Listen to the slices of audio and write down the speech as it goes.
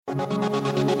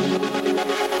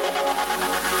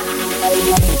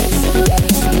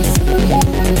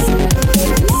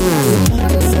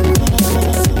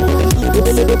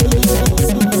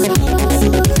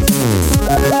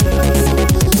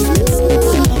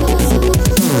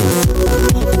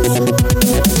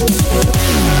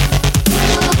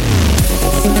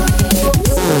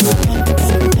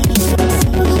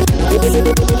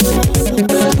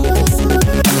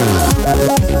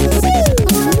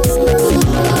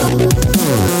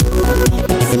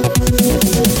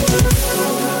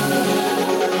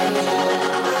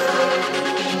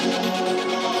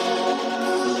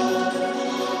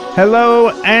Hello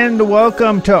and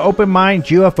welcome to Open Mind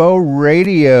UFO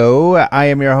Radio. I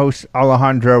am your host,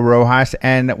 Alejandro Rojas,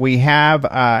 and we have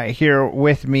here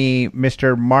with me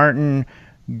Mr. Martin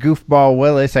Goofball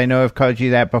Willis. I know I've called you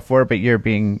that before, but you're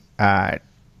being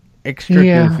extra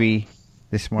goofy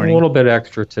this morning. A little bit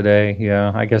extra today,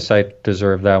 yeah. I guess I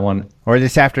deserve that one. Or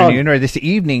this afternoon, or this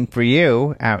evening for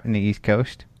you out in the East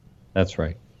Coast. That's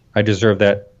right. I deserve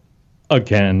that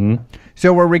again.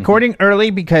 So we're recording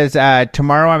early because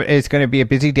tomorrow is going to be a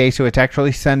busy day, so it's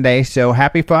actually Sunday. So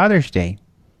happy Father's Day.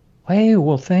 Hey,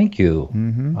 well, thank you.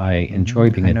 Mm-hmm. I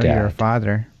enjoy being a dad. I know you're a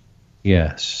father.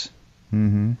 Yes.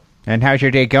 Mm-hmm. And how's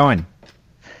your day going?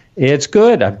 It's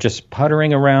good. I'm just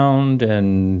puttering around,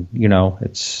 and, you know,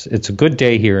 it's a good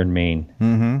day here in Maine.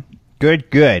 Mm-hmm.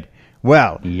 Good.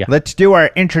 Well, Let's do our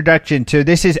introduction. So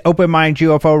this is Open Mind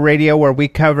UFO Radio, where we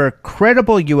cover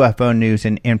credible UFO news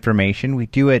and information. We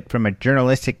do it from a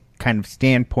journalistic kind of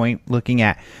standpoint, looking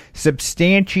at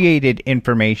substantiated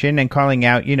information and calling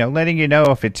out, letting you know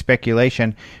if it's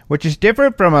speculation, which is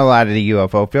different from a lot of the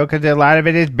UFO field because a lot of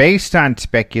it is based on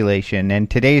speculation.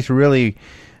 And today's really,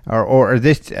 or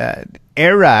this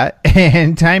era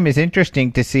and time is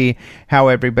interesting to see how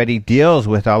everybody deals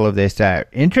with all of this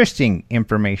interesting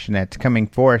information that's coming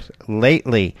forth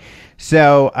lately.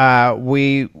 So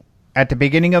we, at the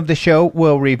beginning of the show,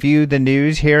 will review the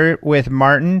news here with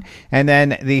Martin, and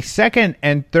then the second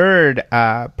and third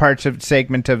parts of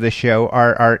segments of the show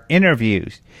are our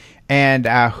interviews. And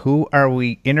who are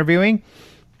we interviewing?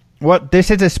 Well, this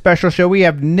is a special show. We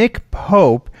have Nick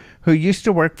Pope, who used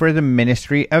to work for the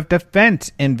Ministry of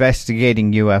Defense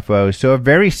investigating UFOs. So a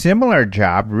very similar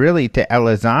job, really, to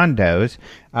Elizondo's.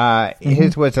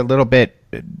 His was a little bit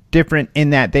different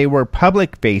in that they were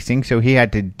public-facing, so he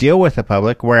had to deal with the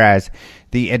public, whereas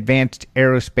the Advanced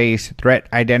Aerospace Threat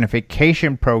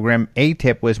Identification Program,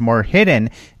 ATIP, was more hidden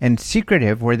and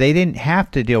secretive, where they didn't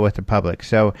have to deal with the public.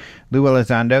 So Lou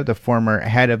Elizondo, the former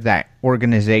head of that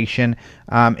organization,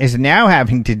 is now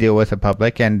having to deal with the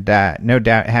public, and no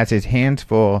doubt has his hands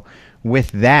full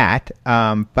with that.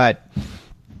 But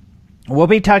we'll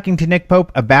be talking to Nick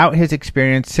Pope about his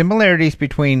experience, similarities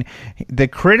between the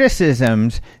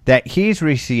criticisms that he's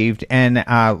received and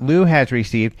Lou has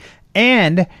received,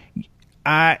 and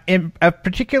in a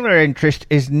particular interest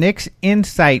is Nick's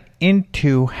insight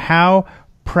into how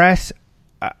press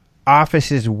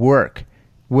offices work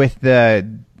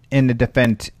in the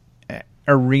defense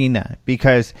arena.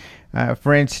 Because,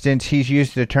 for instance, he's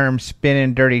used the term spin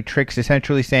and dirty tricks,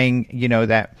 essentially saying,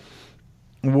 that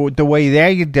the way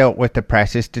they dealt with the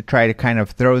press is to try to kind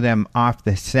of throw them off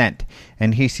the scent.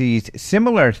 And he sees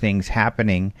similar things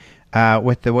happening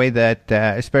with the way that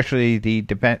especially the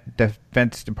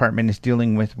Defense Department is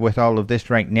dealing with all of this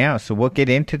right now. So we'll get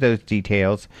into those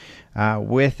details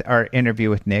with our interview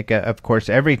with Nick. Of course,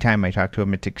 every time I talk to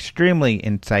him, it's extremely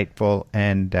insightful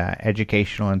and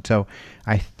educational. And so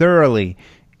I thoroughly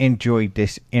enjoyed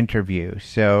this interview.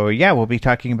 So, we'll be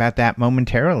talking about that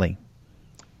momentarily.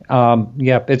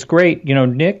 It's great.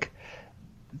 Nick,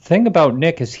 thing about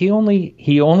Nick is he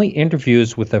only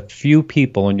interviews with a few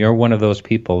people, and you're one of those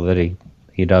people that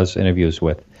he does interviews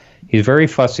with. He's very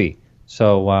fussy.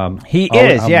 So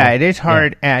it is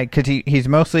hard because he's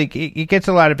mostly he gets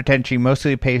a lot of attention. He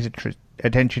mostly pays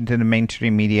attention to the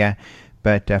mainstream media,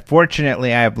 but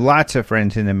fortunately, I have lots of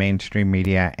friends in the mainstream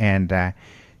media, and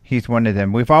he's one of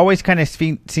them. We've always kind of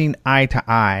seen eye to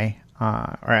eye,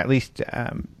 or at least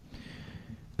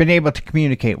been able to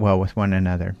communicate well with one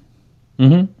another.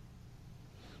 Mm-hmm.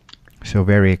 So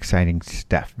very exciting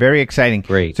stuff. Very exciting.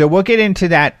 Great. So we'll get into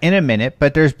that in a minute,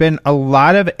 but there's been a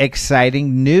lot of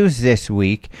exciting news this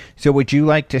week. So would you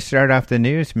like to start off the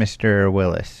news, Mr.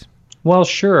 Willis? Well,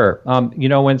 sure.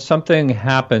 When something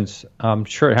happens, I'm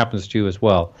sure it happens to you as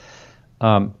well.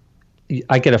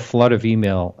 I get a flood of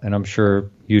email, and I'm sure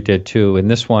you did too. And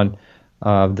this one,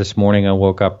 this morning I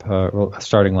woke up,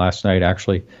 starting last night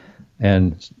actually,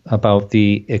 and about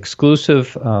the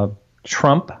exclusive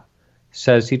Trump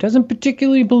says he doesn't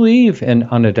particularly believe in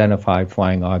unidentified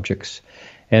flying objects.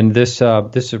 And this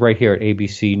is right here at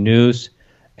ABC News.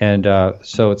 And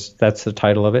so that's the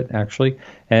title of it, actually.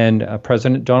 And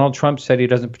President Donald Trump said he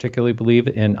doesn't particularly believe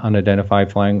in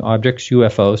unidentified flying objects,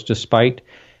 UFOs, despite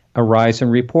a rise in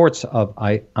reports of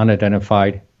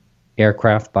unidentified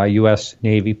aircraft by U.S.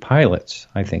 Navy pilots.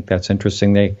 I think that's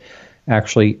interesting. They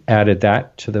actually added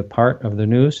that to the part of the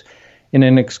news. In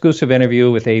an exclusive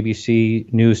interview with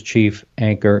ABC News chief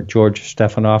anchor George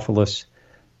Stephanopoulos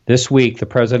this week, the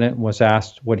president was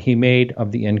asked what he made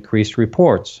of the increased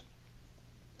reports.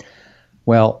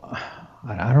 Well,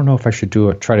 I don't know if I should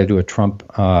try to do a Trump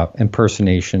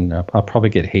impersonation. I'll probably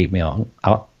get hate mail.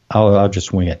 I'll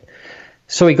just wing it.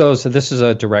 So he goes, this is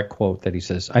a direct quote that he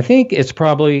says, I think it's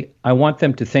probably, I want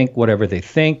them to think whatever they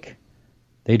think,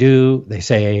 they do, they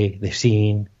say, they've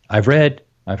seen, I've read,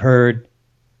 I've heard,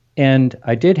 and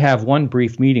I did have one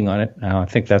brief meeting on it. Now, I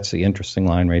think that's the interesting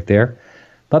line right there.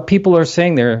 But people are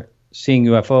saying they're seeing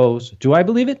UFOs. Do I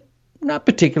believe it? Not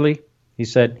particularly, he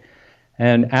said.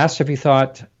 And asked if he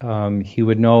thought he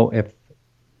would know if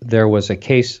there was a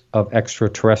case of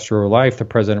extraterrestrial life, the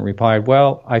president replied,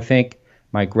 well, I think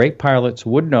my great pilots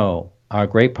would know. Our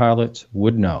great pilots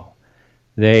would know.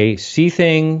 They see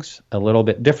things a little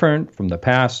bit different from the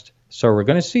past, so we're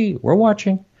going to see. We're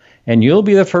watching, and you'll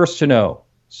be the first to know.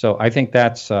 So I think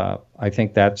that's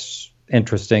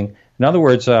interesting. In other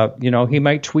words, he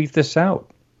might tweet this out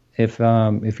if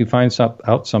he finds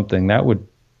out something. That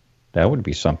would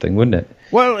be something, wouldn't it?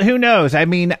 Well, who knows? I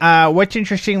mean, what's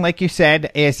interesting, like you said,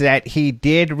 is that he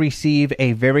did receive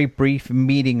a very brief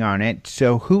meeting on it.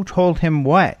 So who told him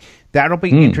what? That'll be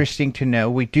interesting to know.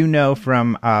 We do know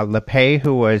from LePay,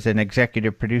 who was an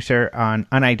executive producer on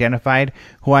Unidentified,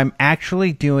 who I'm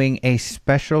actually doing a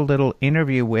special little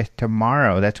interview with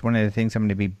tomorrow. That's one of the things I'm going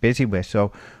to be busy with.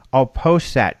 So I'll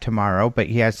post that tomorrow, but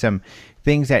he has some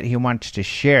things that he wants to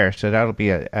share. So that'll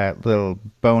be a little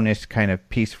bonus kind of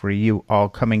piece for you all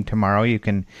coming tomorrow. You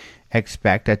can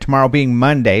expect tomorrow being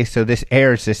Monday. So this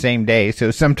airs the same day.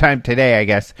 So sometime today, I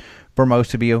guess, for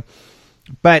most of you.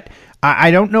 But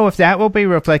I don't know if that will be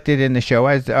reflected in the show,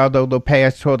 although LePay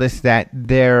has told us that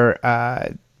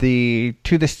the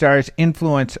To the Stars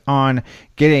influence on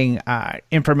getting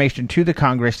information to the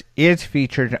Congress is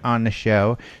featured on the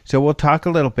show. So we'll talk a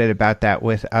little bit about that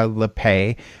with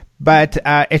LePay. But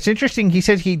it's interesting. He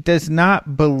says he does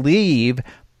not believe,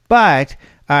 but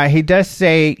he does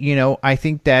say, I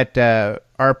think that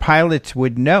our pilots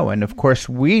would know. And of course,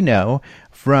 we know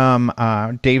from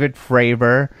David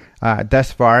Fravor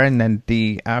thus far, and then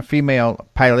the female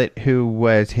pilot who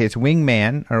was his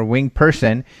wingman or wing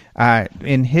person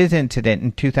in his incident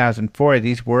in 2004.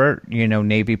 These were,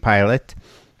 Navy pilots.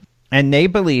 And they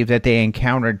believe that they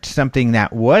encountered something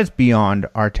that was beyond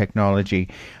our technology.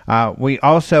 We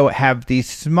also have these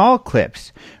small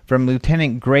clips from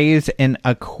Lieutenant Graves and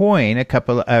Aucoin, a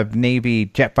couple of Navy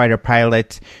jet fighter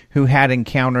pilots who had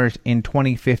encounters in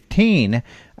 2015.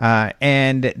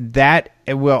 And that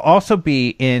will also be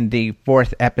in the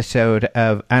 4th episode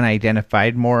of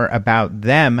Unidentified, more about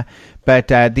them. But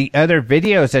the other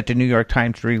videos that the New York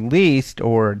Times released,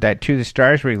 or that To the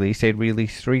Stars released, they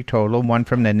released 3 total, one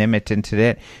from the Nimitz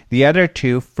incident, the other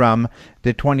 2 from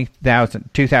the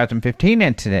 2015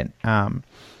 incident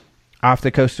off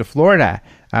the coast of Florida,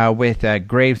 with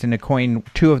Graves and Aucoin,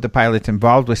 2 of the pilots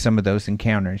involved with some of those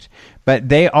encounters. But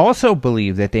they also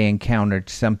believe that they encountered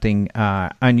something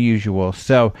unusual.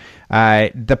 So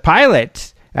the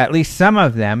pilots, at least some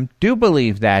of them, do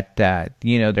believe that,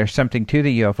 there's something to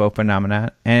the UFO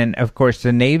phenomena. And, of course,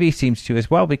 the Navy seems to as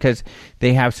well, because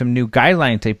they have some new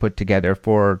guidelines they put together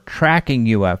for tracking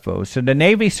UFOs. So the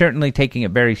Navy's certainly taking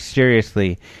it very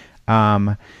seriously.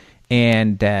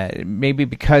 And maybe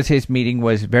because his meeting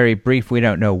was very brief, we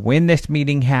don't know when this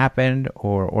meeting happened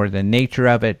or the nature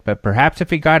of it. But perhaps if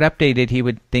he got updated, he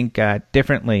would think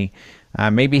differently.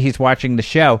 Maybe he's watching the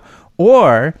show.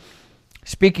 Or,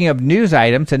 speaking of news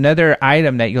items, another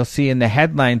item that you'll see in the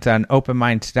headlines on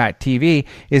openminds.tv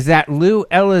is that Lou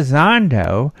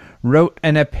Elizondo wrote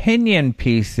an opinion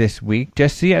piece this week,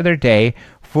 just the other day,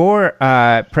 for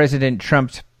President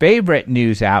Trump's favorite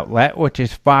news outlet, which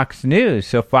is Fox News.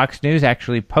 So Fox News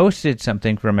actually posted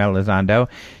something from Elizondo.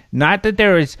 Not that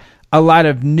there is a lot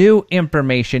of new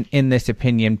information in this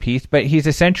opinion piece, but he's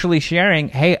essentially sharing,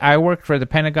 hey, I worked for the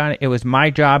Pentagon. It was my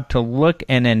job to look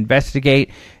and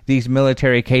investigate these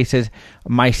military cases.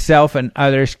 Myself and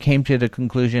others came to the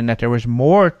conclusion that there was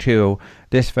more to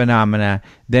this phenomena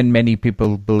than many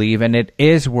people believe, and it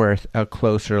is worth a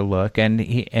closer look. And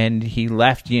he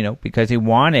left, because he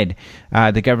wanted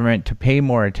the government to pay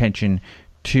more attention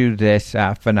to this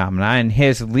phenomena. And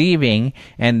his leaving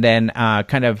and then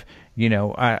kind of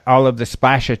all of the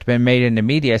splash that's been made in the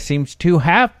media seems to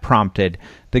have prompted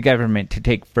the government to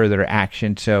take further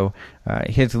action. So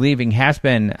his leaving has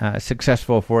been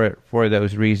successful for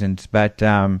those reasons. But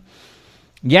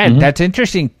that's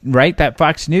interesting, right? That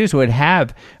Fox News would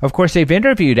have, of course, they've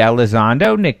interviewed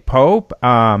Elizondo, Nick Pope,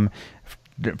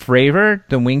 Fravor,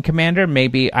 the wing commander.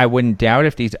 Maybe I wouldn't doubt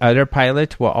if these other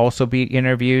pilots will also be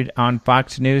interviewed on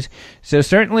Fox News. So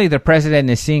certainly the president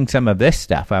is seeing some of this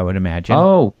stuff, I would imagine.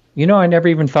 Oh, I never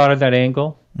even thought of that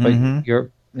angle. But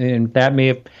and that may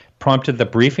have prompted the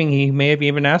briefing. He may have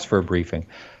even asked for a briefing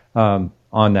on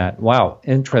that. Wow,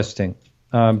 interesting.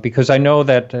 Because I know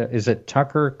that is it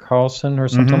Tucker Carlson or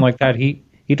something like that. He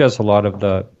does a lot of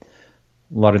the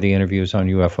interviews on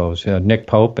UFOs. Nick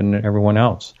Pope and everyone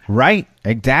else. Right,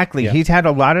 exactly. Yeah. He's had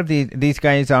a lot of these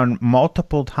guys on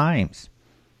multiple times.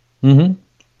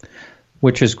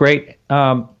 Which is great.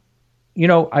 I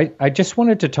just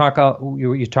wanted to talk.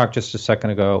 You talked just a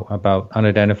second ago about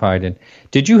unidentified, and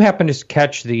did you happen to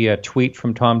catch the tweet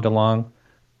from Tom DeLonge?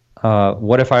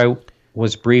 What if I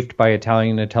was briefed by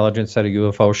Italian intelligence that a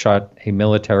UFO shot a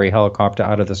military helicopter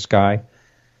out of the sky,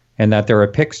 and that there are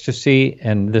pics to see,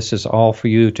 and this is all for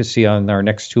you to see on our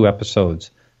next 2 episodes,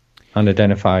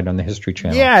 Unidentified on the History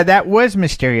Channel. Yeah, that was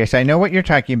mysterious. I know what you're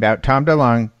talking about. Tom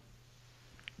DeLonge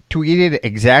tweeted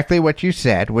exactly what you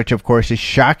said, which of course is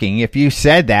shocking. If you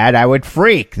said that, I would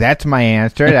freak. That's my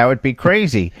answer. That would be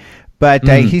crazy. But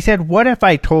he said, what if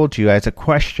I told you, as a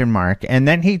question mark, and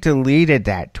then he deleted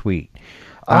that tweet.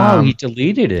 He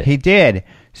deleted it. He did.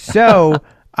 So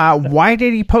why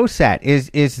did he post that? Is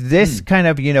this kind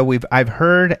of, I've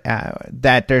heard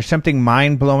that there's something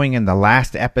mind-blowing in the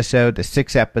last episode, the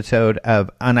 6th episode of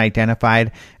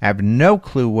Unidentified. I have no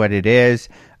clue what it is.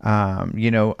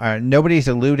 Nobody's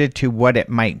alluded to what it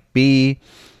might be.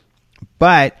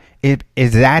 But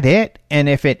is that it? And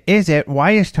if it is it,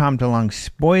 why is Tom DeLonge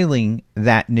spoiling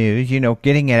that news,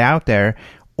 getting it out there?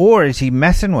 Or is he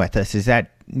messing with us? Is that,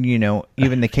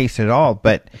 even the case at all?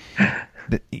 But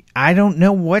I don't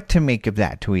know what to make of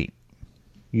that tweet.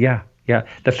 Yeah.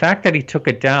 The fact that he took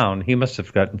it down, he must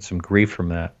have gotten some grief from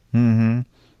that.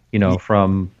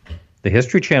 From the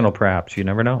History Channel, perhaps. You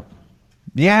never know.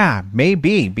 Yeah,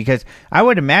 maybe, because I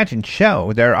would imagine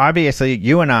they're obviously,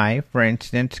 you and I, for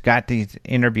instance, got these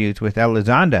interviews with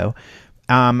Elizondo,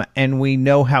 and we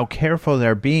know how careful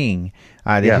they're being,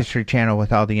 the History Channel,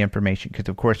 with all the information, because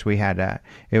of course we had,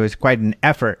 it was quite an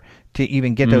effort to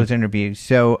even get those interviews.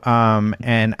 So,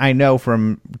 and I know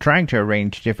from trying to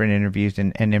arrange different interviews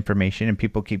and information, and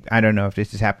people I don't know if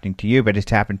this is happening to you, but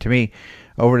it's happened to me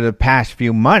over the past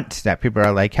few months, that people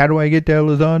are like, how do I get to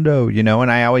Elizondo?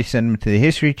 And I always send them to the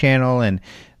History Channel, and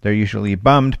they're usually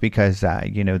bummed because,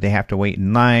 they have to wait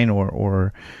in line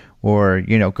or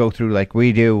go through like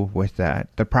we do with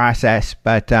the process.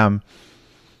 But,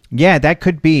 yeah, that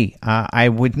could be. I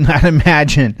would not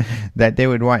imagine that they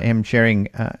would want him sharing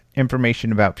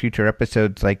information about future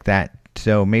episodes like that.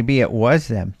 So maybe it was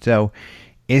them. So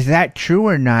is that true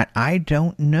or not? I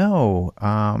don't know.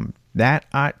 That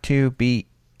ought to be.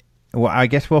 Well, I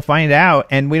guess we'll find out,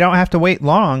 and we don't have to wait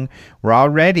long. We're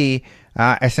already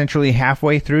essentially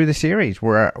halfway through the series.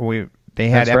 They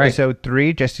had episode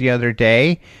 3 just the other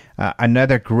day.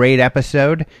 Another great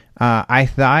episode, I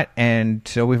thought, and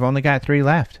so we've only got 3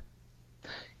 left.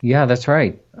 Yeah, that's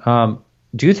right.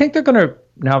 Do you think they're going to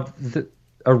now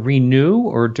renew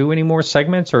or do any more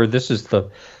segments, or this is the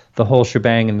whole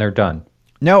shebang and they're done?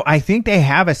 No, I think they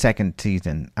have a second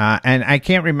season, and I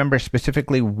can't remember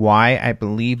specifically why I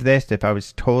believe this, if I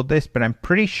was told this, but I'm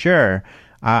pretty sure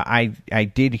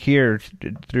I did hear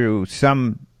through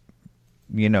some,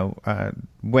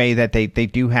 way that they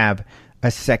do have a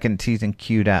second season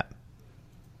queued up.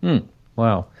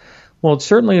 Wow. Well, it's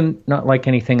certainly not like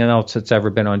anything else that's ever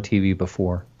been on TV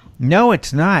before. No,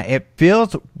 it's not. It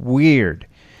feels weird.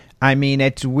 I mean,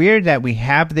 it's weird that we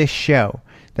have this show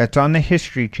that's on the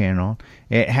History Channel.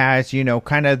 It has,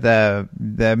 kind of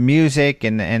the music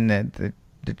and the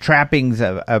trappings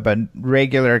of a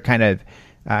regular kind of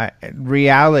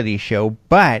reality show,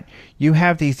 but you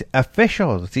have these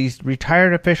officials, these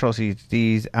retired officials,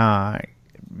 these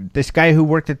this guy who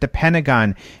worked at the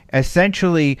Pentagon,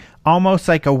 essentially almost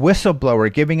like a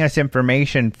whistleblower, giving us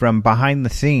information from behind the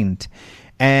scenes,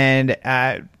 and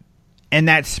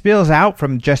that spills out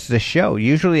from just the show.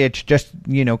 Usually it's just,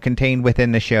 contained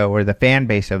within the show or the fan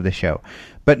base of the show.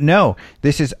 But no,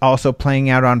 this is also playing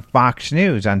out on Fox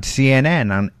News, on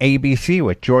CNN, on ABC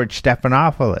with George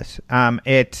Stephanopoulos.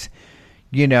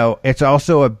 It's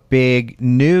also a big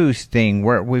news thing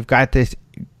where we've got this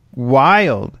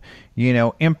wild,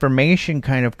 information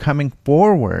kind of coming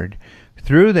forward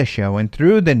through the show and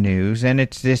through the news, and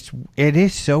it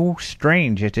is so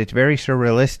strange. It's very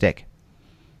surrealistic.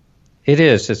 It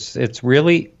is. It's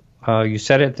really. You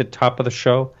said it at the top of the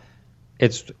show.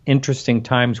 It's interesting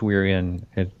times we're in.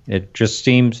 It just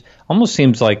almost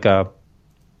seems like a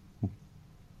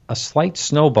slight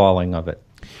snowballing of it.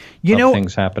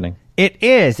 Things happening. It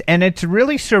is, and it's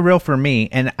really surreal for me,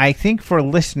 and I think for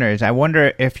listeners, I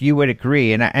wonder if you would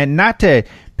agree, and not to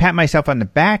pat myself on the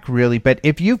back, really, but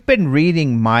if you've been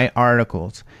reading my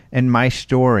articles and my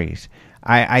stories,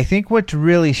 I think what's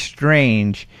really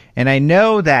strange, and I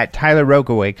know that Tyler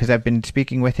Rogoway, because I've been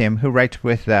speaking with him, who writes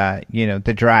with,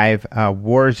 The Drive,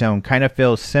 Warzone, kind of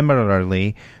feels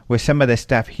similarly with some of the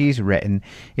stuff he's written,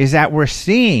 is that we're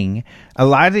seeing a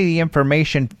lot of the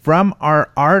information from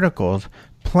our articles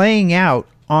playing out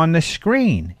on the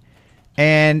screen.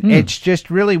 And it's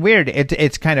just really weird.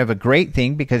 It's kind of a great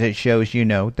thing because it shows,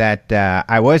 that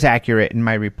I was accurate in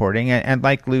my reporting, and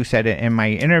like Lou said in my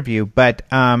interview. But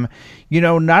not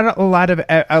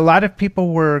a lot of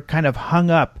people were kind of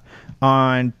hung up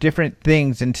on different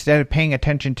things instead of paying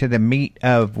attention to the meat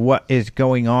of what is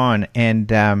going on.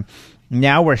 And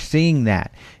now we're seeing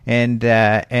that. And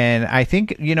I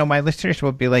think, my listeners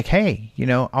will be like, hey,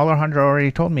 Alejandro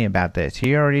already told me about this.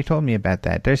 He already told me about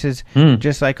that. This is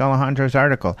just like Alejandro's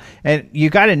article. And you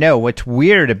got to know what's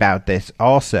weird about this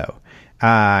also.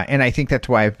 And I think that's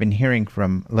why I've been hearing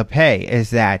from LePay is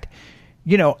that,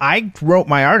 I wrote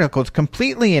my articles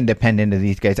completely independent of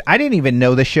these guys. I didn't even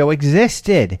know the show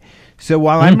existed. So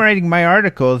while I'm writing my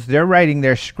articles, they're writing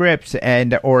their scripts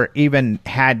or even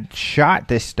had shot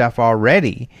this stuff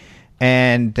already.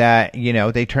 And,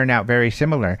 they turn out very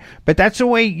similar. But that's the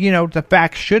way, the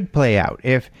facts should play out.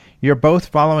 If you're both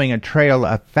following a trail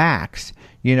of facts,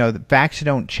 the facts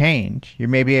don't change. You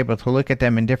may be able to look at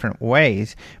them in different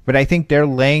ways, but I think they're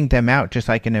laying them out just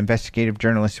like an investigative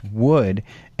journalist would.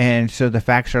 And so the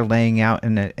facts are laying out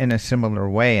in a similar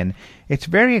way. And it's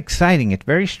very exciting. It's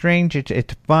very strange.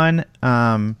 It's fun.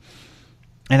 And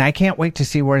I can't wait to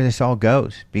see where this all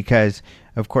goes because,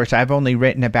 of course, I've only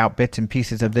written about bits and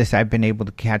pieces of this I've been able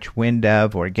to catch wind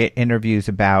of or get interviews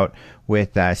about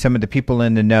with some of the people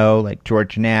in the know, like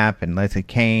George Knapp and Leslie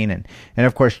Kean. And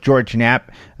of course, George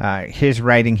Knapp, his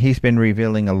writing, he's been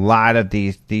revealing a lot of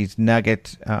these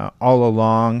nuggets all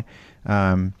along.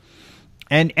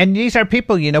 And these are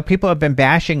people, people have been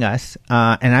bashing us,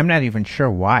 and I'm not even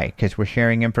sure why, because we're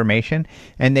sharing information,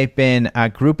 and they've been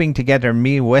grouping together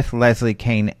me with Leslie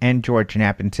Kean and George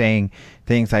Knapp and saying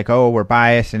things like, oh, we're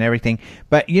biased and everything.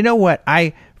 But you know what?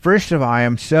 First of all, I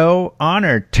am so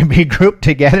honored to be grouped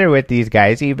together with these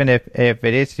guys, even if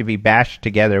it is to be bashed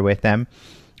together with them.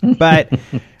 But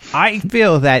I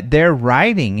feel that their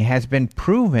writing has been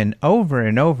proven over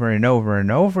and over and over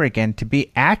and over again to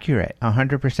be accurate,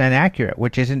 100% accurate,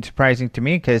 which isn't surprising to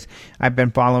me because I've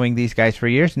been following these guys for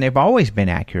years and they've always been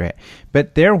accurate.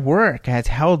 But their work has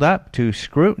held up to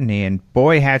scrutiny, and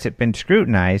boy, has it been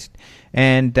scrutinized.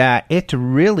 And it's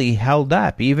really held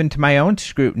up, even to my own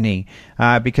scrutiny,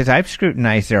 because I've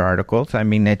scrutinized their articles. I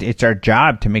mean, it's our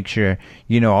job to make sure,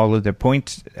 all of the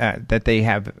points that they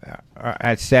have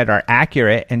said are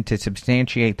accurate and to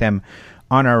substantiate them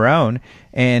on our own.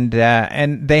 And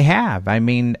they have. I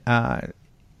mean,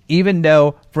 even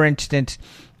though, for instance,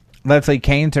 Leslie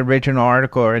Kean's original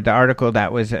article, or the article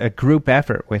that was a group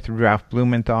effort with Ralph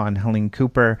Blumenthal and Helene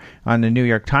Cooper on the New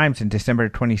York Times in December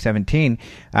 2017,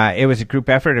 it was a group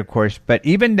effort, of course. But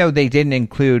even though they didn't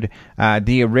include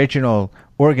the original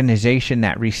organization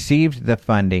that received the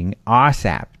funding,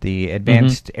 OSAP, the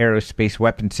Advanced Aerospace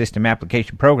Weapons System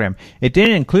Application Program, it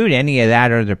didn't include any of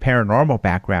that or their paranormal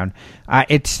background.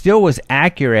 It still was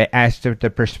accurate as to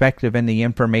the perspective and the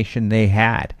information they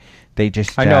had. They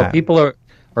just I know people are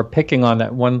picking on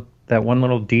that one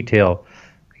little detail,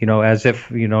 as if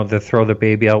they throw the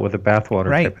baby out with the bathwater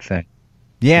type of thing.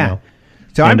 Yeah.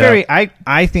 So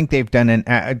I think they've done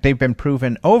they've been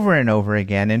proven over and over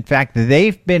again. In fact,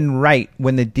 they've been right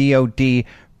when the DoD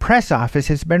press office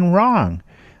has been wrong.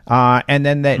 And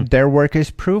then their work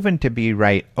is proven to be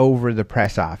right over the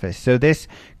press office. So this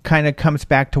kind of comes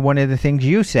back to one of the things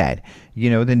you said.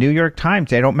 The New York Times,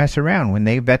 they don't mess around. When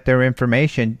they vet their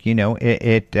information,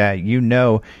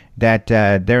 that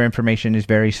their information is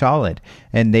very solid.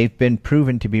 And they've been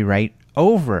proven to be right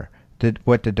over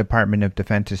what the Department of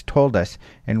Defense has told us.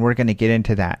 And we're going to get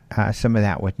into that, some of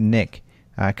that with Nick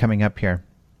coming up here.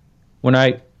 When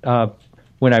I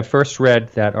first read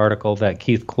that article that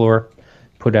Keith Clore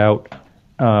put out,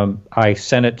 I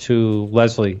sent it to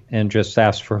Leslie and just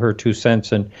asked for her 2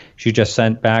 cents, and she just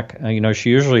sent back.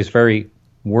 She usually is very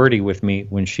wordy with me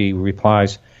when she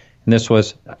replies, And this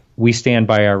was, we stand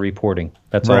by our reporting.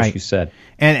 That's all she said.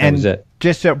 And that was it.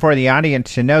 Just so for the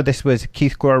audience to know, this was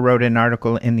Keith Clore wrote an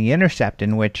article in The Intercept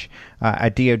in which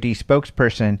a DoD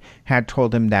spokesperson had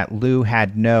told him that Lou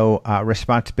had no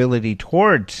responsibility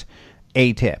towards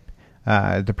ATIP,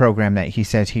 the program that he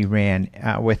says he ran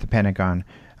with the Pentagon.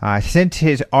 Since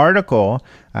his article,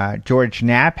 George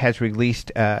Knapp has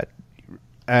released a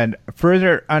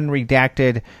further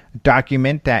unredacted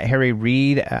document that Harry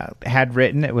Reid had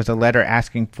written. It was a letter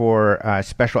asking for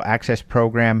special access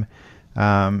program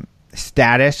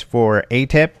status for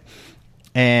ATIP.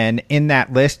 And in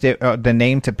that list, the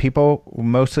names of people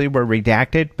mostly were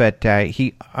redacted, but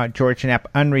George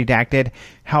Knapp unredacted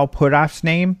Hal Puthoff's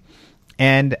name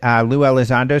and Lou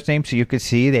Elizondo's name, so you could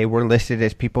see they were listed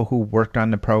as people who worked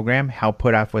on the program. Dr. Hal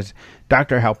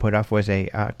Puthoff was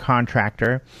a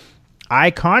contractor.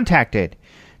 I contacted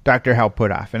Dr. Hal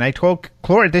Puthoff, and I told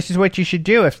Clore, this is what you should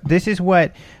do. If this is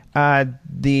what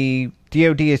the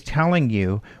DoD is telling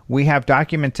you, we have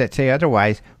documents that say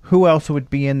otherwise, who else would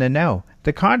be in the know?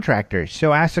 The contractors.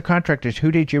 So ask the contractors,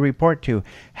 who did you report to?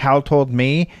 Hal told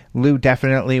me Lou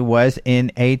definitely was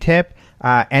in ATIP.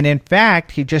 And in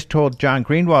fact, he just told John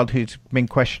Greenwald, who's been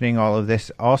questioning all of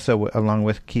this also along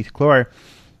with Keith Clore,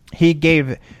 he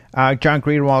gave John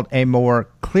Greenwald a more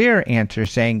clear answer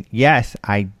saying, yes,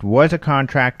 I was a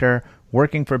contractor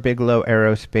working for Bigelow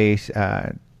Aerospace,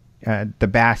 the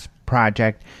BASS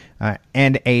project,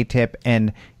 and ATIP,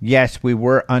 and yes, we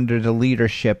were under the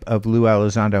leadership of Lou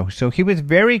Elizondo. So he was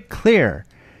very clear,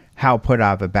 Hal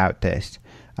Puthoff, about this.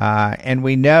 And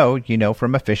we know,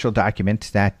 from official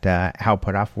documents that Hal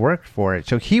Puthoff worked for it.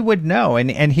 So he would know.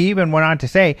 And he even went on to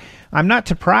say, I'm not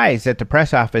surprised that the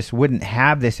press office wouldn't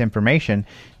have this information.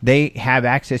 They have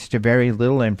access to very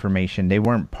little information. They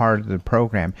weren't part of the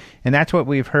program. And that's what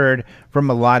we've heard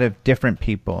from a lot of different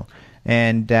people.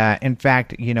 And in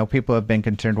fact, people have been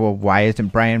concerned, well, why isn't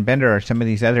Brian Bender or some of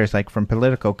these others, like from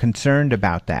Politico, concerned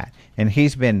about that? And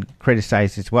he's been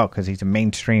criticized as well because he's a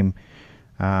mainstream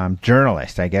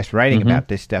journalist, I guess, writing about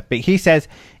this stuff. But he says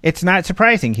it's not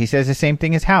surprising. He says the same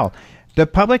thing as Hal. The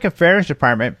Public Affairs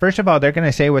Department, first of all, they're going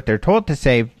to say what they're told to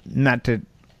say. Not that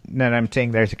I'm saying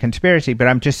there's a conspiracy, but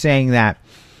I'm just saying that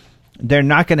they're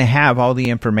not going to have all the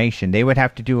information. They would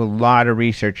have to do a lot of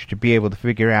research to be able to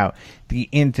figure out the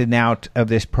ins and outs of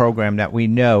this program that we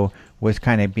know was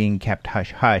kind of being kept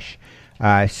hush-hush.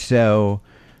 So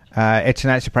it's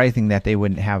not surprising that they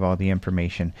wouldn't have all the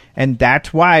information. And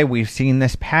that's why we've seen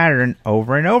this pattern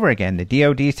over and over again. The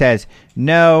DoD says,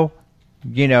 no,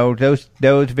 those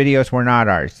videos were not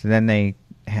ours. Then they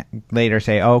later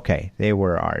say, okay, they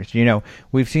were ours.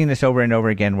 We've seen this over and over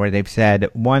again where they've said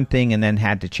one thing and then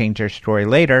had to change their story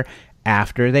later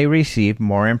after they received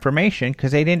more information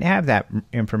because they didn't have that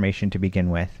information to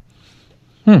begin with.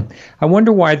 I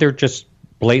wonder why they're just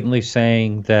blatantly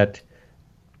saying that,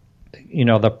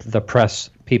 the press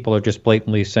people are just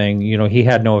blatantly saying, he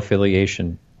had no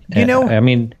affiliation. I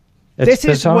mean, it's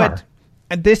bizarre.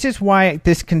 This is why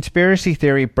this conspiracy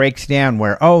theory breaks down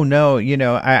where, oh, no,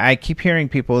 I keep hearing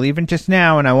people, even just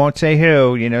now, and I won't say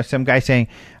who, some guy saying,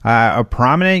 a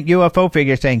prominent UFO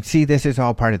figure saying, see, this is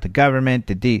all part of the government.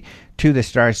 To the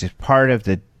Stars is part of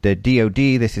the DOD.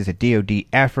 This is a DOD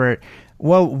effort.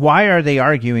 Well, why are they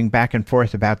arguing back and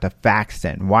forth about the facts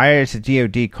then? Why is the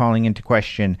DOD calling into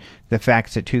question the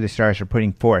facts that To the Stars are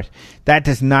putting forth? That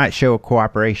does not show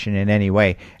cooperation in any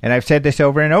way. And I've said this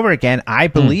over and over again. I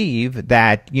believe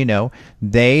that,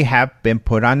 they have been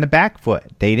put on the back foot.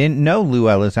 They didn't know Lou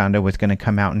Elizondo was going to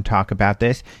come out and talk about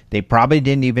this. They probably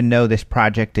didn't even know this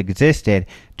project existed.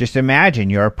 Just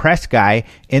imagine you're a press guy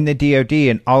in the DOD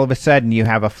and all of a sudden you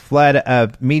have a flood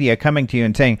of media coming to you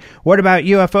and saying, what about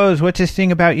UFOs? What's this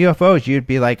thing about UFOs? You'd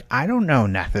be like, I don't know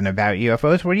nothing about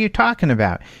UFOs. What are you talking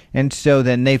about? And so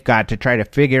then they've got to try to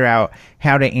figure out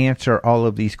how to answer all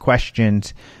of these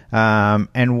questions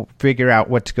and figure out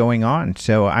what's going on.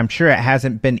 So I'm sure it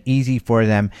hasn't been easy for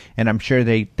them, and I'm sure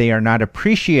they are not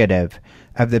appreciative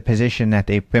of the position that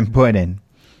they've been put in.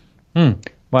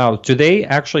 Wow. Do they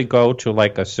actually go to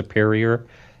like a superior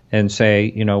and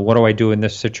say, what do I do in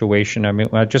this situation? I mean,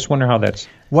 I just wonder how that's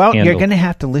handled. You're going to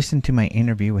have to listen to my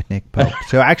interview with Nick Pope.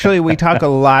 So actually, we talk a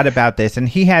lot about this, and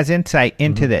he has insight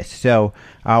into this. So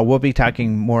we'll be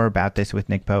talking more about this with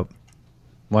Nick Pope.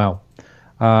 Wow.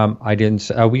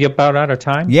 Are we about out of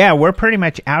time? Yeah, we're pretty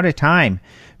much out of time.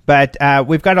 But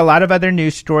we've got a lot of other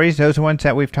news stories. Those ones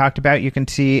that we've talked about, you can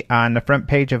see on the front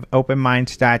page of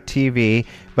openminds.tv.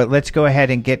 But let's go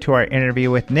ahead and get to our interview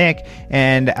with Nick.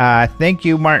 And thank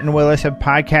you, Martin Willis of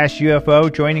Podcast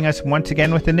UFO, joining us once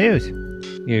again with the news.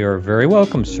 You're very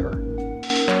welcome, sir.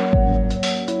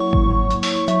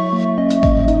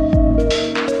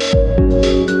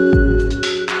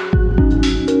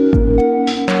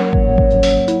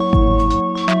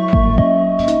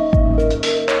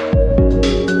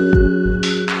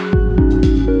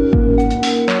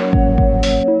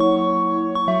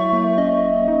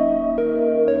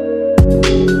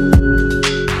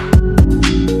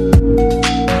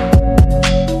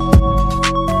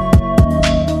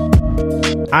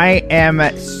 I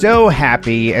am so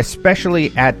happy,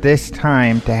 especially at this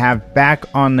time, to have back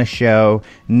on the show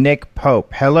Nick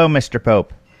Pope. Hello, Mr.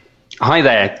 Pope. Hi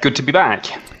there. Good to be back.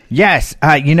 Yes.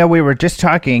 We were just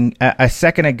talking a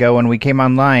second ago when we came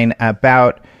online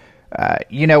about,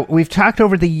 we've talked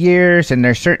over the years, and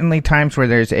there's certainly times where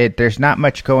there's not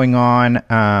much going on.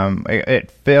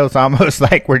 It feels almost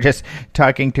like we're just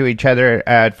talking to each other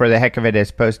for the heck of it, as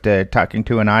opposed to talking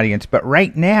to an audience. But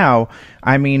right now,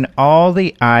 I mean, all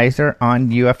the eyes are on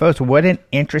UFOs. What an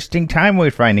interesting time we're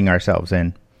finding ourselves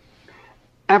in.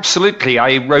 Absolutely.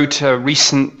 I wrote a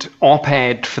recent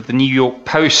op-ed for the New York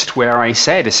Post where I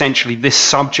said, essentially, this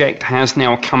subject has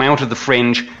now come out of the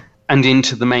fringe and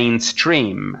into the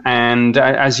mainstream. And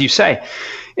as you say,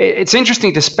 it's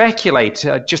interesting to speculate.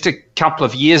 Just a couple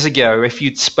of years ago, if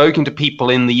you'd spoken to people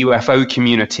in the UFO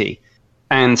community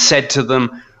and said to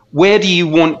them, where do you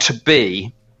want to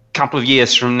be a couple of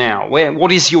years from now?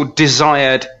 What is your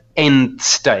desired end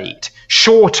state?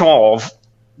 Short of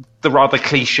the rather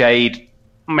cliched,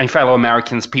 my fellow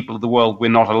Americans, people of the world, we're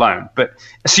not alone. But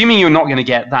assuming you're not going to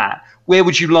get that, where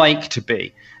would you like to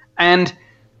be? And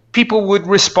people would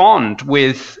respond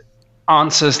with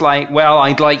answers like, well,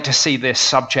 I'd like to see this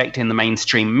subject in the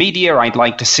mainstream media. I'd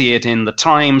like to see it in the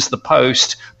Times, the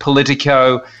Post,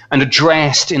 Politico, and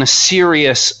addressed in a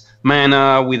serious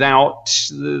manner without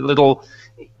little,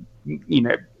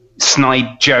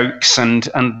 snide jokes and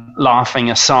laughing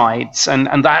asides.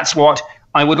 And that's what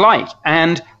I would like.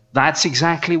 And that's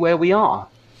exactly where we are.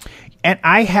 And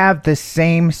I have the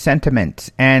same sentiments.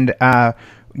 And,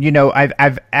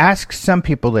 I've asked some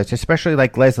people this, especially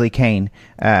like Leslie Kean.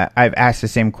 I've asked the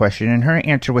same question, and her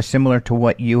answer was similar to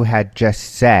what you had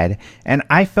just said. And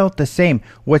I felt the same.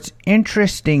 What's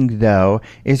interesting, though,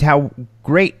 is how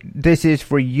great this is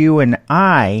for you and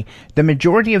I. The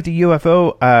majority of the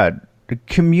UFO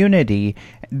community,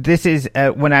 this is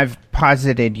when I've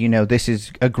posited, this is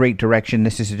a great direction,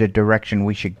 this is the direction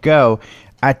we should go.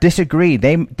 I disagree.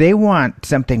 They want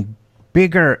something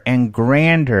bigger and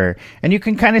grander, and you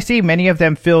can kind of see many of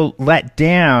them feel let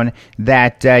down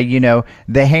that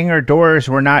the hangar doors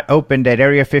were not opened at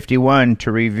Area 51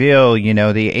 to reveal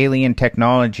the alien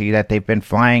technology that they've been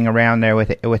flying around there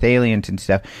with aliens and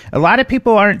stuff. A lot of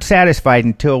people aren't satisfied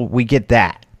until we get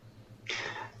that.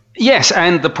 Yes,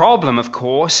 and the problem, of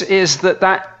course, is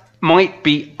that might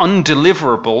be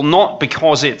undeliverable, not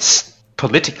because it's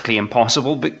politically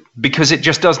impossible, but because it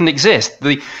just doesn't exist.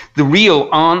 The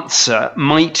real answer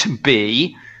might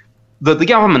be that the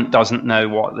government doesn't know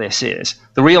what this is.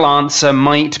 The real answer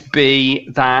might be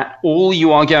that all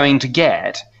you are going to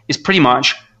get is pretty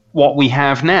much what we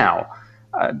have now.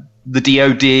 The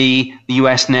DoD, the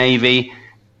US Navy,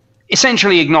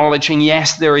 essentially acknowledging,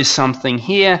 yes, there is something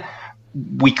here.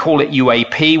 We call it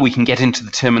UAP. We can get into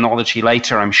the terminology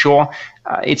later, I'm sure.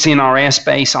 It's in our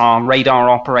airspace. Our radar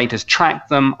operators track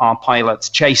them. Our pilots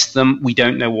chase them. We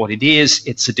don't know what it is.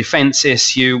 It's a defense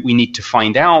issue. We need to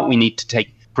find out. We need to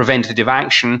take preventative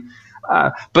action.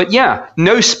 But yeah,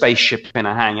 no spaceship in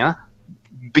a hangar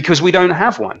because we don't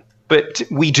have one. But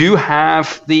we do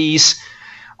have these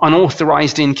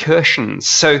unauthorized incursions.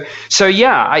 So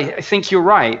yeah, I think you're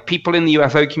right. People in the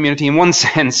UFO community, in one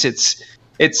sense, it's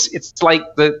like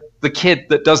the kid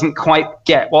that doesn't quite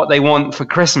get what they want for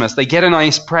Christmas. They get a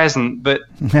nice present, but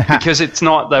because it's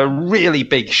not the really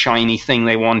big shiny thing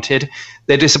they wanted,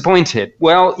 they're disappointed.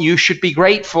 Well, you should be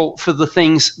grateful for the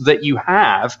things that you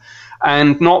have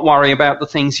and not worry about the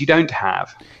things you don't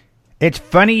have. It's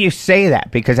funny you say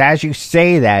that, because as you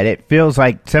say that, it feels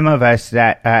like some of us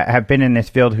that have been in this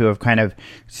field who have kind of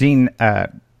seen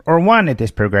or wanted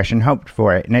this progression, hoped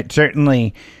for it. And it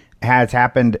certainly has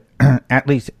happened, at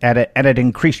least at an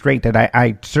increased rate that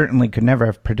I certainly could never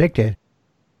have predicted.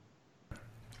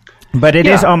 But it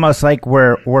is almost like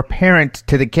we're parents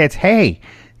to the kids. Hey,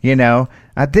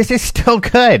 this is still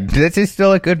good. This is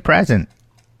still a good present.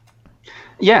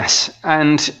 Yes,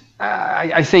 and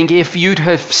I think if you'd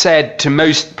have said to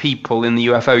most people in the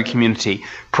UFO community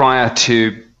prior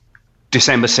to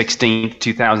December 16th,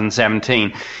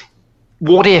 2017,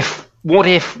 what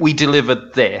if we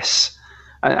delivered this?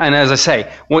 And as I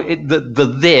say,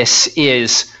 this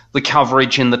is the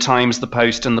coverage in the Times, the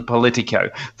Post, and the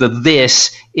Politico.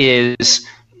 This is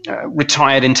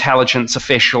retired intelligence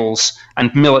officials and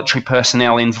military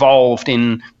personnel involved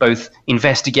in both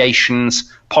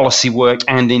investigations, policy work,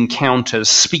 and encounters,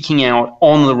 speaking out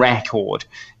on the record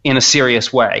in a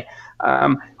serious way.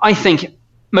 I think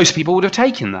most people would have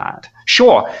taken that.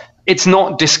 Sure, it's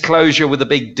not disclosure with a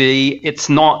big D. It's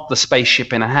not the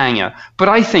spaceship in a hangar. But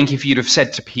I think if you'd have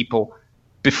said to people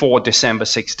before December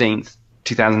 16th,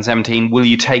 2017, will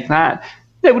you take that?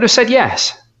 They would have said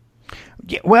yes.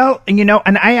 Yeah, well,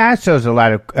 and I asked those a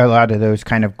lot of those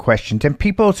kind of questions, and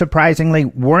people surprisingly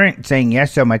weren't saying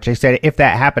yes so much. They said, if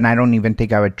that happened, I don't even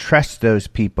think I would trust those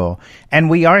people. And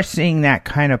we are seeing that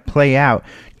kind of play out.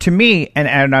 To me,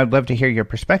 and I'd love to hear your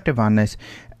perspective on this,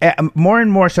 more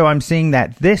and more so I'm seeing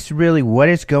that this really, what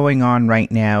is going on right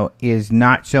now is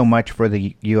not so much for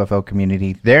the UFO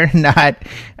community. They're not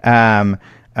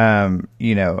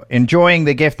enjoying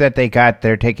the gift that they got.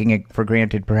 They're taking it for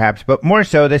granted, perhaps, but more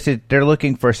so, they're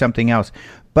looking for something else.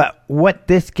 But what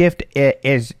this gift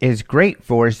is great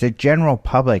for is the general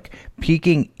public,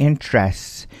 piquing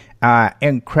interests,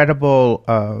 incredible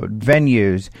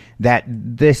venues that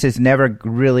this has never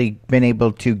really been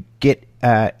able to get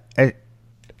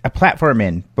a platform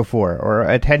in before or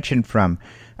attention from.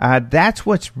 That's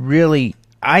what's really,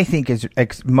 I think, is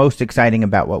most exciting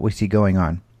about what we see going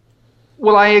on.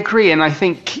 Well, I agree, and I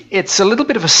think it's a little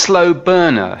bit of a slow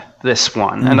burner, this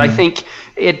one. Mm-hmm. And I think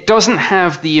it doesn't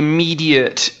have the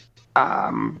immediate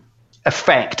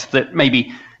effect that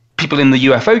maybe people in the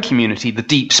UFO community, the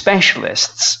deep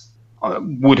specialists,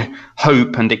 would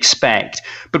hope and expect.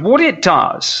 But what it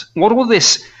does, what all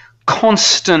this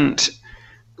constant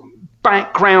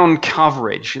background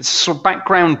coverage, it's sort of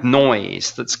background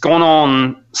noise that's gone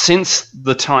on since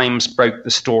the Times broke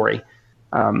the story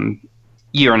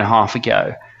year and a half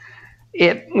ago.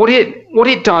 What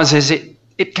it does is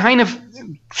it kind of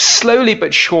slowly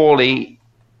but surely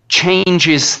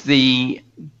changes the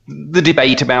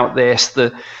debate about this,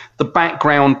 the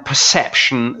background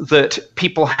perception that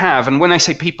people have. And when I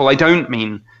say people, I don't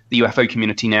mean the UFO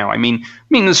community now. I mean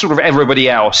the sort of everybody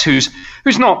else who's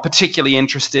not particularly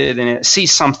interested in it,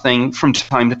 sees something from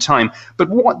time to time. But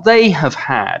what they have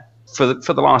had for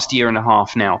the last year and a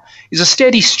half now is a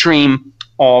steady stream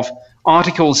of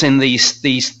articles in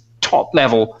these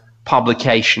top-level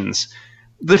publications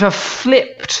that have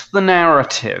flipped the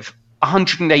narrative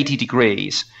 180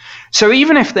 degrees. So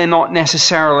even if they're not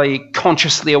necessarily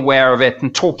consciously aware of it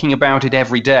and talking about it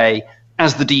every day,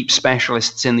 as the deep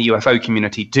specialists in the UFO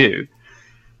community do,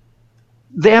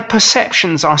 their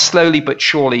perceptions are slowly but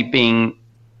surely being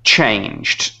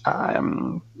changed,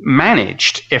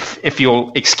 managed, if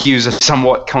you'll excuse a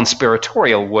somewhat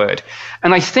conspiratorial word.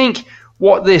 And I think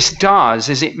what this does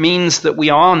is it means that we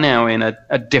are now in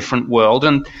a different world.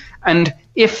 And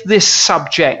if this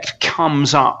subject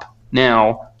comes up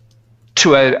now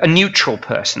to a neutral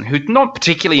person who's not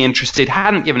particularly interested,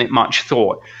 hadn't given it much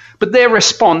thought, but their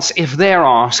response, if they're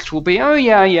asked, will be, oh,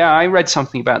 yeah, I read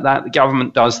something about that. The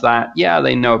government does that. Yeah,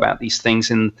 they know about these things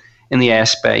in the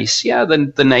airspace. Yeah,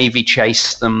 the Navy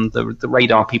chased them. The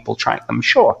radar people track them.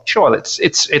 Sure,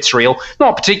 it's real.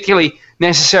 Not particularly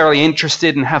necessarily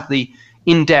interested and have the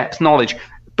in-depth knowledge.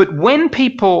 But when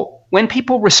people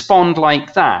respond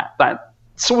like that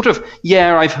sort of,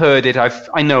 yeah, I've heard it,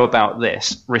 I know about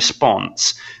this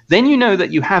response, then you know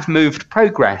that you have moved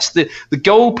progress. The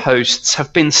goalposts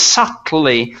have been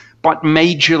subtly but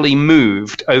majorly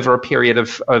moved over a period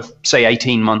of say,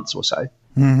 18 months or so.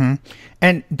 Mm-hmm.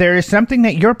 And there is something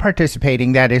that you're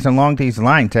participating that is along these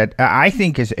lines that I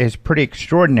think is pretty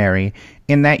extraordinary,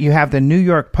 in that you have the New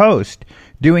York Post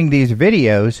doing these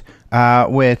videos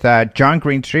with John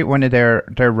Greenstreet, one of their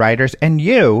writers, and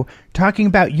you talking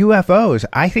about UFOs.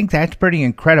 I think that's pretty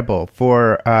incredible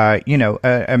for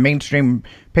a mainstream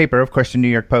paper. Of course, the New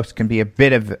York Post can be a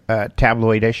bit of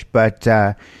tabloidish, but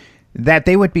that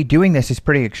they would be doing this is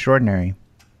pretty extraordinary.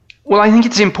 Well, I think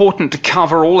it's important to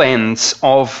cover all ends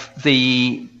of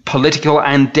the political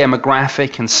and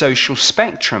demographic and social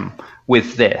spectrum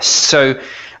with this. So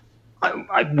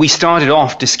we started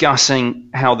off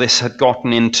discussing how this had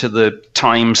gotten into the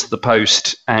Times, the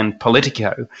Post, and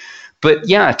Politico. But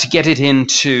yeah, to get it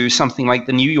into something like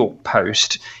the New York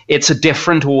Post, it's a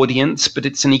different audience, but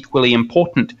it's an equally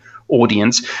important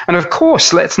audience. And of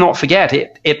course, let's not forget,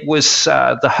 it was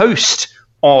the host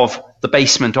of the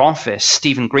Basement Office,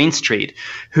 Stephen Greenstreet,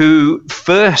 who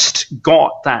first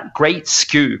got that great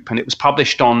scoop, and it was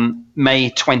published on May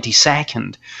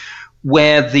 22nd,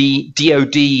 where the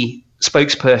DOD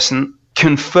spokesperson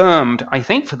confirmed, I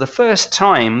think for the first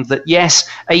time, that yes,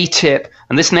 AATIP,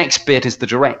 and this next bit is the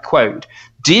direct quote,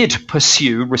 did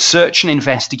pursue research and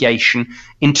investigation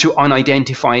into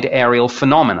unidentified aerial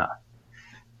phenomena.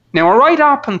 Now, right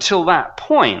up until that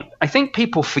point, I think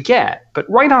people forget, but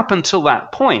right up until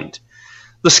that point,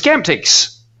 the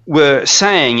skeptics were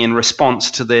saying in response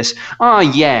to this,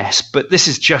 yes, but this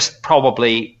is just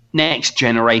probably next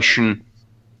generation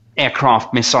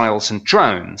aircraft, missiles, and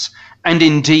drones. And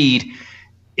indeed,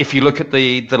 if you look at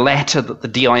the letter that the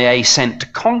DIA sent to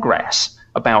Congress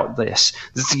about this,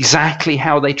 that's exactly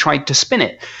how they tried to spin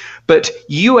it. But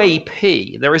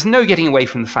UAP, there is no getting away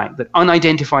from the fact that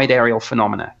unidentified aerial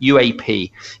phenomena,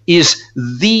 UAP, is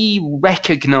the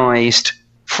recognized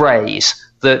phrase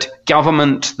that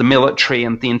government, the military,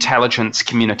 and the intelligence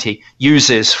community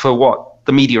uses for what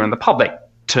the media and the public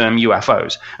term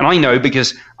UFOs. And I know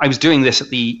because I was doing this at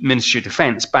the Ministry of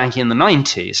Defense back in the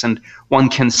 90s, and one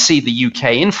can see the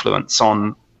UK influence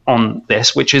on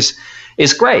this, which is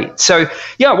great. So,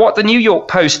 yeah, what the New York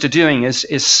Post are doing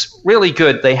is really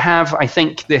good. They have, I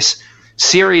think, this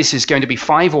series is going to be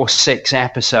 5 or 6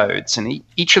 episodes, and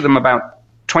each of them about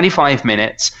 25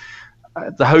 minutes.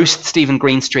 The host, Stephen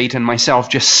Greenstreet, and myself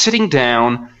just sitting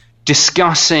down,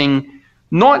 discussing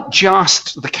not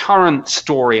just the current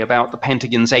story about the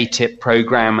Pentagon's ATIP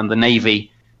program and the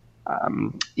Navy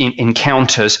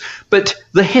encounters, but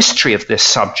the history of this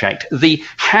subject, the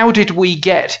how did we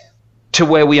get to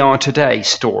where we are today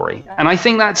story. And I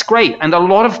think that's great. And a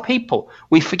lot of people,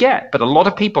 we forget, but a lot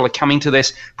of people are coming to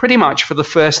this pretty much for the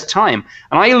first time.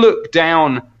 And I look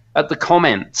down at the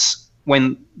comments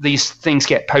when these things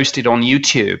get posted on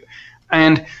YouTube,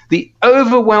 and the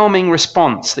overwhelming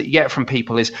response that you get from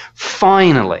people is,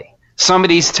 finally,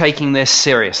 somebody's taking this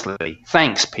seriously.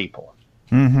 Thanks, people.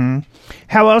 Mm-hmm.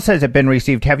 How else has it been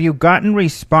received? Have you gotten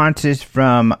responses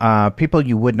from people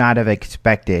you would not have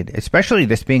expected, especially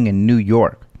this being in New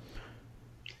York?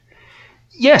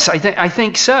 Yes, I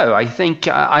think so. I think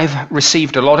I've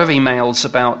received a lot of emails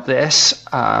about this.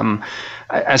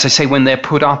 As I say, when they're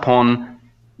put up on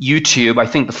YouTube, I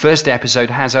think the first episode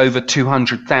has over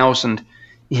 200,000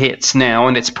 hits now,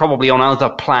 and it's probably on other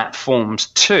platforms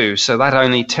too. So that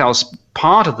only tells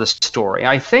part of the story.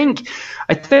 I think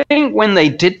when they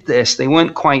did this, they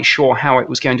weren't quite sure how it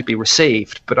was going to be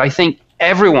received, but I think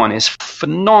everyone is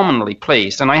phenomenally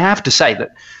pleased. And I have to say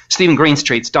that Stephen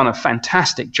Greenstreet's done a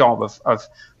fantastic job of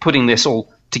putting this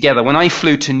all together. When I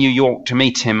flew to New York to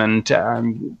meet him and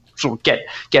sort of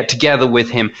get together with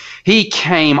him, he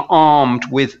came armed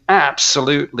with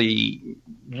absolutely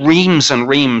reams and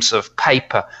reams of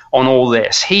paper on all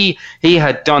this. He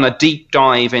had done a deep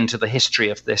dive into the history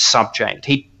of this subject.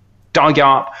 He dug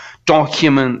up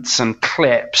documents and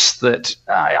clips that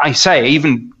I say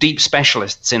even deep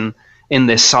specialists in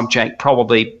this subject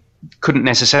probably couldn't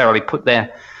necessarily put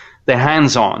their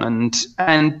hands on,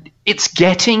 and it's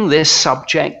getting this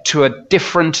subject to a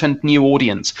different and new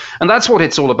audience, and that's what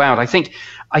it's all about. I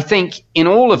think in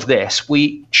all of this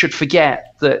we should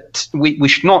forget that we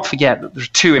should not forget that there's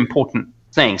 2 important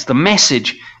things. The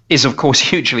message is of course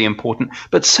hugely important,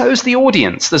 but so's the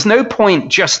audience. There's no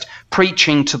point just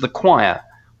preaching to the choir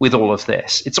with all of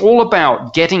this. It's all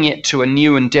about getting it to a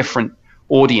new and different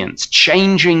audience,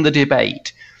 changing the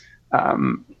debate,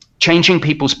 changing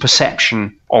people's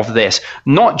perception of this,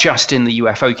 not just in the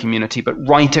UFO community, but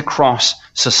right across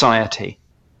society.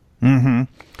 Mm-hmm.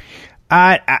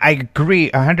 I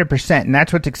agree 100%, and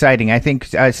that's what's exciting. I think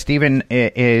Stephen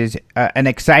is an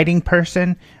exciting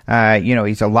person.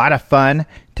 He's a lot of fun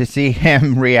to see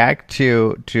him react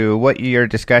to what your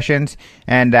discussions,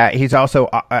 and he's also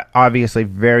obviously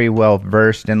very well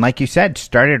versed. And like you said,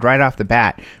 started right off the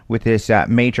bat with this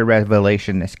major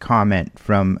revelation, this comment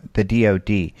from the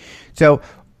DoD. So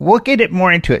we'll get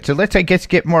more into it. So let's, I guess,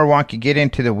 get more wonky, get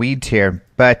into the weeds here.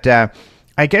 But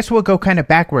I guess we'll go kind of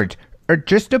backwards. Or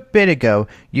just a bit ago,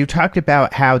 you talked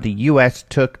about how the U.S.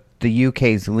 took the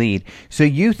UK's lead. So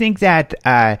you think that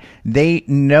they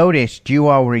noticed you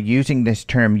all were using this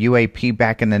term UAP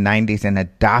back in the 90s and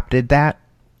adopted that?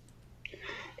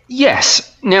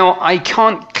 Yes. Now, I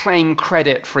can't claim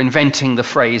credit for inventing the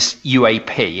phrase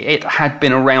UAP. It had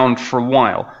been around for a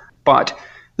while. But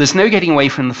there's no getting away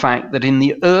from the fact that in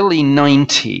the early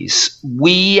 90s,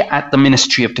 we at the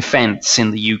Ministry of Defense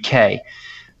in the UK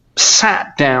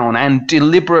sat down and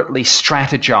deliberately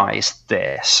strategized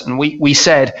this. And we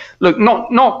said, look,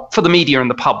 not for the media and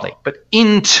the public, but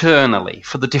internally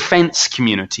for the defense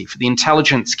community, for the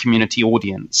intelligence community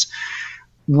audience,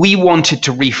 we wanted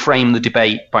to reframe the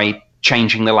debate by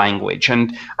changing the language.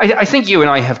 And I think you and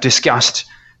I have discussed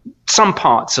some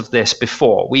parts of this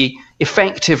before. We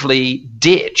effectively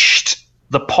ditched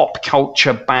the pop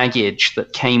culture baggage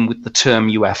that came with the term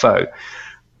UFO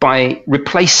by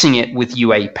replacing it with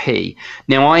UAP.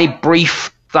 Now, I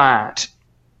brief that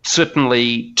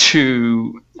certainly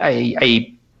to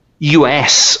a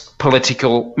US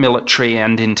political, military,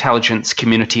 and intelligence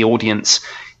community audience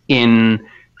in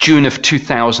June of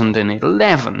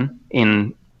 2011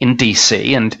 in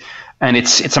DC, and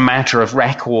it's a matter of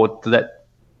record that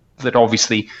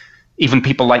obviously even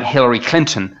people like Hillary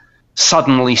Clinton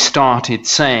suddenly started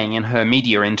saying in her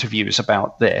media interviews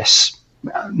about this.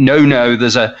 no,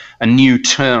 there's a new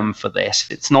term for this.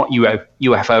 It's not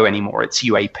UFO anymore, it's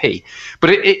UAP. But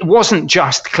it wasn't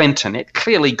just Clinton. It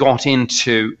clearly got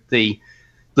into the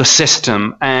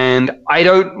system, and I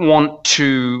don't want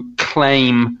to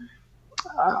claim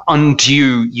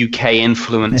undue UK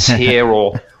influence here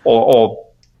or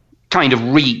kind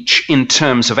of reach in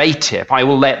terms of ATIP. I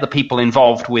will let the people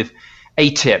involved with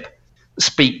ATIP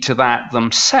speak to that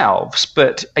themselves.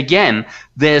 But again,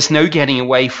 there's no getting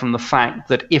away from the fact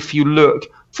that if you look,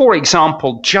 for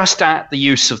example, just at the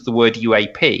use of the word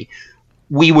UAP,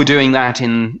 we were doing that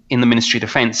in the Ministry of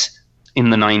Defense in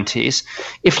the 90s.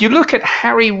 If you look at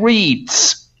Harry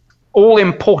Reid's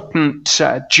all-important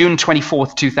June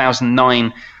 24th,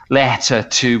 2009 letter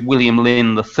to William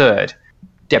Lynn III,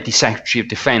 Deputy Secretary of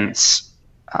Defense,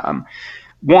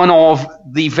 one of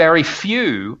the very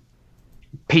few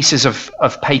pieces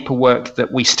of paperwork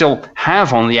that we still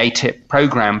have on the ATIP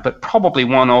program, but probably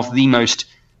one of the most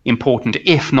important,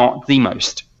 if not the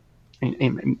most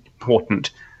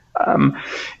important.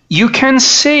 You can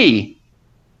see,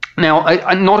 now,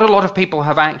 not a lot of people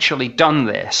have actually done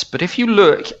this, but if you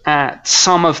look at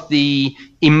some of the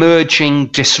emerging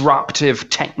disruptive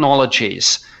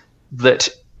technologies that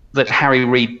Harry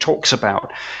Reid talks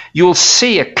about, you'll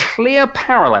see a clear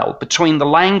parallel between the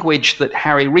language that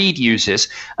Harry Reid uses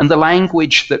and the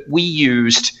language that we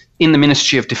used in the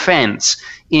Ministry of Defense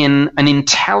in an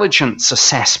intelligence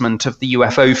assessment of the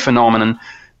UFO phenomenon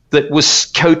that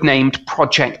was codenamed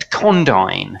Project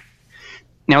Condign.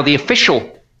 Now, the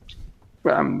official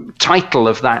title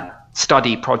of that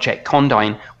study, Project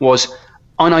Condign, was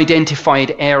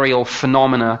Unidentified Aerial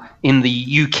Phenomena in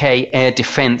the UK Air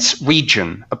Defence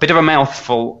Region. A bit of a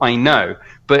mouthful, I know,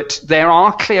 but there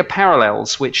are clear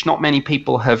parallels which not many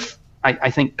people have,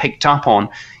 I think, picked up on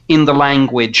in the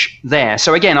language there.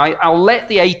 So again, I'll let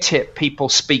the ATIP people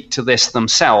speak to this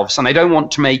themselves, and I don't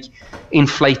want to make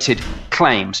inflated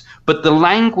claims, but the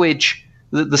language,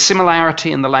 the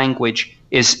similarity in the language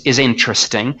is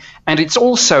interesting. And it's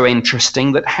also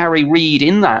interesting that Harry Reid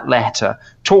in that letter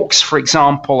talks, for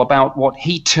example, about what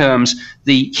he terms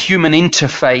the human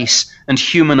interface and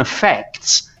human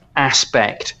effects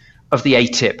aspect of the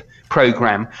ATIP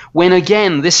program, when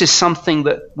again, this is something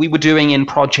that we were doing in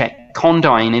Project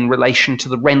Condign in relation to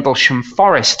the Rendlesham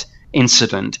Forest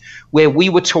incident, where we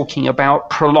were talking about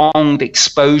prolonged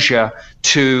exposure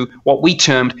to what we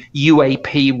termed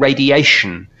UAP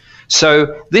radiation.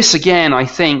 So this, again, I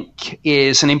think,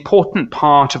 is an important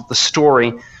part of the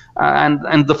story,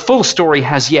 and the full story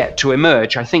has yet to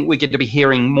emerge. I think we're going to be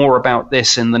hearing more about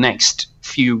this in the next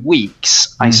few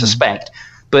weeks, I suspect.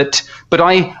 But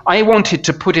I wanted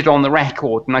to put it on the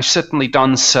record, and I've certainly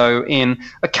done so in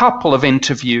a couple of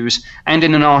interviews and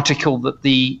in an article that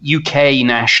the UK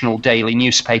national daily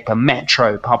newspaper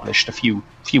Metro published a few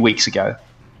weeks ago.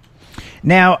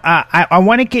 Now, I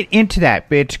want to get into that,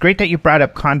 but it's great that you brought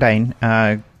up Condign,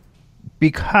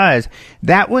 because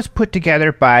that was put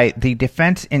together by the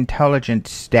Defense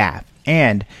Intelligence Staff.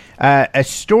 And a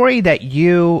story that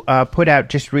you put out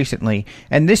just recently,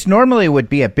 and this normally would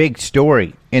be a big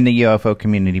story in the UFO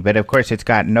community, but of course it's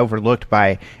gotten overlooked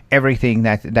by everything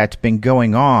that's been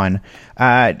going on,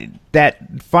 that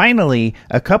finally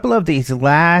a couple of these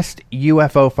last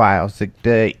UFO files,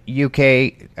 the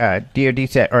UK DoD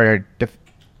said, or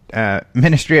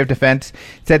Ministry of Defense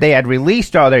said they had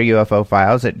released all their UFO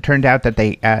files. It turned out that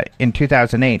they, in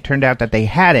 2008, turned out that they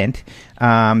hadn't.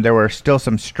 There were still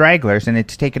some stragglers, and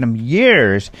it's taken them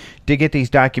years to get these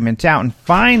documents out. And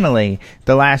finally,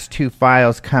 the last two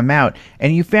files come out.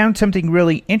 And you found something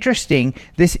really interesting,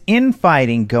 this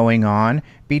infighting going on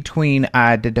between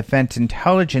the Defense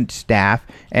Intelligence Staff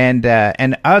and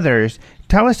others.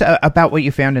 Tell us about what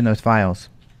you found in those files.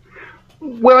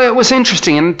 Well, it was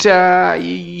interesting, and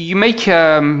you make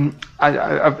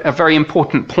a very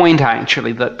important point,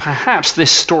 actually, that perhaps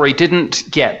this story didn't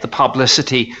get the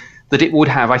publicity that it would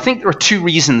have. I think there are two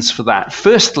reasons for that.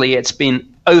 Firstly, it's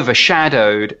been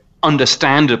overshadowed,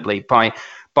 understandably, by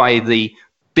the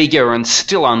bigger and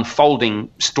still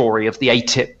unfolding story of the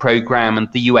ATIP program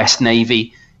and the US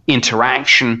Navy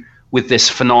interaction with this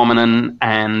phenomenon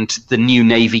and the new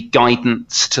Navy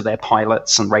guidance to their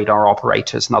pilots and radar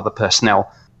operators and other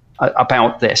personnel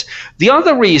about this. The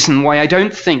other reason why I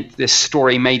don't think this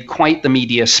story made quite the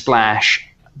media splash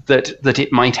that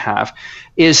it might have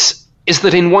is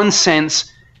that in one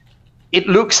sense, it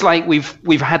looks like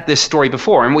we've had this story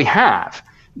before, and we have.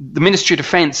 The Ministry of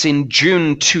Defense in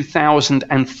June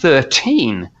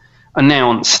 2013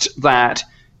 announced that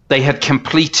they had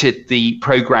completed the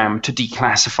program to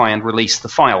declassify and release the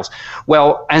files.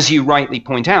 Well, as you rightly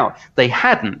point out, they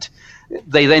hadn't.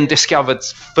 They then discovered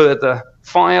further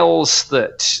files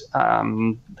that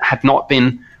had not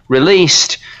been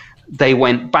released. They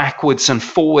went backwards and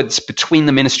forwards between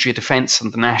the Ministry of Defence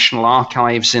and the National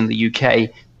Archives in the UK.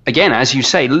 Again, as you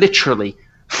say, literally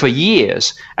for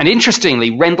years. And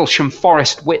interestingly, Rendlesham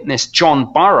Forest witness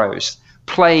John Burroughs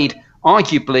played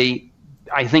arguably,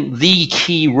 I think, the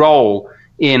key role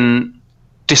in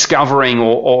discovering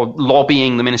or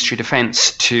lobbying the Ministry of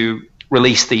Defence to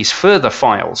release these further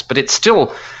files. But it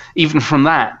still, even from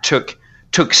that,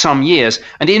 took some years.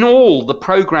 And in all, the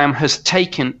programme has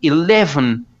taken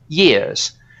 11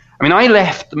 years. I mean, I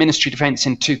left the Ministry of Defence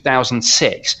in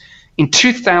 2006. In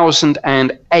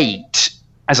 2008,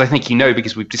 as I think you know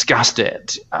because we've discussed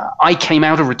it, I came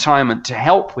out of retirement to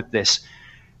help with this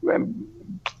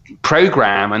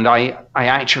program, and I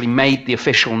actually made the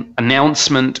official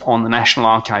announcement on the National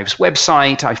Archives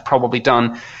website. I've probably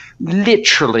done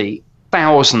literally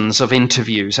thousands of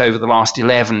interviews over the last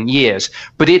 11 years,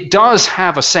 but it does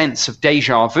have a sense of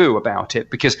deja vu about it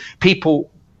because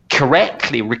people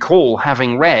correctly recall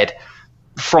having read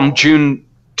from June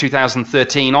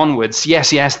 2013 onwards,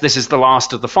 yes, this is the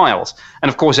last of the files. And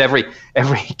of course, every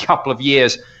couple of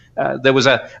years, there was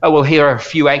well, here are a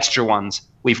few extra ones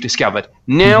we've discovered.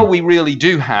 Now we really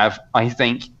do have, I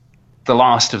think, the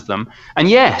last of them. And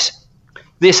yes,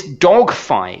 this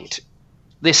dogfight,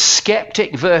 this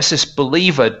skeptic versus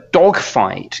believer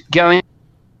dogfight going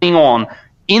on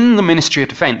in the Ministry of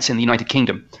Defence in the United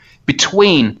Kingdom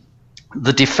between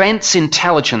the Defence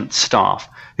Intelligence staff,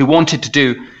 who wanted to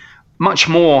do much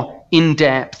more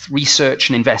in-depth research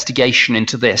and investigation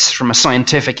into this from a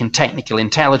scientific and technical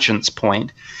intelligence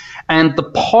point, and the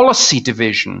policy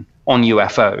division on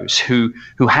UFOs, who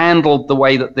handled the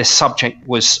way that this subject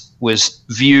was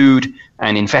viewed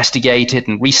and investigated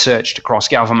and researched across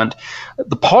government.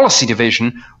 The policy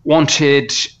division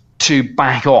wanted to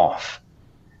back off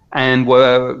and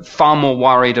were far more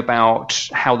worried about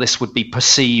how this would be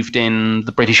perceived in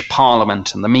the British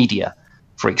Parliament and the media,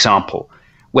 for example,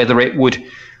 whether it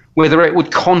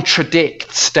would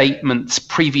contradict statements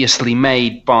previously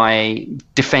made by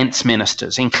defense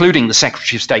ministers, including the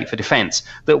Secretary of State for Defense,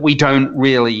 that we don't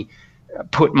really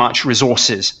put much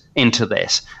resources into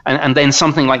this. And then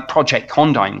something like Project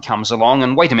Condign comes along,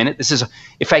 and wait a minute, this is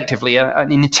effectively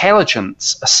an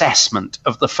intelligence assessment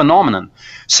of the phenomenon.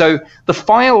 So the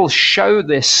files show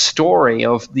this story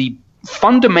of the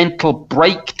fundamental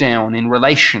breakdown in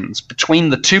relations between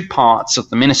the two parts of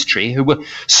the ministry who were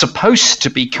supposed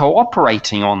to be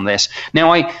cooperating on this.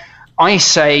 Now, I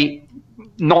say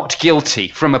not guilty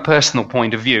from a personal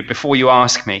point of view before you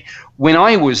ask me. When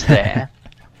I was there,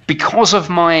 because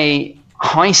of my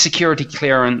high security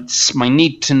clearance, my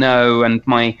need to know, and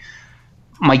my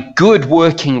good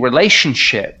working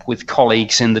relationship with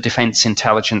colleagues in the Defence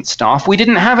Intelligence staff, we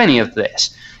didn't have any of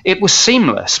this. It was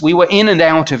seamless. We were in and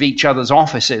out of each other's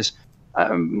offices,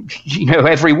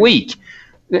 every week,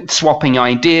 swapping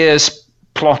ideas,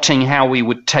 plotting how we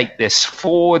would take this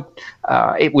forward.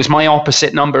 It was my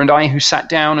opposite number and I who sat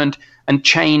down and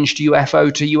changed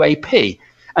UFO to UAP.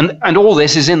 And all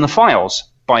this is in the files,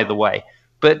 by the way.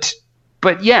 But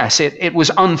yes, it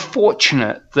was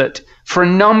unfortunate that for a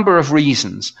number of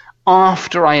reasons,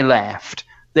 after I left,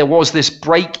 there was this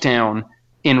breakdown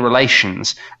in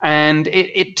relations. And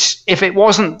if it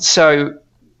wasn't so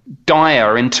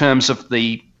dire in terms of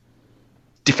the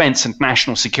defense and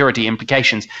national security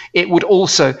implications, it would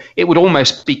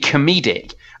almost be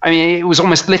comedic. I mean, it was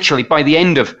almost literally by the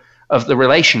end of the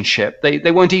relationship,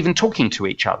 they weren't even talking to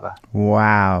each other.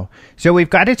 Wow. So we've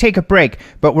got to take a break,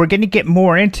 but we're going to get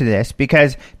more into this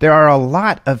because there are a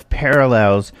lot of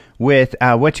parallels with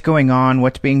what's going on,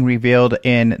 what's being revealed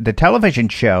in the television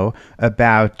show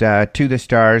about To the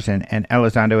Stars and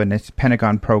Elizondo and this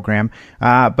Pentagon program,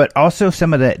 but also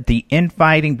some of the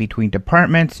infighting between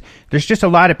departments. There's just a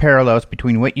lot of parallels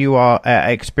between what you all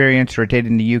experienced or did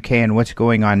in the UK and what's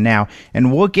going on now.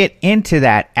 And we'll get into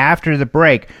that after the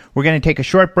break. We're going to take a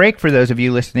short break. For those of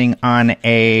you listening on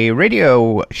a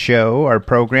radio show or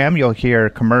program, you'll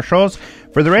hear commercials.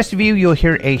 For the rest of you, you'll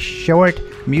hear a short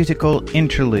musical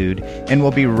interlude, and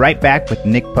we'll be right back with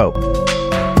Nick Pope.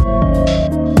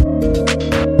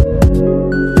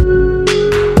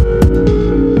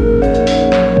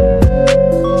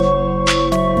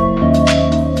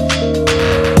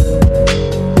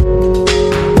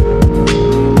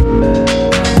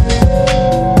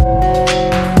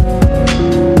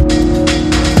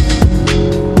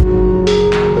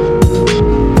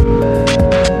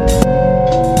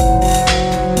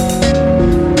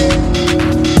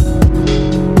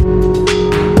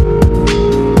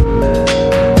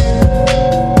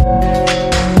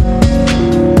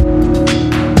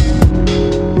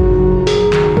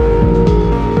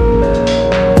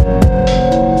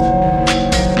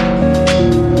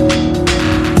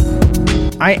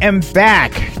 am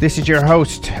back. This is your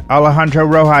host, Alejandro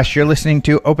Rojas. You're listening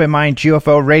to Open Mind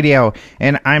UFO Radio,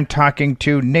 and I'm talking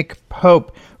to Nick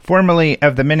Pope, formerly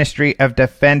of the Ministry of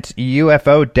Defense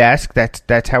UFO Desk.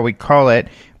 That's how we call it.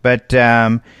 But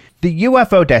the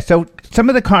UFO desk. So some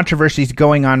of the controversies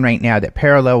going on right now that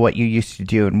parallel what you used to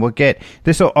do, and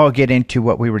this will all get into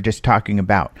what we were just talking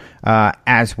about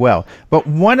as well. But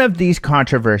one of these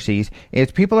controversies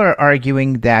is people are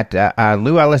arguing that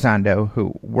Lou Elizondo,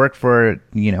 who worked for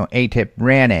AATIP,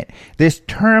 ran it. This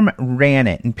term "ran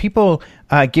it," and people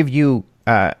give you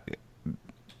a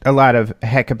lot of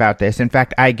heck about this. In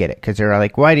fact, I get it because they're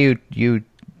like, "Why do you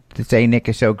to say Nick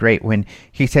is so great when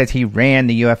he says he ran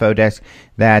the UFO desk,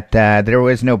 that there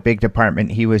was no big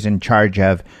department he was in charge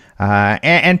of."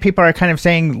 And people are kind of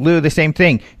saying, Lou, the same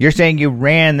thing. You're saying you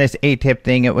ran this AATIP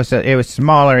thing. It was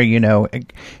smaller,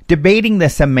 debating the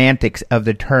semantics of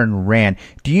the term ran.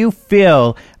 Do you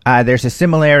feel there's a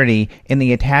similarity in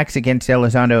the attacks against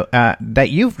Elizondo that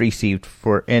you've received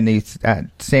in these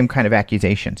same kind of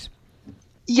accusations?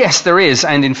 Yes, there is.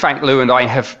 And in fact, Lou and I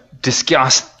have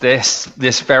discussed this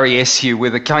very issue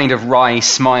with a kind of wry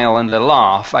smile and a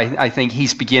laugh. I think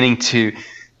he's beginning to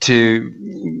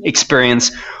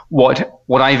experience what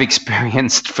I've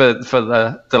experienced for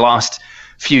the last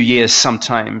few years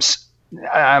sometimes.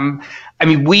 I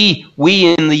mean, we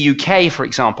in the UK, for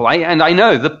example, I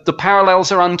know the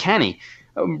parallels are uncanny.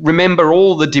 Remember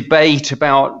all the debate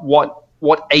about what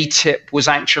AATIP was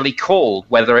actually called,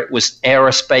 whether it was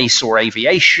aerospace or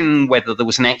aviation, whether there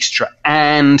was an extra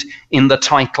 "and" in the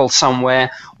title somewhere,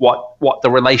 what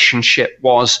the relationship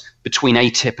was between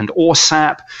AATIP and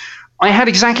ORSAP. I had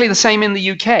exactly the same in the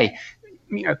UK.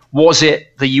 Was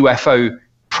it the UFO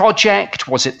project?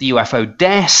 Was it the UFO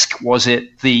desk? Was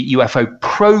it the UFO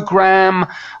program?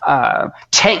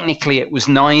 Technically, it was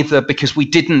neither, because we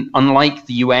didn't, unlike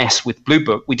the US with Blue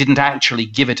Book, we didn't actually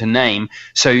give it a name.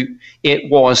 So it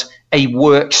was a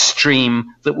work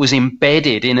stream that was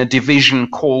embedded in a division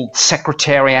called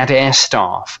Secretariat Air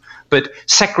Staff. But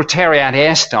Secretariat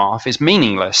Air Staff is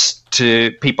meaningless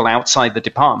to people outside the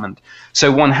department.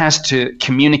 So one has to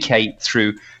communicate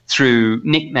through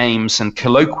nicknames and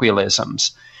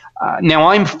colloquialisms. Now,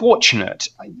 I'm fortunate.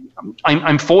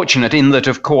 I'm fortunate in that,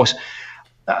 of course,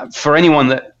 for anyone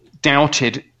that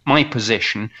doubted my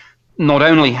position, not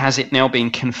only has it now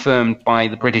been confirmed by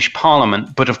the British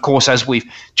Parliament, but of course, as we've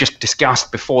just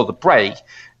discussed before the break,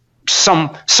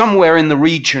 somewhere in the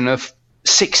region of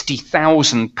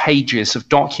 60,000 pages of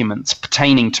documents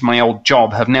pertaining to my old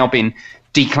job have now been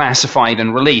declassified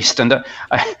and released. And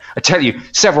I tell you,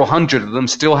 several hundred of them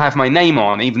still have my name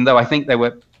on, even though I think they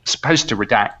were supposed to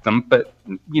redact them. But,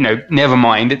 never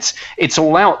mind. It's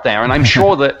all out there. And I'm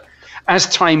sure that as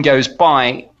time goes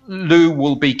by, Lou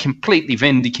will be completely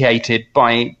vindicated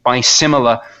by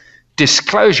similar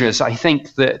disclosures. I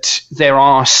think that there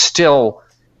are still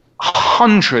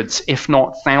hundreds, if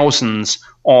not thousands,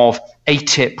 of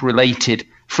AATIP-related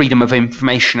Freedom of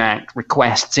Information Act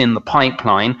requests in the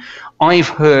pipeline. I've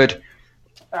heard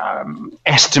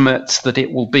estimates that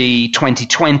it will be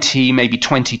 2020, maybe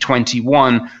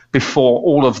 2021, before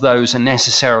all of those are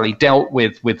necessarily dealt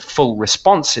with full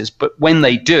responses. But when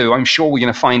they do, I'm sure we're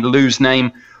going to find Lou's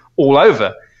name all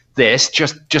over this,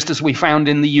 just as we found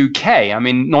in the UK. I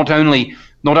mean, not only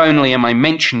am I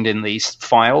mentioned in these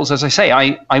files, as I say,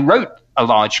 I wrote a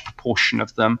large proportion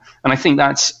of them, and I think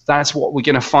that's what we're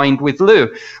going to find with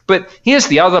Lou. But here's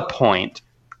the other point.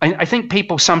 I think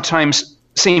people sometimes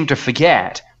seem to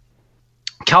forget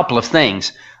a couple of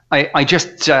things. I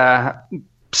just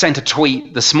sent a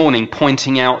tweet this morning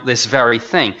pointing out this very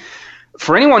thing.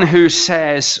 For anyone who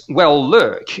says, well,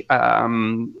 look,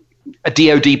 a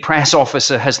DOD press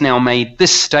officer has now made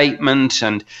this statement,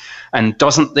 and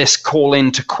doesn't this call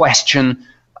into question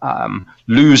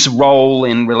Lou's role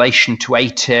in relation to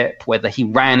AATIP, whether he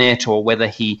ran it or whether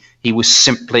he was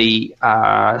simply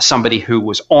somebody who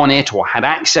was on it or had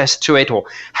access to it, or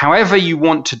however you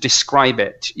want to describe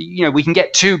it. We can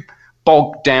get too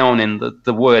bogged down in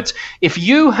the words. If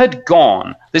you had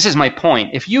gone, this is my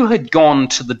point, if you had gone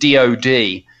to the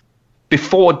DOD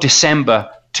before December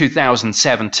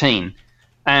 2017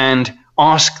 and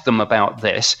asked them about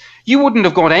this, you wouldn't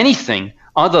have got anything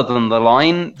other than the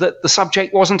line that the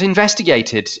subject wasn't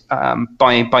investigated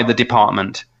by the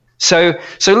department. So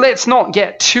let's not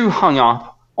get too hung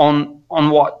up on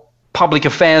what public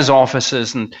affairs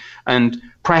officers and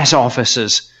press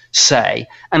officers say.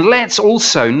 And let's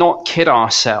also not kid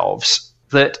ourselves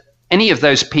that any of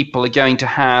those people are going to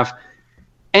have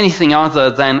anything other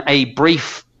than a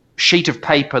brief sheet of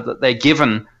paper that they're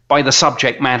given by the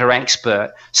subject matter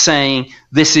expert saying,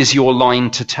 this is your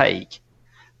line to take.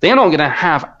 they're not going to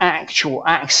have actual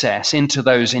access into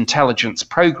those intelligence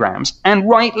programs, and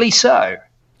rightly so.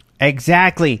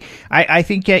 Exactly. I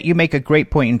think you make a great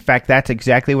point. In fact, that's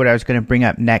exactly what I was going to bring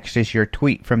up next is your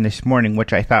tweet from this morning,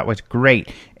 which I thought was great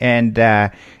and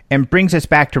brings us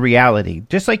back to reality.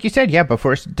 Just like you said,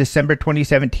 before December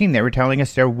 2017, they were telling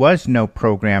us there was no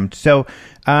program. So,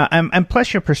 and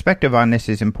plus your perspective on this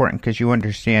is important because you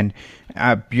understand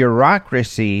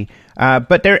bureaucracy,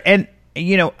 but there, and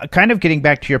kind of getting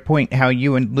back to your point, how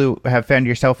you and Lou have found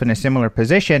yourself in a similar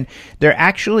position, there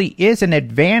actually is an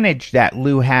advantage that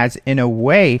Lou has in a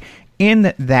way,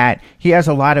 in that he has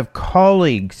a lot of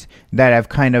colleagues that have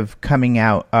kind of coming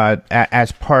out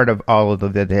as part of all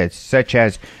of this, such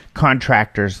as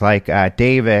contractors like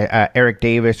Eric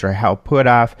Davis or Hal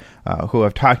Puthoff, who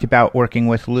have talked about working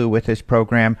with Lou with this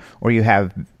program, or you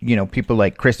have people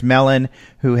like Chris Mellon,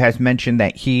 who has mentioned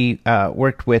that he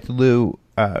worked with Lou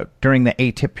during the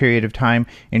ATIP period of time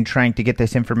in trying to get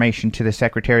this information to the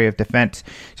Secretary of Defense.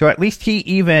 So at least he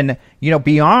even,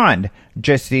 beyond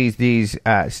just these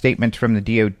statements from the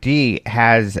DOD,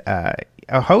 has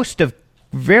a host of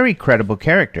very credible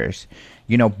characters,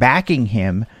 backing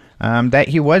him, that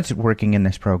he was working in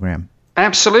this program.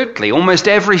 Absolutely. Almost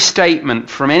every statement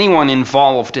from anyone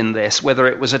involved in this, whether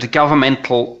it was at a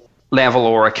governmental level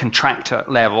or a contractor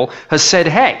level, has said,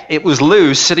 heck, it was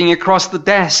Lou sitting across the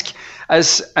desk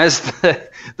as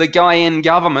the guy in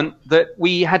government that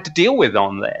we had to deal with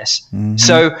on this. Mm-hmm.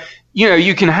 So,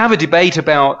 you can have a debate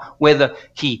about whether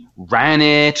he ran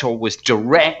it or was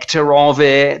director of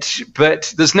it,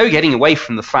 but there's no getting away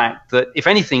from the fact that if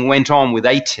anything went on with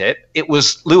ATIP, it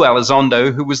was Lou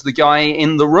Elizondo who was the guy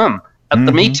in the room at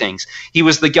the meetings. He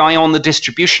was the guy on the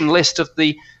distribution list of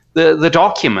the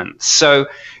documents. So,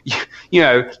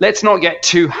 let's not get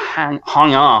too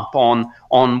hung up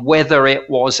on whether it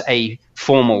was a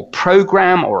formal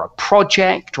program or a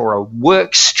project or a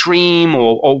work stream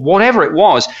or whatever it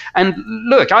was. And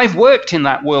look, I've worked in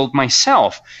that world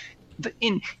myself.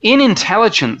 In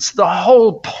intelligence, the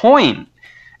whole point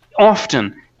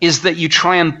often is that you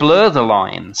try and blur the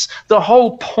lines. The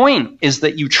whole point is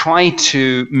that you try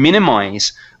to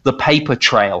minimize the paper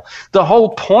trail. The whole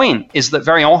point is that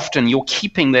very often you're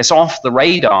keeping this off the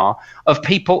radar of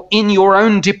people in your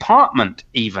own department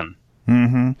even.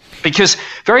 Mm-hmm. Because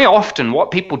very often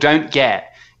what people don't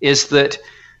get is that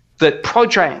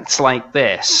projects like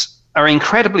this are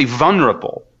incredibly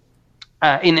vulnerable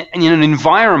in an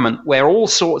environment where all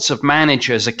sorts of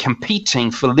managers are competing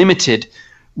for limited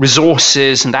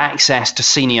resources and access to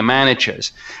senior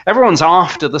managers. Everyone's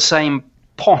after the same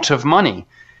pot of money.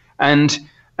 And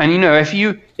if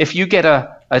you get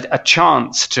a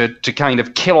chance to kind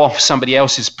of kill off somebody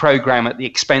else's program at the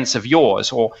expense of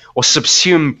yours, or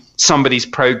subsume somebody's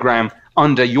program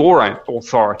under your own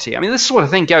authority, I mean, this sort of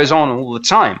thing goes on all the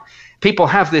time. People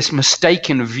have this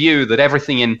mistaken view that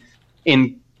everything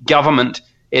in government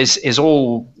is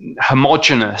all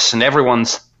homogenous and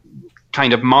everyone's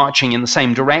kind of marching in the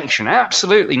same direction.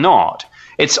 Absolutely not.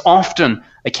 It's often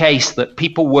a case that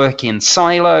people work in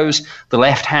silos, the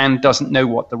left hand doesn't know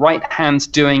what the right hand's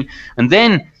doing, and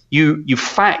then you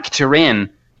factor in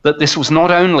that this was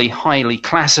not only highly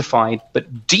classified,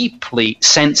 but deeply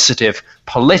sensitive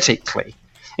politically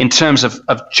in terms of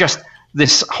just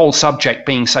this whole subject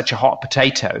being such a hot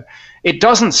potato. It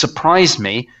doesn't surprise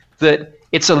me that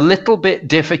it's a little bit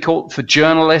difficult for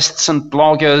journalists and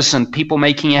bloggers and people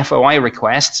making FOI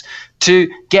requests to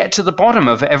get to the bottom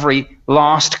of every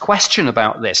last question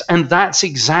about this. And that's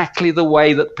exactly the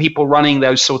way that people running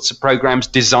those sorts of programs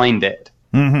designed it.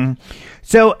 Mm-hmm.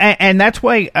 So, and that's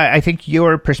why I think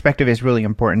your perspective is really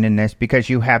important in this, because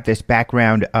you have this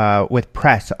background with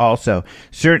press also.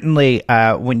 Certainly,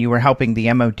 when you were helping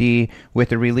the MOD with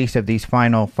the release of these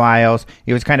final files,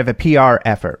 it was kind of a PR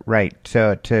effort, right?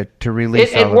 So to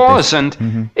release it was,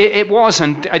 and it was,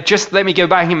 and just let me go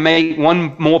back and make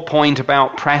one more point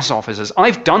about press officers.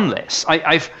 I've done this.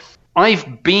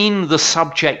 I've been the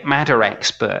subject matter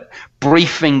expert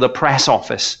briefing the press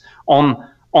office on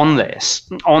this,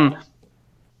 on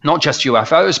not just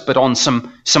UFOs, but on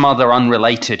some other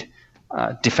unrelated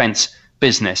defense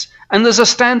business. And there's a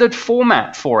standard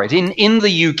format for it. In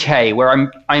the UK,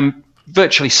 where I'm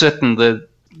virtually certain that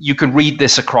you can read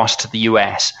this across to the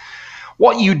US,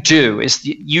 what you do is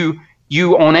you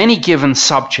on any given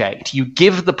subject, you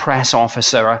give the press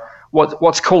officer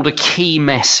what's called a key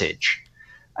message.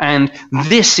 And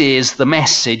this is the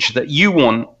message that you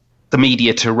want the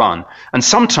media to run. And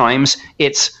sometimes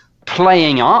it's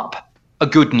playing up a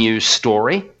good news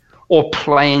story or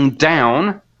playing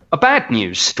down a bad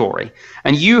news story.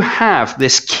 And you have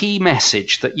this key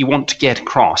message that you want to get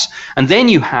across. And then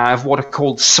you have what are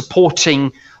called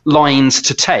supporting lines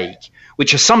to take,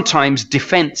 which are sometimes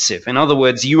defensive. In other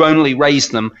words, you only raise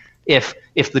them if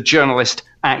the journalist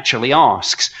actually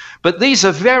asks. But these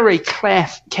are very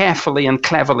carefully and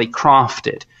cleverly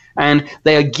crafted, and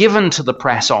they are given to the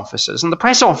press officers. And the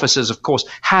press officers, of course,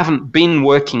 haven't been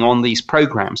working on these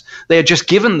programs. They are just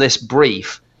given this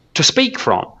brief to speak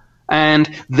from.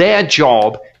 And their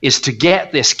job is to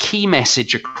get this key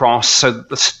message across so that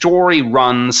the story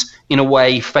runs in a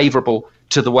way favorable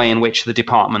to the way in which the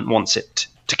department wants it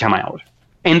to come out.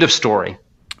 End of story.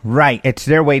 Right. It's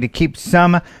their way to keep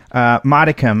some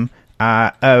modicum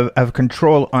of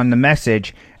control on the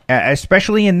message,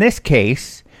 especially in this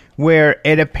case where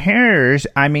it appears,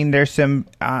 I mean, there's some,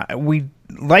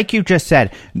 like you just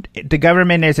said, the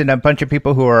government isn't a bunch of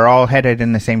people who are all headed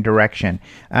in the same direction.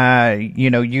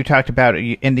 You talked about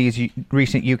in these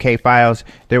recent UK files,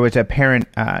 there was apparent,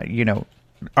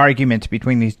 arguments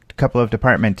between these couple of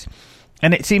departments.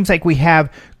 And it seems like we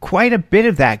have quite a bit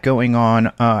of that going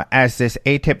on as this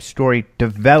AATIP story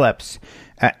develops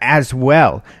as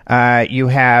well. You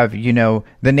have,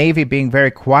 the Navy being very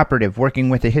cooperative, working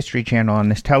with the History Channel on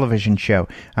this television show.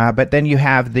 But then you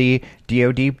have the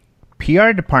DoD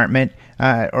PR department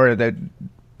or the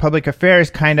public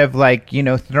affairs kind of like,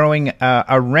 throwing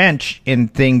a wrench in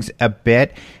things a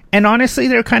bit. And honestly,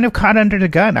 they're kind of caught under the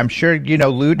gun. I'm sure,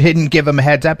 Lou didn't give them a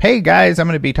heads up. Hey, guys, I'm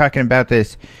going to be talking about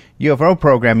this UFO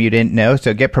program you didn't know.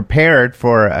 So get prepared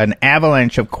for an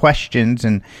avalanche of questions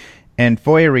and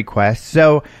FOIA requests.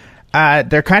 So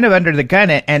they're kind of under the gun.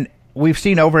 And we've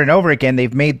seen over and over again,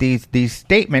 they've made these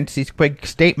statements, these quick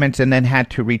statements, and then had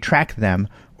to retract them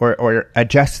or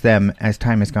adjust them as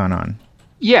time has gone on.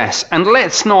 Yes, and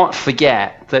let's not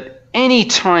forget that any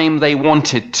time they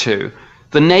wanted to,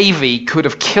 the Navy could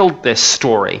have killed this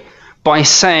story by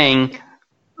saying,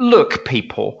 look,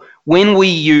 people, when we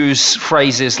use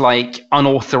phrases like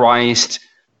unauthorized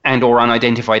and or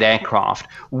unidentified aircraft,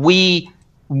 we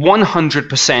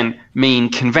 100% mean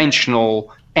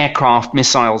conventional aircraft,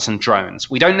 missiles, and drones.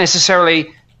 We don't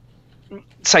necessarily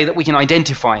say that we can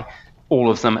identify all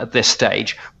of them at this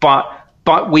stage, but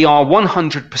we are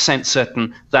 100%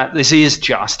 certain that this is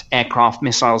just aircraft,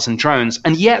 missiles, and drones.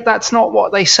 And yet that's not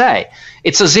what they say.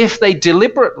 It's as if they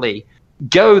deliberately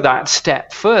go that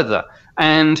step further.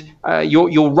 And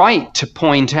you're right to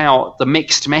point out the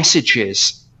mixed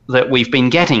messages that we've been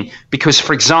getting. Because,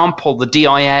 for example, the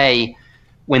DIA,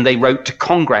 when they wrote to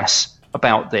Congress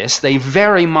about this, they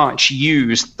very much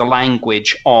used the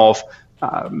language of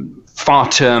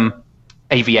far-term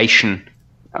aviation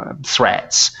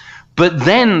threats. But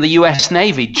then the U.S.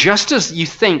 Navy, just as you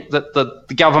think that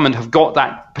the government have got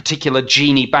that particular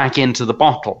genie back into the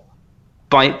bottle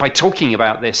by talking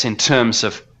about this in terms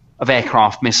of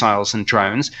aircraft, missiles, and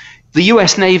drones, the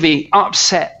U.S. Navy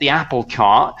upset the apple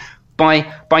cart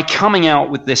by coming out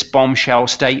with this bombshell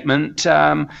statement.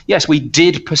 Yes, we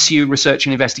did pursue research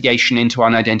and investigation into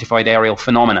unidentified aerial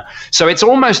phenomena. So it's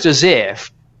almost as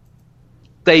if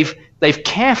they've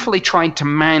carefully tried to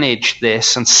manage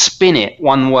this and spin it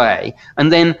one way,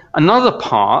 and then another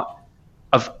part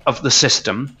of the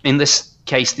system, in this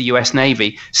case the US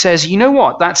Navy, says, you know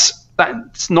what, that's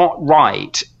not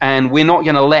right, and we're not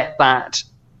going to let that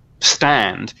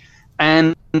stand.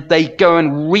 And they go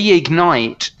and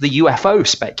reignite the UFO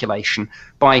speculation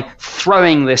by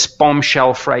throwing this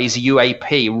bombshell phrase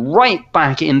UAP right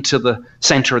back into the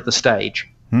center of the stage.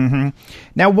 Mm-hmm.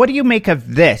 Now, what do you make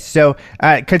of this? So,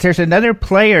 because there's another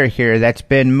player here that's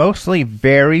been mostly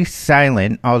very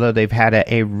silent, although they've had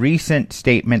a recent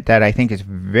statement that I think is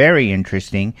very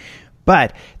interesting.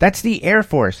 But that's the Air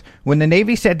Force. When the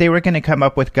Navy said they were going to come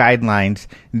up with guidelines,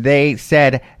 they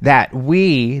said that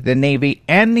we, the Navy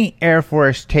and the Air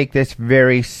Force, take this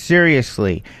very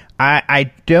seriously.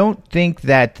 I don't think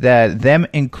that them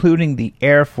including the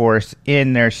Air Force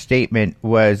in their statement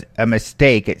was a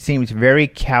mistake. It seems very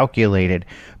calculated.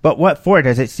 But what for?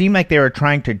 Does it seem like they were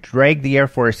trying to drag the Air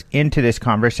Force into this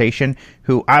conversation,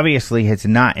 who obviously has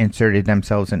not inserted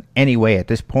themselves in any way at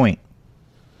this point?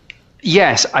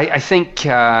 Yes, I think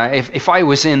if I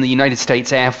was in the United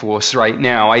States Air Force right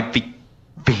now, I'd be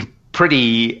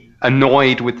pretty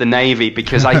annoyed with the Navy,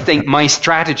 because I think my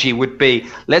strategy would be,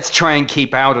 let's try and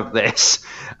keep out of this.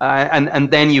 And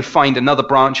then you find another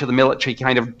branch of the military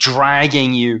kind of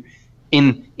dragging you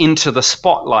into the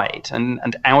spotlight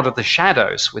and out of the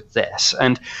shadows with this.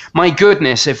 And my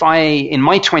goodness, in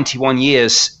my 21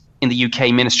 years in the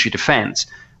UK Ministry of Defense,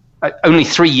 only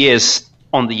 3 years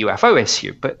on the UFO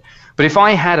issue, but if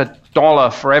I had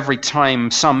 $1 for every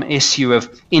time some issue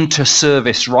of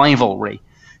inter-service rivalry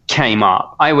came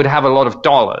up, I would have a lot of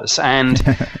dollars. And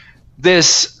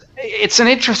it's an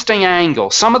interesting angle.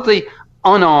 Some of the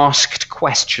unasked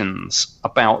questions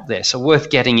about this are worth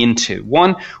getting into.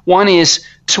 One is,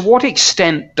 to what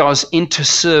extent does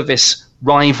inter-service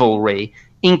rivalry,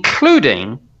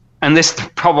 including, and this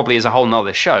probably is a whole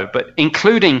nother show, but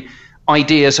including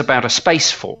ideas about a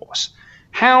space force,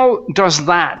 how does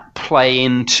that play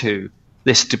into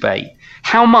this debate?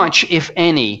 How much, if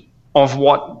any, of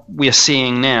what we're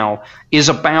seeing now is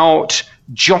about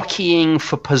jockeying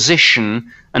for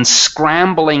position and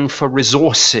scrambling for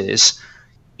resources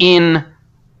in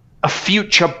a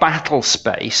future battle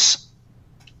space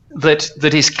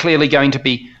that is clearly going to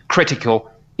be critical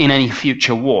in any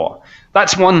future war?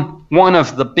 That's one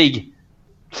of the big,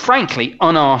 frankly,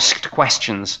 unasked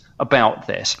questions about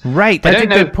this. Right, that's a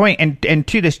good point. And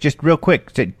to this, just real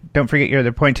quick, so don't forget your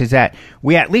other point, is that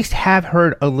we at least have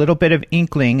heard a little bit of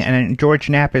inkling, and George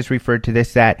Knapp has referred to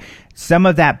this, that some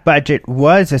of that budget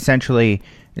was essentially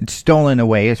stolen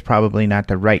away, is probably not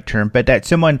the right term, but that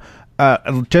someone,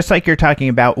 just like you're talking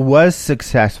about, was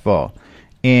successful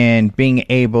in being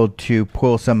able to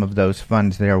pull some of those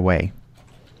funds their way.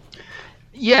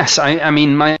 Yes, I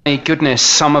mean, my goodness,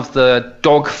 some of the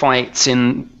dogfights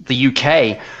in the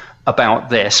UK about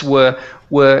this were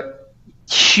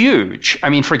huge. I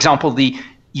mean, for example, the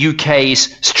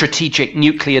UK's strategic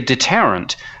nuclear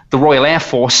deterrent, the Royal Air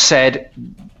Force said,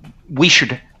 we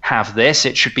should have this,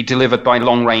 it should be delivered by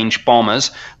long-range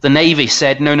bombers. The Navy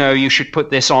said, no, you should put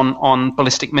this on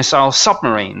ballistic missile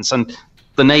submarines. And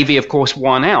the Navy, of course,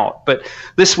 won out. But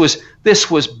this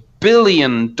was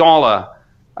billion-dollar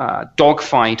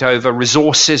dogfight over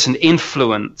resources and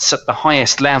influence at the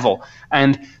highest level.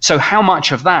 And so how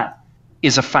much of that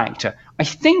is a factor? I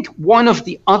think one of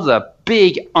the other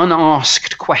big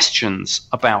unasked questions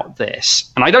about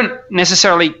this, and I don't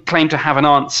necessarily claim to have an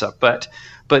answer, but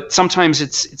sometimes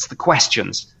it's the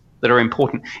questions that are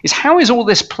important, is how is all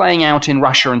this playing out in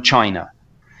Russia and China?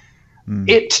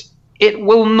 It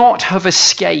will not have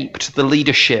escaped the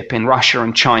leadership in Russia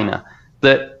and China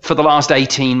that for the last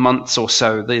 18 months or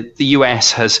so, the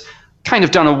US has kind of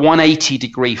done a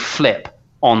 180-degree flip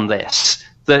on this,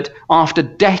 that after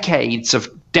decades of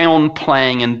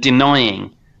downplaying and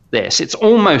denying this, it's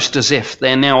almost as if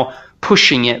they're now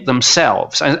pushing it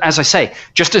themselves. As I say,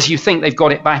 just as you think they've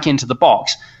got it back into the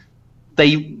box,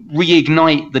 they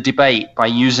reignite the debate by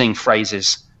using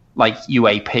phrases like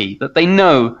UAP that they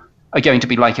know are going to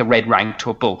be like a red rag to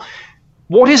a bull.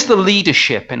 What is the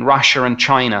leadership in Russia and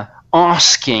China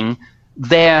asking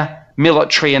their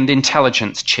military and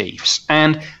intelligence chiefs?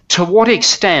 And to what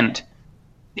extent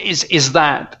is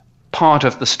that part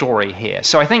of the story here?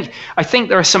 So I think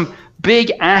there are some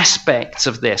big aspects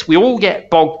of this. We all get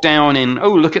bogged down in,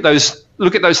 look at those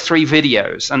 3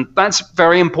 videos, and that's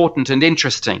very important and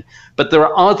interesting. But there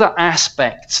are other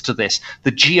aspects to this,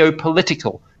 the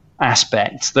geopolitical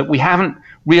aspects that we haven't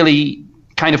really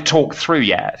kind of talked through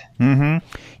yet. Mm-hmm.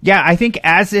 Yeah, I think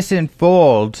as this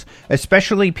unfolds,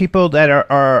 especially people that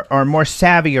are more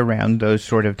savvy around those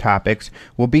sort of topics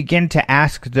will begin to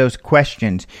ask those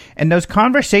questions. And those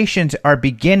conversations are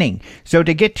beginning. So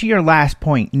to get to your last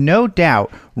point, no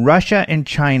doubt Russia and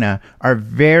China are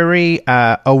very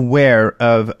aware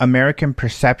of American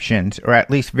perceptions, or at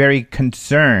least very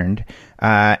concerned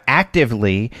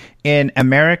actively in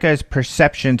America's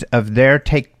perceptions of their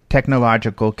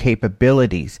technological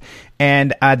capabilities.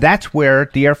 And that's where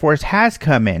the Air Force has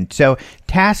come in. So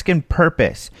Task and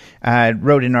Purpose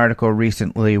wrote an article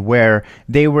recently where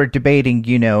they were debating,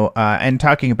 and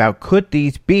talking about, could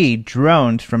these be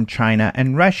drones from China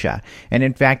and Russia? And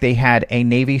in fact, they had a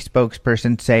Navy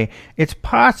spokesperson say, it's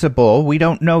possible, we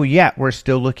don't know yet, we're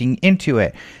still looking into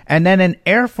it. And then an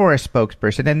Air Force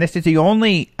spokesperson, and this is the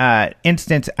only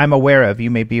instance I'm aware of,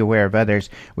 you may be aware of others,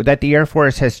 that the Air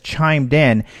Force has chimed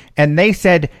in, and they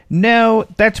said, no,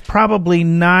 that's probably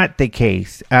not the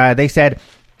case. They said,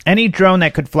 any drone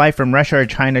that could fly from Russia or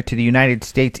China to the United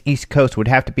States East Coast would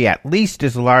have to be at least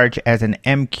as large as an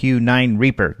MQ-9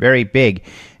 Reaper, very big,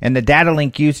 and the data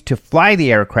link used to fly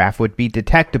the aircraft would be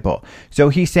detectable. So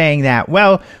he's saying that,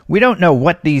 well, we don't know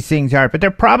what these things are, but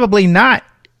they're probably not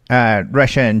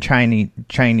Russia and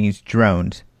Chinese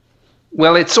drones.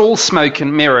 Well, it's all smoke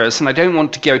and mirrors, and I don't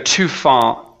want to go too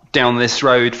far down this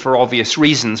road for obvious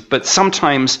reasons, but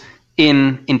sometimes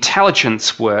in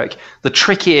intelligence work, the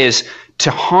trick is to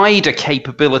hide a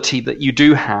capability that you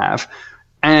do have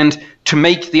and to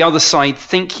make the other side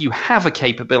think you have a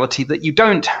capability that you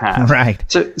don't have. Right.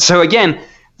 So again,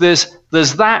 there's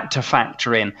that to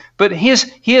factor in. But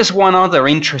here's one other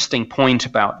interesting point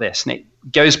about this, and it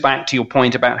goes back to your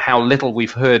point about how little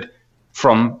we've heard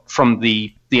from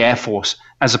the Air Force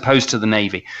as opposed to the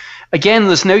Navy. Again,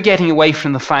 there's no getting away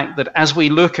from the fact that as we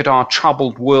look at our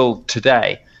troubled world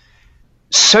today,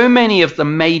 so many of the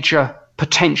major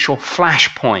potential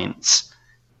flashpoints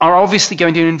are obviously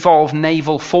going to involve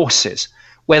naval forces,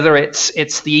 whether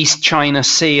it's the East China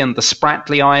Sea and the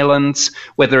Spratly Islands,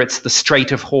 whether it's the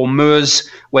Strait of Hormuz,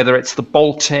 whether it's the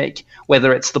Baltic,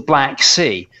 whether it's the Black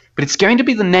Sea. But it's going to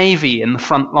be the Navy in the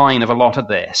front line of a lot of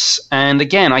this. And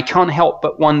again, I can't help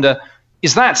but wonder,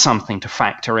 is that something to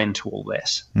factor into all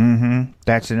this? Mm-hmm.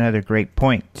 That's another great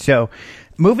point. So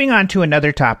moving on to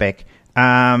another topic,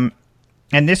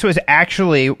 and this was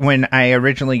actually, when I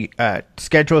originally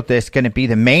scheduled this, going to be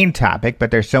the main topic, but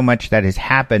there's so much that has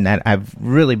happened that I've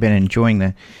really been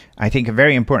enjoying I think, a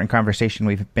very important conversation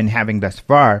we've been having thus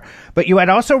far. But you had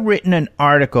also written an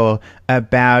article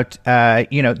about,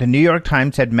 the New York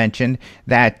Times had mentioned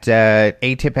that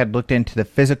AATIP had looked into the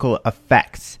physical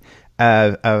effects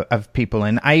of people.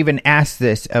 And I even asked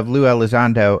this of Lou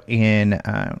Elizondo in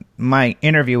my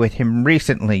interview with him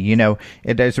recently.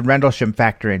 There's a Rendlesham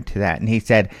factor into that. And he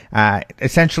said,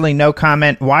 essentially no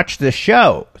comment, watch the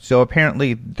show. So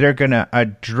apparently they're going to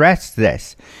address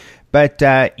this. But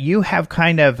you have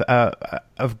kind of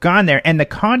gone there. And the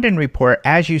Condon report,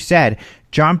 as you said,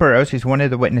 John Burroughs, who's one of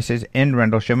the witnesses in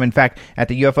Rendlesham. In fact, at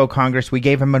the UFO Congress, we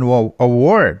gave him an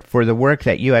award for the work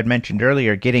that you had mentioned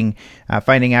earlier,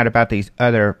 finding out about these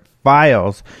other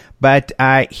files. But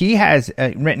he has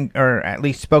written, or at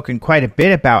least spoken quite a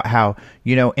bit about how,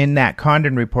 in that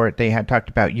Condon report, they had talked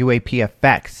about UAP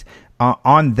effects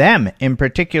on them, in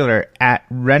particular at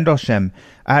Rendlesham.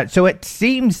 So it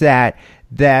seems that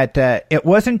it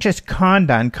wasn't just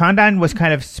Condon. Condon was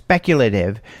kind of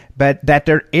speculative, but that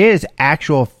there is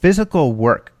actual physical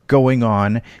work going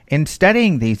on in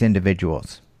studying these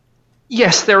individuals.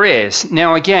 Yes, there is.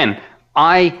 Now, again,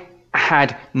 I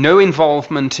had no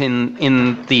involvement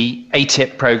in the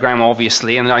AATIP program,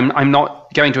 obviously, and I'm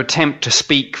not going to attempt to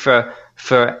speak for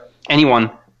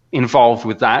anyone involved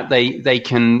with that. They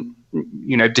can,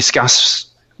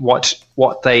 discuss what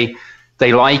they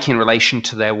like in relation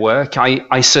to their work.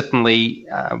 I certainly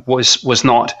was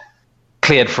not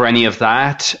cleared for any of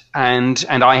that, and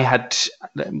I had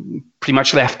pretty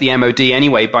much left the MOD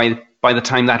anyway by the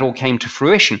time that all came to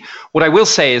fruition. What I will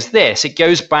say is this: it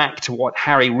goes back to what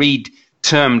Harry Reid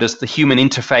termed as the human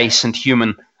interface and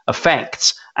human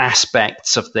effects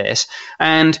aspects of this,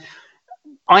 and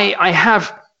I'll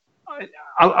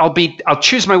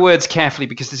choose my words carefully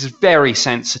because this is a very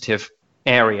sensitive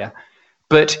area.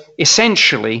 But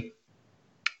essentially,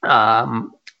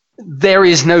 there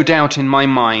is no doubt in my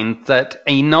mind that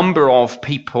a number of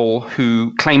people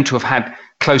who claim to have had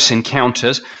close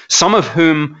encounters, some of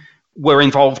whom were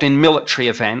involved in military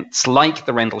events like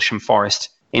the Rendlesham Forest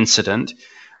incident,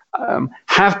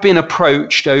 have been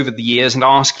approached over the years and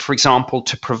asked, for example,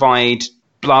 to provide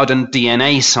blood and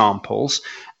DNA samples.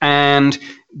 And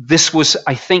this was,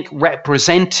 I think,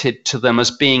 represented to them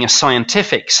as being a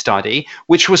scientific study,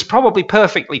 which was probably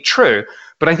perfectly true,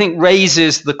 but I think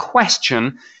raises the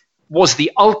question, was the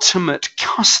ultimate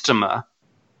customer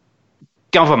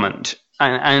government,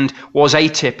 and was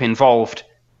AATIP involved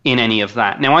in any of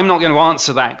that? Now, I'm not going to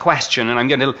answer that question, and I'm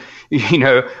going to,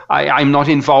 I'm not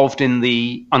involved in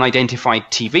the Unidentified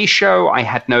TV show. I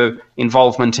had no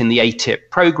involvement in the AATIP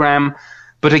program.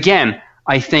 But again,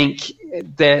 I think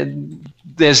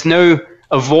there's no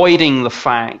avoiding the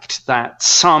fact that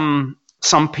some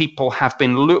people have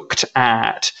been looked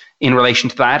at in relation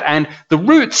to that, and the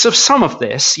roots of some of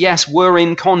this, yes, were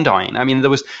in Condign. I mean, there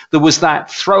was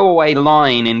that throwaway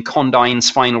line in Condign's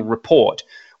final report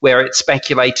where it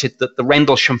speculated that the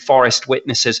Rendlesham Forest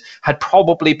witnesses had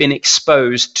probably been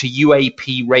exposed to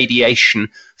UAP radiation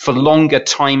for longer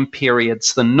time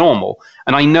periods than normal.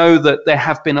 And I know that there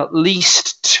have been at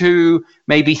least 2,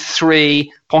 maybe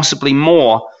 3, possibly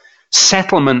more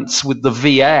settlements with the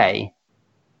VA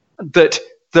that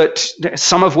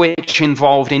some of which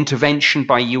involved intervention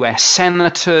by US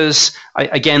senators.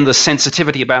 Again, the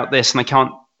sensitivity about this, and I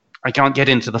can't get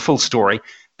into the full story,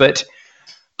 but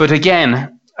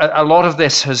again, a lot of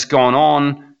this has gone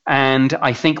on, and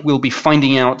I think we'll be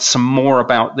finding out some more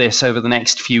about this over the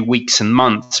next few weeks and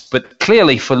months. But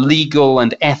clearly, for legal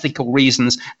and ethical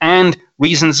reasons and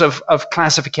reasons of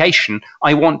classification,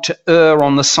 I want to err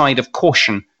on the side of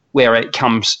caution where it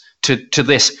comes to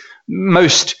this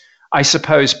most, I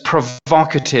suppose,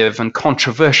 provocative and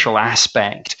controversial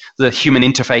aspect, the human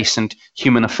interface and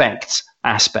human effects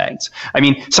aspects. I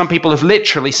mean, some people have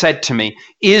literally said to me,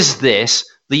 is this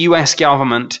the US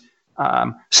government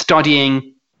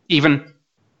studying even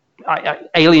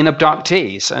alien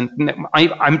abductees? And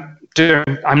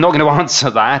I'm not going to answer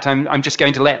that. I'm just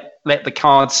going to let the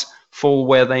cards fall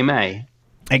where they may.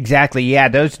 Exactly. Yeah,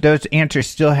 those answers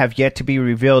still have yet to be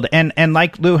revealed. And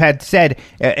like Lou had said,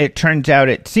 it turns out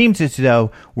it seems as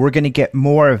though we're going to get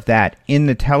more of that in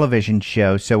the television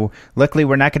show. So luckily,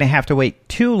 we're not going to have to wait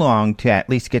too long to at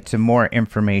least get some more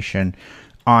information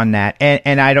on that.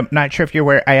 And I'm not sure if you're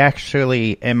aware, I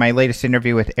actually, in my latest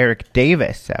interview with Eric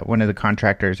Davis, one of the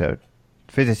contractors, a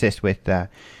physicist with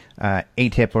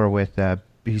ATIP, or with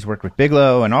he's worked with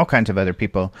Bigelow and all kinds of other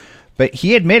people. But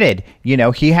he admitted,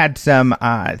 he had some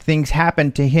things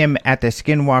happen to him at the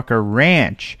Skinwalker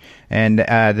Ranch, and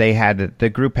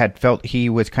the group had felt he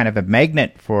was kind of a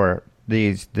magnet for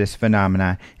this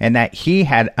phenomena, and that he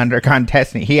had undergone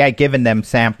testing. He had given them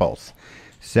samples.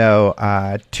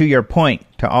 So to your point,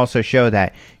 to also show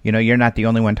that you're not the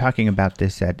only one talking about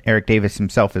this, that Eric Davis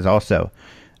himself has also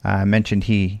mentioned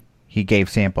he gave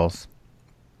samples.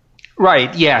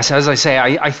 Right. Yes. As I say,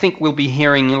 I think we'll be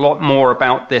hearing a lot more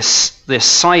about this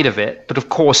side of it. But of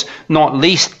course, not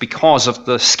least because of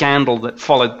the scandal that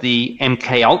followed the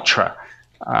MK Ultra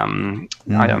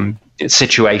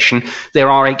situation. There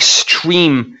are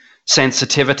extreme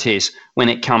sensitivities when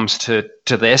it comes to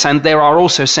this, and there are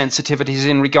also sensitivities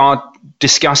in regard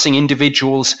discussing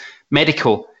individuals'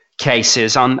 medical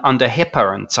cases under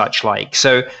HIPAA and such like.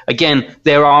 So again,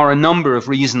 there are a number of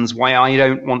reasons why I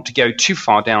don't want to go too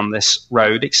far down this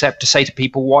road, except to say to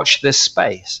people, watch this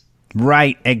space.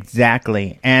 Right,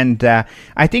 exactly. And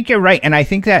I think you're right. And I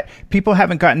think that people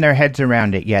haven't gotten their heads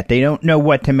around it yet. They don't know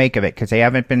what to make of it because they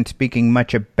haven't been speaking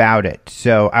much about it.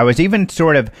 So I was even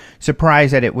sort of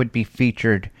surprised that it would be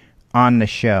featured on the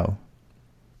show.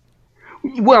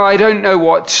 Well, I don't know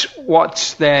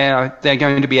what they're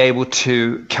going to be able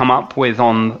to come up with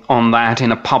on that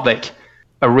in a public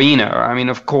arena. I mean,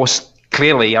 of course,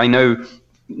 clearly, I know,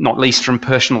 not least from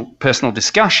personal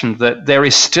discussion, that there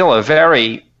is still a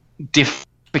very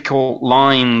difficult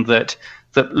line that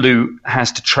Lou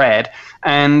has to tread,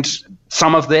 and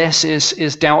some of this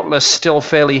is doubtless still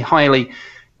fairly highly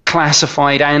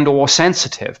classified and or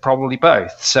sensitive, probably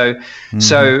both. So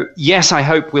yes, I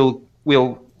hope we'll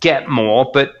get more,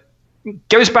 but it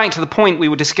goes back to the point we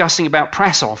were discussing about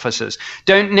press officers.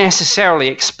 Don't necessarily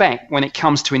expect when it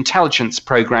comes to intelligence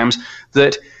programs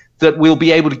that we'll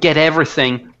be able to get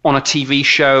everything on a TV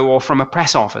show or from a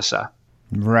press officer.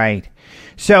 Right.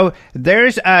 So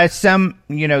there's some,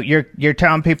 you're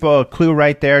telling people a clue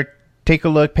right there. Take a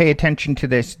look, pay attention to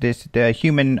the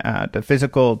human, the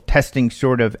physical testing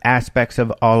sort of aspects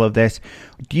of all of this.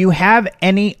 Do you have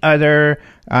any other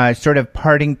sort of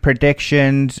parting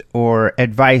predictions or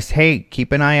advice? Hey,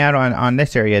 keep an eye out on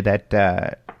this area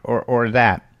that or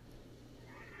that.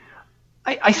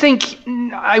 I think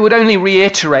I would only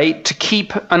reiterate to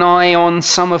keep an eye on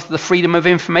some of the Freedom of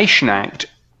Information Act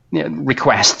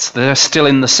requests that are still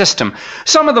in the system.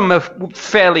 Some of them are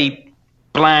fairly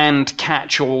bland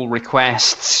catch-all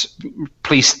requests.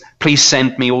 Please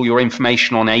send me all your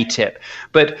information on ATIP.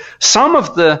 But some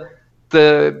of the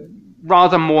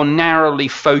rather more narrowly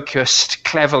focused,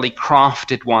 cleverly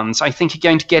crafted ones, I think, are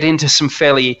going to get into some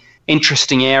fairly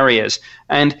interesting areas.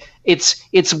 And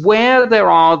it's where there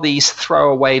are these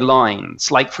throwaway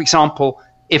lines. Like, for example,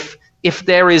 if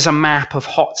there is a map of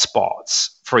hotspots,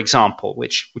 for example,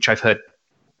 which I've heard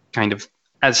kind of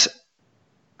as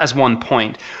one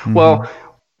point. Mm-hmm. Well,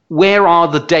 where are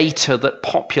the data that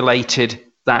populated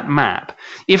that map?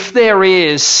 If there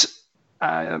is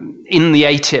in the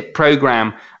ATIP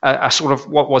program a sort of,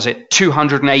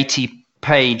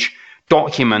 280-page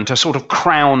document, a sort of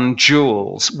crown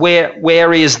jewels,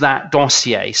 where is that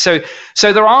dossier? So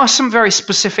there are some very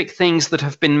specific things that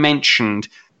have been mentioned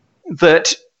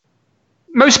that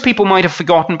most people might have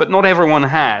forgotten, but not everyone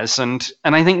has. And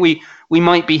I think we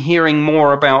might be hearing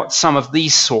more about some of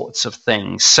these sorts of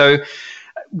things. So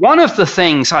one of the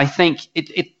things I think,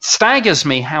 it staggers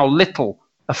me how little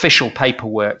official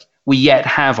paperwork we yet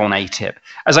have on ATIP.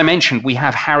 As I mentioned, we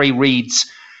have Harry Reid's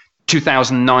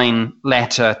 2009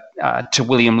 letter to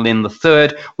William Lynn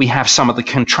III. We have some of the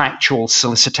contractual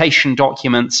solicitation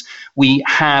documents. We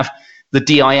have the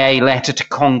DIA letter to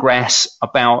Congress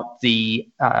about the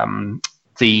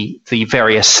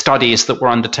various studies that were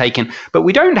undertaken. But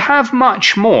we don't have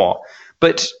much more.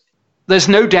 But there's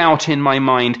no doubt in my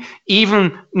mind,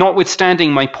 even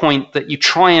notwithstanding my point that you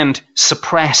try and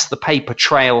suppress the paper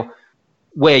trail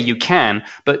where you can,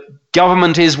 but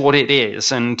government is what it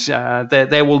is, and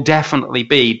there will definitely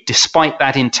be, despite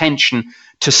that intention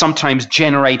to sometimes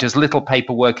generate as little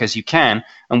paperwork as you can,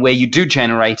 and where you do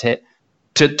generate it,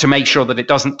 to make sure that it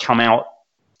doesn't come out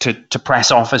to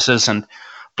press officers and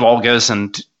bloggers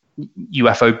and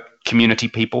UFO community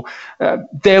people,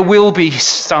 there will be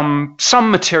some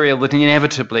material that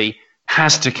inevitably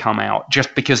has to come out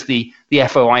just because the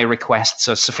FOI requests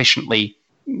are sufficiently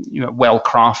well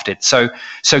crafted.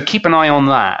 So keep an eye on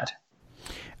that.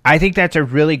 I think that's a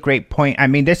really great point. I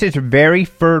mean, this is very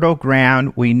fertile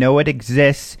ground. We know it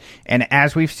exists. And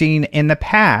as we've seen in the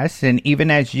past, and even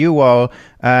as you all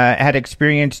had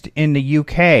experienced in the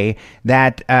UK,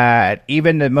 that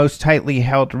even the most tightly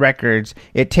held records,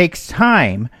 it takes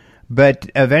time,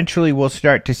 but eventually we'll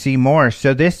start to see more.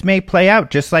 So this may play out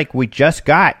just like we just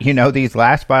got, these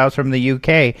last files from the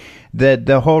UK.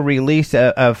 The whole release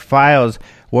of files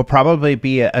will probably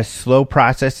be a slow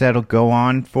process that'll go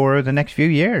on for the next few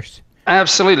years.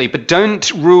 Absolutely, but don't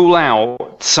rule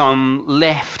out some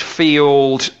left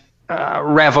field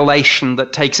revelation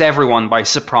that takes everyone by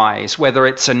surprise, whether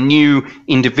it's a new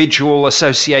individual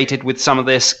associated with some of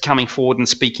this coming forward and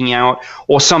speaking out,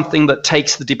 or something that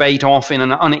takes the debate off in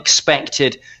an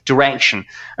unexpected direction.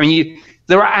 I mean,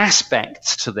 there are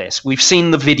aspects to this. We've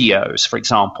seen the videos, for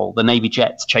example, the Navy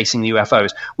jets chasing the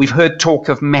UFOs. We've heard talk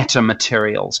of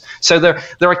metamaterials. So there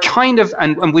are kind of,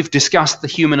 and we've discussed the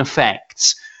human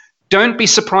effects. Don't be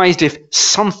surprised if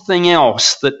something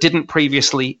else that didn't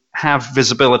previously have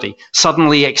visibility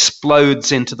suddenly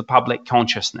explodes into the public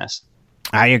consciousness.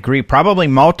 I agree. Probably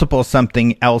multiple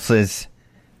something else's.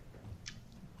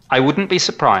 I wouldn't be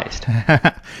surprised.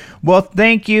 Well,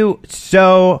 thank you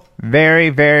so very,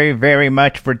 very, very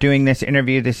much for doing this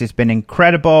interview. This has been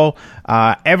incredible.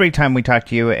 Every time we talk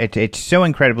to you, it's so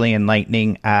incredibly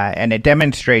enlightening, and it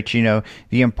demonstrates,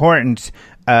 the importance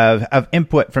of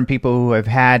input from people who have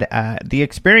had the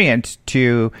experience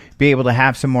to be able to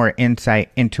have some more insight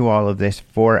into all of this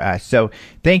for us. So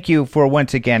thank you for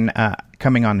once again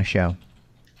coming on the show.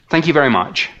 Thank you very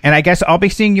much. And I guess I'll be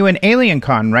seeing you in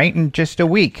AlienCon, right, in just a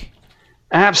week.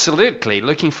 Absolutely.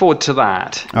 Looking forward to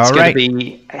that. It's going to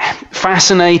be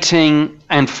fascinating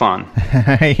and fun.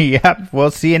 Yep.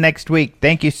 We'll see you next week.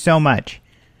 Thank you so much.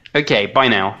 Okay. Bye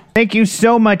now. Thank you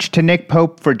so much to Nick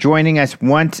Pope for joining us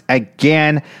once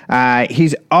again.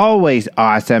 He's always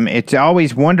awesome. It's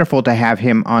always wonderful to have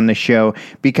him on the show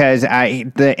because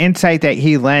the insight that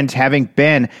he lends, having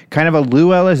been kind of a Lou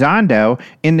Elizondo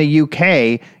in the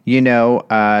UK,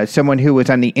 someone who was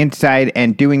on the inside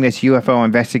and doing this UFO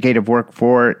investigative work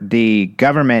for the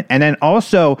government, and then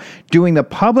also doing the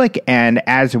public end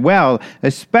as well,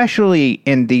 especially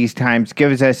in these times,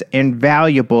 gives us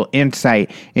invaluable insight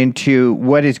into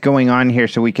what is going on here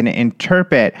so we can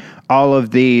interpret all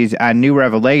of these new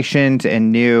revelations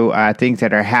and new things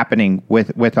that are happening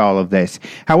with all of this.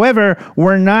 However,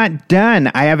 we're not done.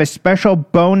 I have a special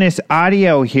bonus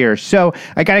audio here. So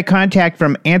I got a contact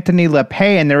from Anthony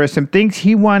LePay, and there were some things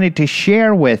he wanted to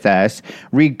share with us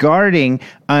regarding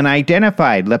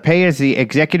Unidentified. LePay is the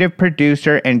executive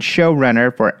producer and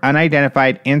showrunner for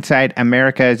Unidentified Inside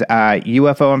America's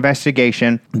UFO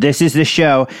investigation. This is the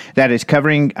show that is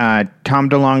covering Tom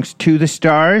DeLonge's To the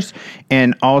Stars,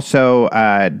 and also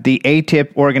the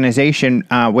ATIP organization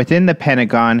within the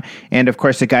Pentagon, and of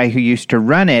course the guy who used to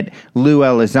run it, Lou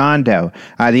Elizondo.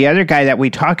 The other guy that we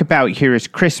talk about here is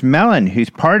Chris Mellon, who's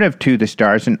part of To the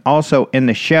Stars and also in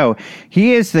the show.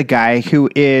 He is the guy who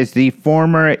is the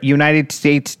former United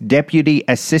States Deputy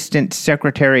Assistant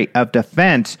Secretary of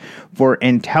Defense for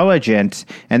Intelligence,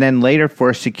 and then later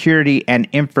for Security and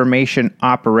Information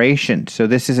Operations. So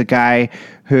this is a guy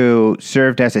who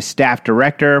served as a staff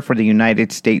director for the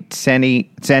United States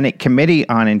Senate Committee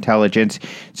on Intelligence.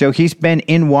 So he's been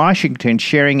in Washington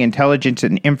sharing intelligence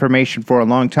and information for a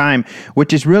long time,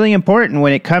 which is really important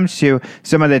when it comes to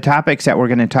some of the topics that we're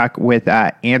going to talk with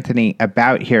Anthony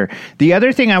about here. The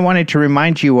other thing I wanted to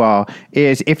remind you all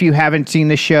is, if you haven't seen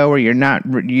the show or you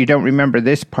don't remember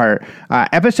this part,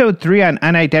 episode 3 on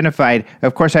Unidentified,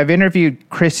 of course, I've interviewed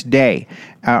Kevin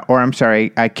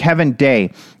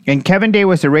Day. And Kevin Day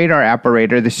was the radar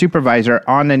operator, the supervisor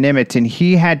on the Nimitz, and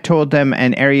he had told them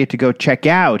an area to go check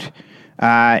out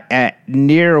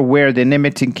near where the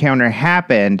Nimitz encounter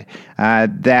happened,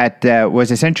 that was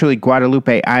essentially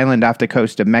Guadalupe Island off the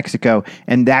coast of Mexico,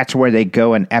 and that's where they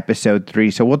go in episode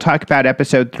 3. So we'll talk about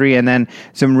episode 3 and then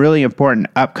some really important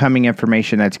upcoming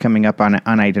information that's coming up on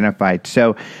Unidentified.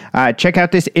 So check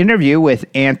out this interview with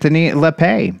Anthony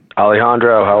LePay.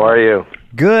 Alejandro, how are you?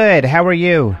 Good. How are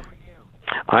you?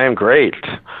 I am great.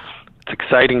 It's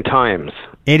exciting times.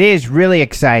 It is really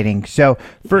exciting. So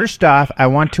first off, I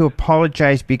want to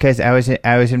apologize because I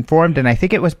was informed, and I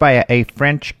think it was by a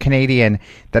French Canadian,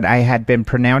 that I had been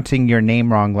pronouncing your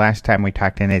name wrong last time we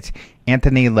talked, and it's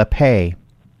Anthony LePay.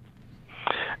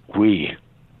 Oui.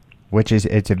 Which is,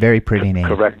 it's a very pretty name.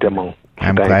 Correctement.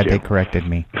 I'm glad they corrected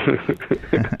me.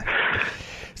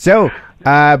 So,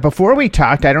 before we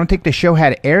talked, I don't think the show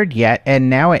had aired yet, and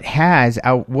now it has.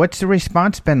 What's the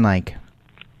response been like?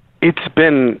 It's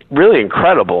been really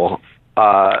incredible.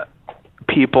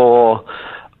 People,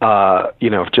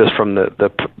 just from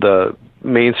the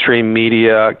mainstream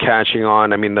media catching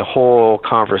on. I mean, the whole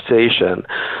conversation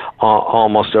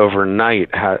almost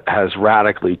overnight has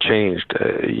radically changed.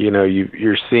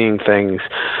 You're seeing things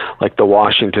like the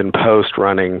Washington Post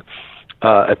running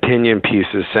opinion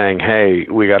pieces saying, hey,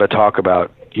 we got to talk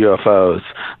about UFOs,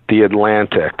 The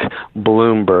Atlantic,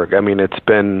 Bloomberg. I mean, it's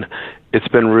been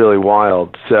really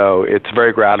wild. So it's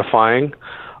very gratifying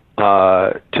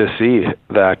to see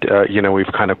that,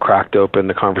 we've kind of cracked open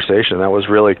the conversation. That was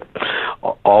really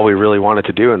all we really wanted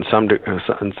to do in some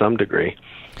degree.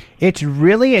 It's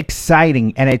really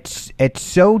exciting, and it's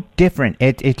so different.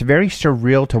 It's very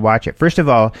surreal to watch it. First of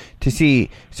all, to see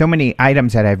so many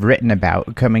items that I've written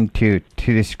about coming to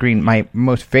the screen, my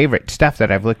most favorite stuff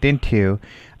that I've looked into.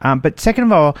 But second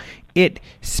of all, it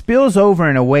spills over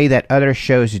in a way that other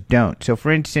shows don't. So, for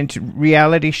instance,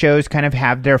 reality shows kind of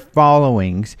have their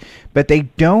followings, but they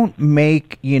don't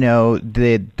make,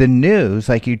 the news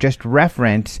like you just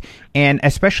referenced, and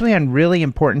especially on really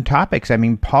important topics. I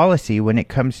mean, policy when it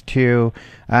comes to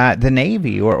the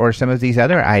Navy or some of these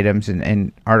other items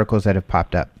and articles that have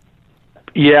popped up.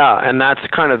 Yeah, and that's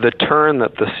kind of the turn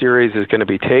that the series is going to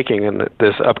be taking in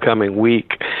this upcoming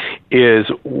week, is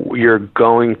you're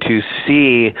going to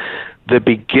see the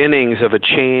beginnings of a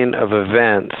chain of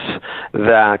events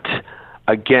that,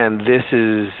 again, this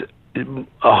is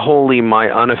wholly my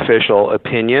unofficial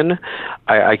opinion.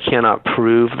 I cannot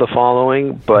prove the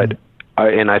following, but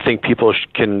and I think people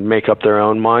can make up their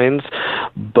own minds,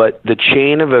 but the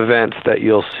chain of events that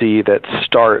you'll see that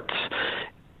starts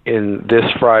in this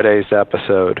Friday's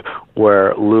episode,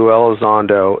 where Lou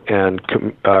Elizondo and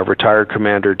retired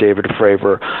Commander David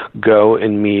Fravor go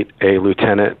and meet a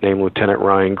lieutenant named Lieutenant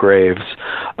Ryan Graves,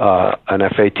 an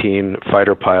F-18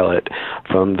 fighter pilot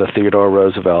from the Theodore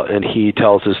Roosevelt, and he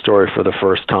tells his story for the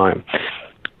first time.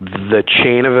 The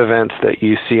chain of events that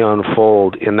you see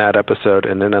unfold in that episode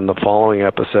and then in the following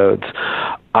episodes,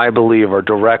 I believe, are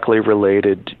directly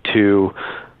related to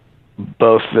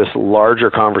both this larger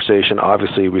conversation.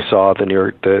 Obviously, we saw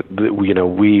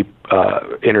we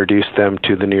introduced them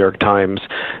to the New York Times.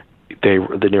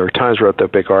 The New York Times wrote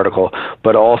that big article,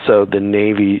 but also the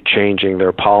Navy changing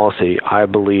their policy. I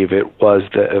believe it was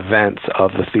the events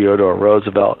of the Theodore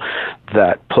Roosevelt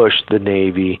that pushed the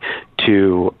Navy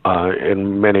to,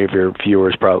 and many of your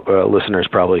viewers, listeners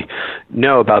probably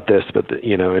know about this, but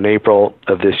in April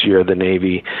of this year, the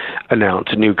Navy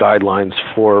announced new guidelines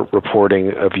for reporting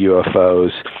of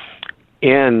UFOs,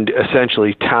 and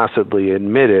essentially tacitly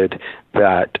admitted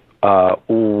that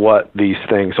what these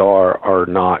things are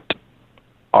not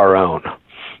our own,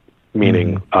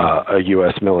 meaning a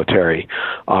U.S. military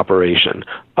operation.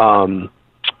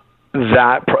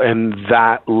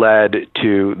 That led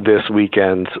to this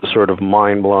weekend's sort of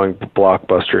mind-blowing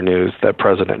blockbuster news that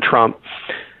President Trump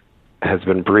has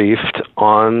been briefed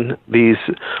on these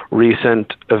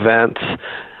recent events,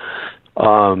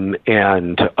 and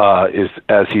is,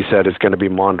 as he said, is going to be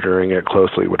monitoring it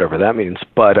closely, whatever that means.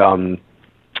 But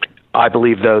I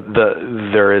believe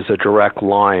there is a direct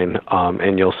line,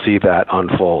 and you'll see that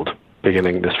unfold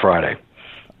beginning this Friday.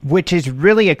 Which is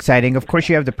really exciting. Of course,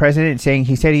 you have the president saying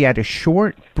he said he had a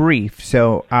short brief,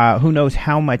 so who knows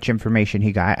how much information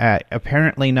he got.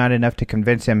 Apparently not enough to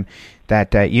convince him that,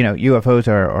 UFOs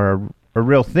are a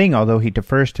real thing, although he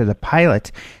defers to the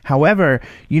pilots. However,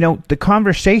 the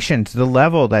conversations, the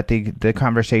level that the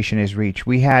conversation is reached,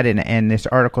 we had in this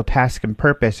article, Task and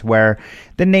Purpose, where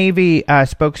the Navy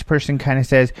spokesperson kind of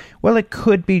says, well, it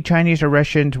could be Chinese or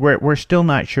Russians. We're still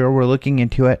not sure. We're looking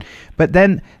into it. But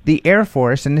then the Air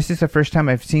Force, and this is the first time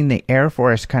I've seen the Air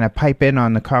Force kind of pipe in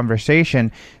on the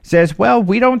conversation, says, well,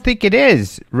 we don't think it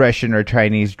is Russian or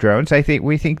Chinese drones.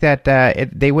 We think that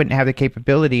they wouldn't have the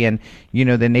capability, and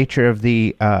the nature of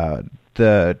the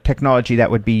technology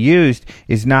that would be used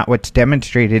is not what's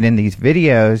demonstrated in these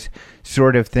videos,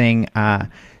 sort of thing.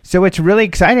 So it's really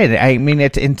exciting. I mean,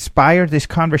 it's inspired this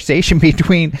conversation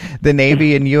between the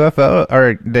Navy and UFO,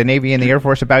 or the Navy and the Air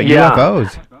Force about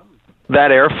UFOs.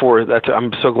 That Air Force,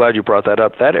 I'm so glad you brought that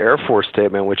up. That Air Force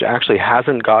statement, which actually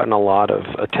hasn't gotten a lot of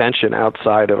attention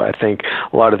outside of, I think,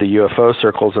 a lot of the UFO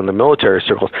circles and the military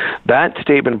circles, that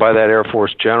statement by that Air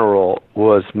Force general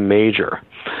was major.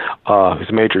 He's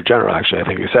a major general, actually, I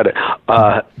think he said it.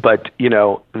 But,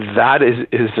 that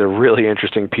is a really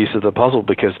interesting piece of the puzzle,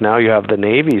 because now you have the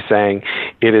Navy saying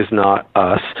it is not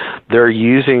us. They're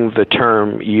using the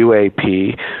term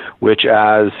UAP, which,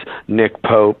 as Nick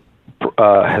Pope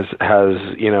has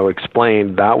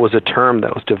explained, that was a term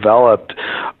that was developed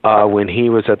when he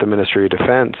was at the Ministry of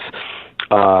Defense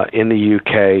in the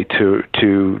UK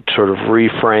to sort of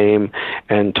reframe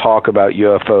and talk about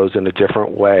UFOs in a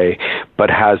different way, but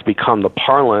has become the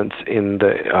parlance in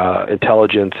the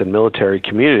intelligence and military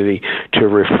community to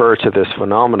refer to this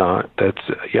phenomenon that's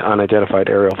unidentified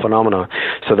aerial phenomenon.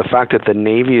 So the fact that the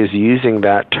Navy is using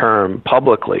that term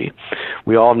publicly,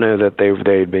 we all know that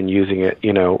they've been using it,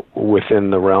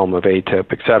 within the realm of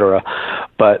ATIP, et cetera.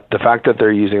 But the fact that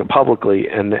they're using it publicly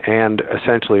and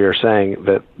essentially are saying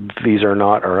that these are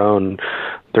not our own,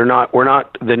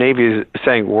 the Navy is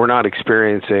saying we're not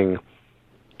experiencing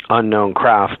unknown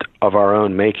craft of our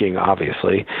own making,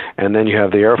 obviously. And then you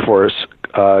have the Air Force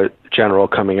general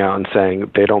coming out and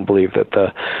saying they don't believe that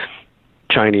the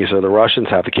Chinese or the Russians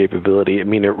have the capability. I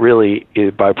mean, it really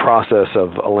is, by process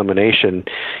of elimination,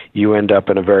 you end up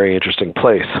in a very interesting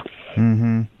place.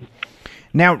 Mm-hmm.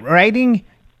 Now, writing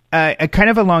kind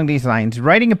of along these lines,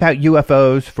 writing about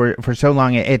UFOs for so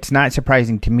long, it's not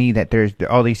surprising to me that there's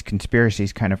all these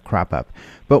conspiracies kind of crop up.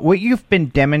 But what you've been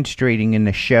demonstrating in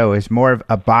the show is more of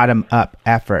a bottom-up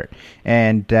effort.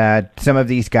 And some of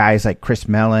these guys, like Chris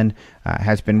Mellon,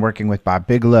 has been working with Bob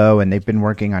Bigelow, and they've been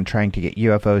working on trying to get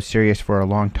UFOs serious for a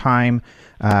long time.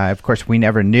 Of course, we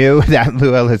never knew that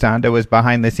Lou Elizondo was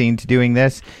behind the scenes doing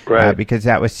this, right, because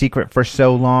that was secret for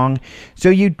so long. So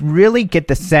you really get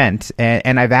the sense,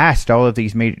 and I've asked all of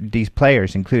these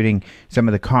players, including some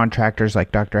of the contractors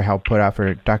like Dr. Hal Puthoff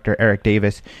or Dr. Eric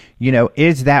Davis,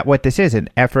 is that what this is, an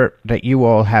effort that you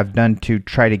all have done to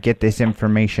try to get this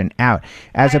information out,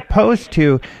 as opposed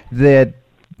to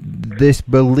this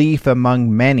belief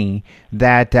among many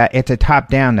that it's a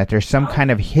top-down, that there's some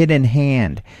kind of hidden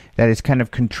hand that is kind of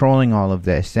controlling all of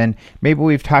this. And maybe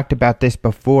we've talked about this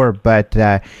before, but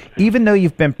even though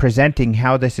you've been presenting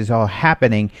how this is all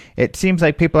happening, it seems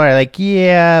like people are like,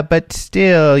 yeah, but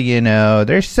still,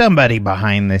 there's somebody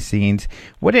behind the scenes.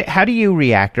 How do you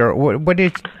react, or what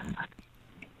is...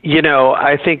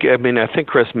 I think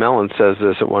Chris Mellon says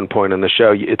this at one point in the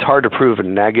show. It's hard to prove a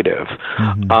negative.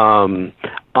 Mm-hmm.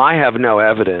 I have no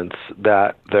evidence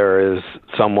that there is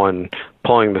someone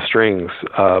pulling the strings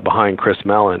behind Chris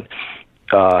Mellon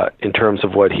in terms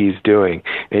of what he's doing.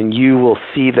 And you will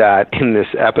see that in this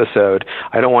episode.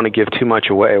 I don't want to give too much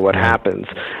away what happens,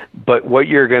 but what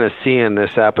you're going to see in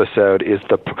this episode is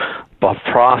the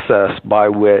process by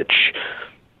which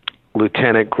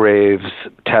Lieutenant Graves'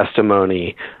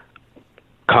 testimony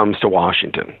comes to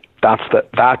Washington. That's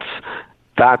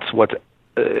what.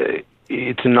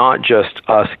 It's not just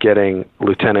us getting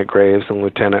Lieutenant Graves and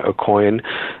Lieutenant Aucoin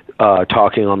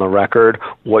talking on the record.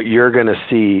 What you're going to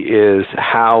see is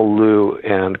how Lou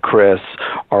and Chris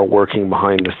are working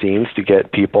behind the scenes to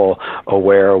get people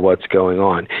aware of what's going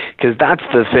on. Because that's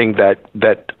the thing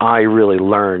that I really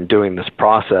learned doing this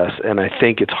process, and I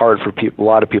think it's hard for a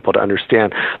lot of people to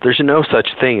understand. There's no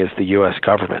such thing as the U.S.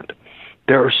 government.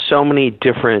 There are so many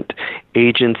different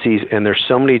agencies, and there's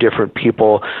so many different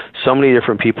people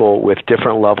with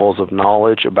different levels of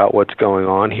knowledge about what's going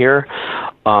on here.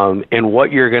 And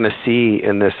what you're going to see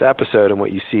in this episode, and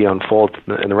what you see unfold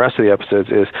in the rest of the episodes,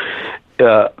 is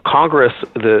Congress,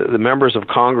 the members of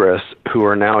Congress who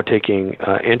are now taking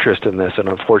interest in this, and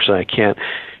unfortunately I can't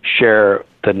share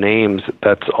the names.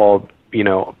 That's all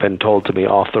been told to me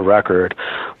off the record.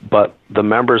 But the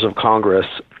members of Congress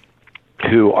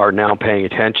who are now paying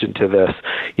attention to this,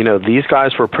 these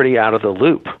guys were pretty out of the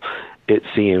loop, it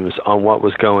seems, on what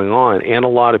was going on. And a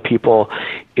lot of people,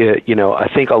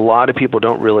 I think a lot of people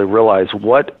don't really realize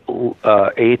what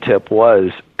ATIP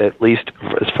was, at least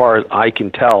as far as I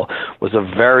can tell, was a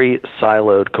very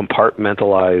siloed,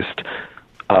 compartmentalized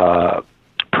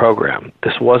program.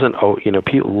 This wasn't,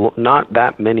 people, not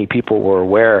that many people were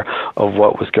aware of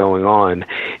what was going on.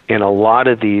 And a lot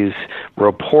of these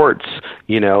reports,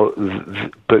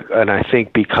 and I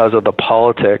think because of the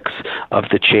politics of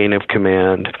the chain of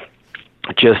command,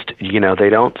 just, they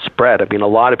don't spread. I mean, a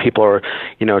lot of people are,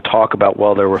 talk about,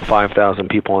 well, there were 5,000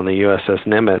 people on the USS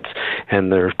Nimitz,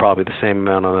 and there's probably the same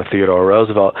amount on the Theodore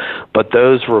Roosevelt. But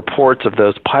those reports of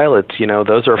those pilots,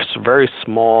 those are very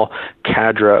small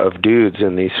cadre of dudes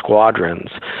in these squadrons.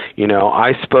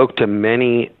 I spoke to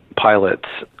many pilots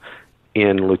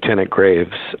in Lieutenant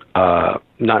Graves,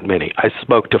 not many. I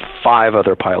spoke to 5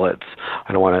 other pilots.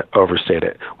 I don't want to overstate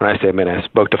it. When I say many, I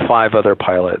spoke to 5 other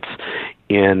pilots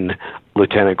in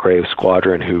Lieutenant Graves'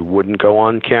 squadron who wouldn't go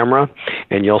on camera,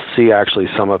 and you'll see actually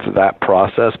some of that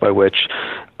process by which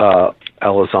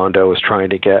Elizondo was trying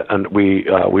to get, and we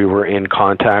were in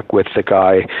contact with the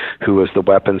guy who was the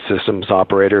weapons systems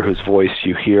operator whose voice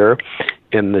you hear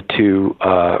in the 2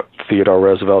 Theodore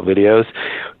Roosevelt videos.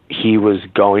 He was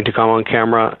going to come on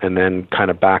camera and then kind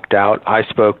of backed out. I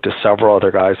spoke to several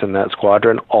other guys in that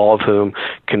squadron, all of whom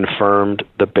confirmed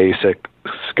the basic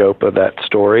scope of that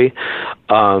story.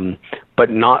 But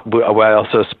not. I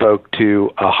also spoke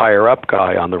to a higher up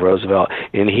guy on the Roosevelt,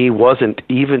 and he wasn't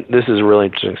even. This is a really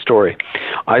interesting story.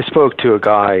 I spoke to a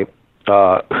guy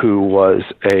who was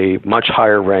a much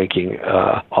higher ranking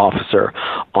officer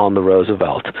on the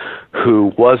Roosevelt,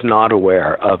 who was not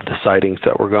aware of the sightings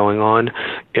that were going on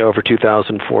over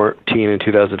 2014 and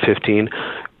 2015,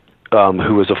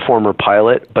 who was a former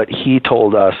pilot, but he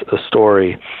told us a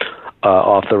story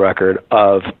off the record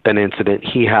of an incident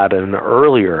he had in an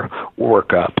earlier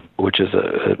workup, which is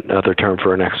another term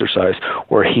for an exercise,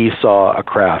 where he saw a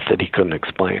craft that he couldn't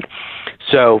explain.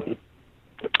 So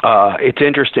it's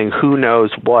interesting. Who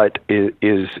knows what is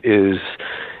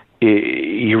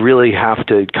you really have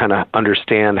to kind of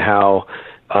understand how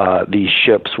these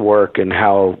ships work and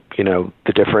how,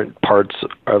 the different parts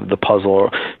of the puzzle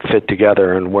fit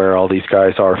together and where all these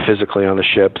guys are physically on the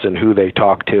ships and who they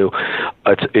talk to.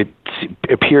 It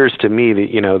appears to me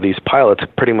that, these pilots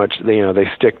pretty much, they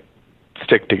stick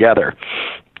together,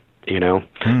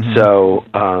 Mm-hmm. So,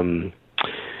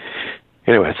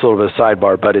 anyway, it's a little bit of a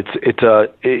sidebar, but it's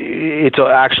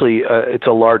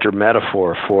a larger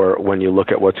metaphor for when you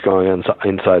look at what's going on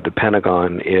inside the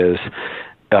Pentagon. Is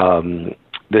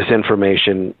this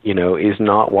information, is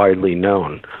not widely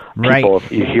known. Right.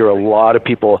 You hear a lot of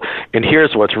people, and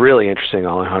here's what's really interesting,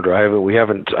 Alejandro. I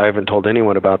haven't told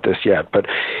anyone about this yet, but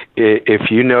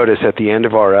if you notice at the end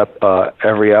of our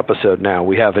every episode now,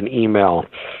 we have an email.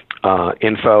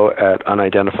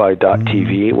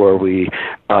 info@unidentified.tv, where we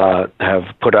have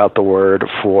put out the word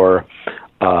for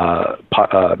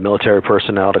military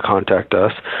personnel to contact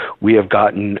us. We have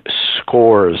gotten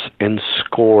scores and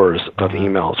scores of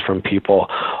emails from people,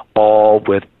 all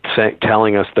with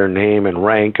telling us their name and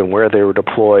rank and where they were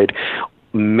deployed,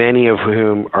 many of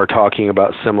whom are talking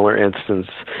about similar instances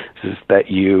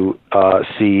that you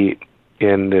see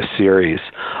in this series,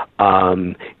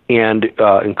 and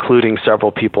including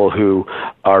several people who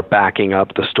are backing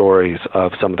up the stories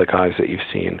of some of the guys that you've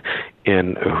seen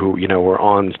in who were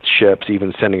on ships,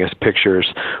 even sending us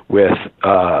pictures with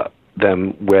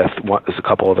them with a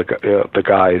couple of the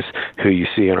guys who you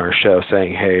see in our show,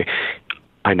 saying, "Hey,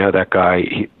 I know that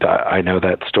guy. I know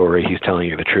that story. He's telling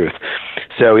you the truth."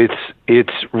 So it's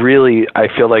really, I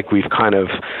feel like we've kind of,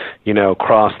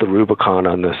 crossed the Rubicon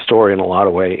on this story in a lot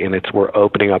of ways, and we're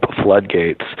opening up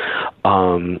floodgates,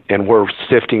 and we're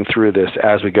sifting through this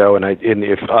as we go. And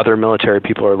if other military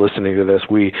people are listening to this,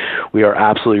 we are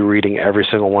absolutely reading every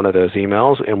single one of those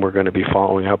emails, and we're going to be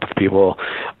following up with people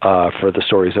for the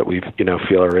stories that we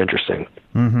feel are interesting.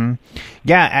 Mm-hmm.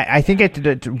 Yeah, I think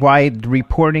it's why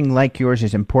reporting like yours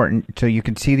is important, so you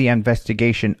can see the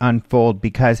investigation unfold,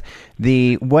 because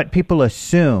what people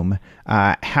assume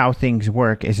how things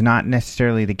work is not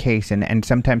necessarily the case, and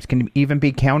sometimes can even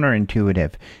be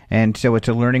counterintuitive. And so it's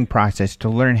a learning process to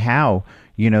learn how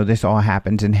this all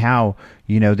happens, and how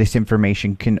this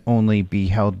information can only be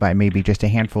held by maybe just a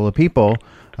handful of people,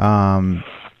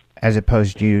 as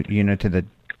opposed to to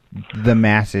the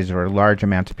masses or large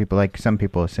amounts of people, like some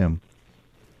people assume.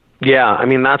 Yeah, I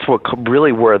mean, that's what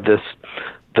really where the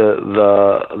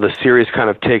series kind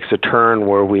of takes a turn,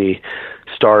 where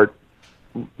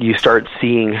you start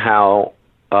seeing how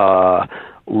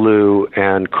Lou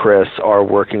and Chris are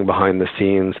working behind the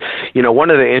scenes. One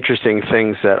of the interesting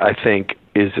things that I think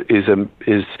is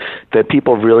that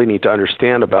people really need to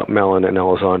understand about Mellon and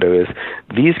Elizondo is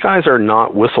these guys are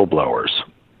not whistleblowers.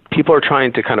 People are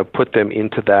trying to kind of put them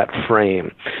into that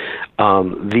frame.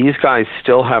 These guys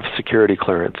still have security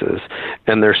clearances,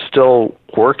 and they're still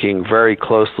working very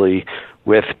closely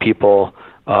with people,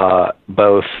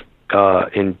 both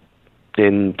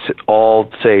in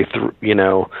all, say,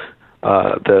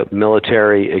 the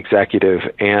military executive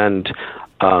and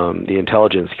the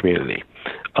intelligence community.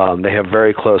 They have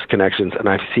very close connections, and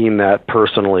I've seen that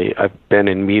personally. I've been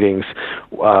in meetings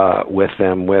with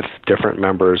them, with different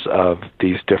members of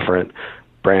these different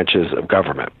branches of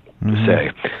government, to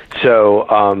say. So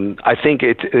I think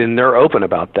and they're open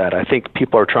about that. I think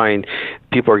people are getting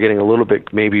a little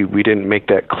bit, maybe we didn't make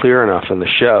that clear enough in the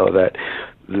show, that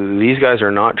these guys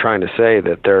are not trying to say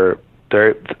that they're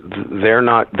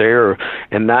not there,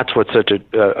 and that's what's such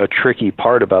a tricky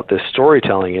part about this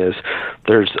storytelling is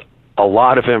there's a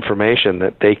lot of information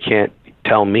that they can't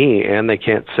tell me and they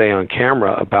can't say on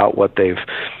camera about what they've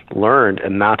learned,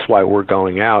 and that's why we're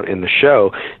going out in the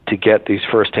show to get these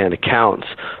firsthand accounts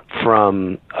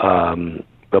from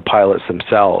the pilots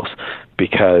themselves,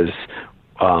 because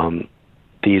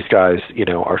these guys,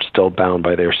 are still bound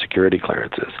by their security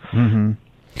clearances. Mm-hmm.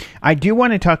 I do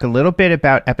want to talk a little bit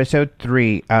about episode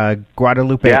 3,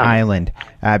 Guadalupe Island,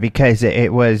 because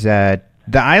it was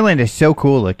the island is so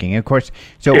cool looking. Of course,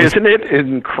 isn't it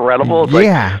incredible? It's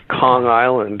like Kong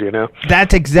Island,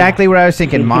 That's exactly what I was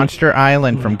thinking. Monster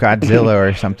Island from Godzilla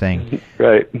or something.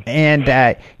 Right.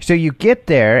 And so you get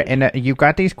there, and you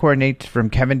got these coordinates from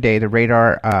Kevin Day, the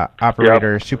radar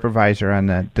operator supervisor on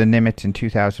the Nimitz in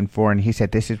 2004, and he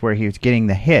said this is where he was getting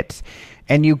the hits.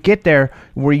 And you get there.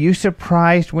 Were you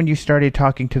surprised when you started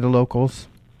talking to the locals?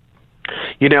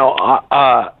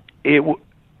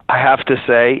 I have to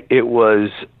say,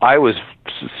 I was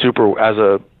super, as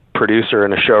a producer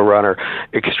and a showrunner,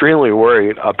 extremely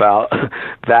worried about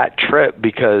that trip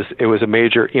because it was a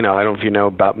major, I don't know if you know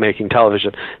about making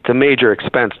television, it's a major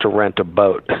expense to rent a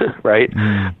boat, right?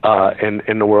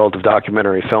 In the world of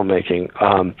documentary filmmaking.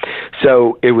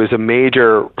 So it was a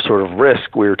major sort of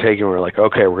risk we were taking. We were like,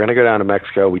 okay, we're going to go down to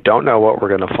Mexico. We don't know what we're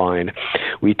going to find.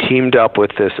 We teamed up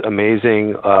with this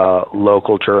amazing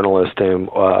local journalist named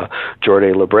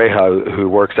Jordi Labreja, who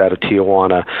works out of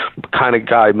Tijuana, kind of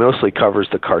guy, mostly covers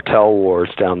the cartel wars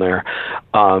down there,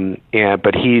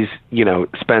 but he's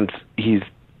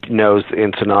knows the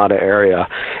Ensenada area,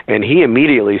 and he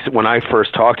immediately, when I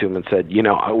first talked to him, and said, you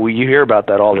hear about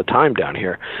that all the time down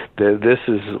here. This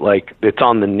is like, it's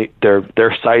on the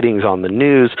their sightings on the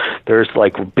news. There's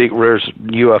there's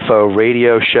UFO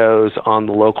radio shows on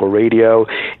the local radio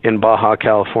in Baja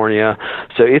California.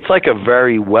 So it's like a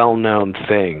very well-known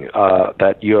thing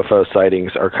that UFO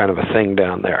sightings are kind of a thing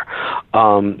down there.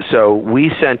 So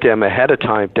we sent him ahead of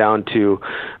time down to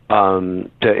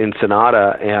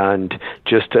Ensenada and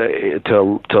just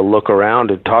to look around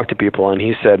and talk to people, and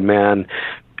he said, man,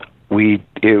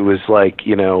 it was like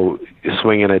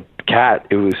swinging a cat.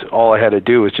 It was all I had to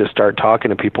do was just start talking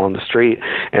to people on the street,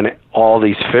 and all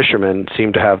these fishermen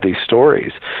seemed to have these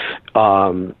stories,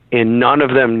 and none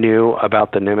of them knew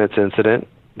about the Nimitz incident.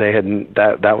 They hadn't,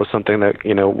 that was something that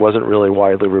wasn't really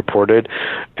widely reported,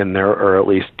 or at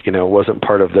least wasn't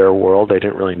part of their world. They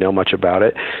didn't really know much about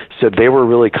it, so they were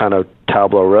really kind of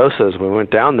tabula rasa as we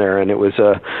went down there, and it was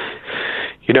a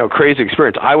crazy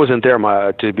experience. I wasn't there.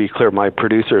 To be clear, my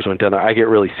producers went down there. I get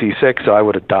really seasick, so I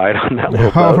would have died on that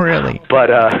little boat. Oh, really?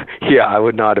 But I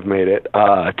would not have made it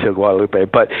to Guadalupe.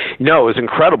 But it was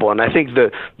incredible, and I think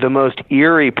the most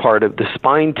eerie part of the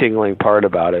spine-tingling part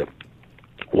about it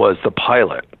was the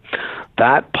pilot.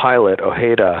 That pilot,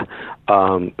 Ojeda,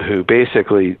 who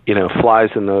basically, flies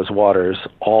in those waters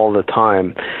all the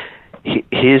time,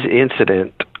 his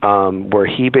incident where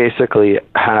he basically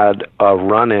had a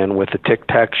run-in with a Tic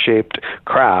Tac shaped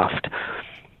craft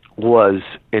was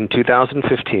in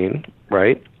 2015,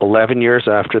 right? 11 years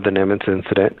after the Nimitz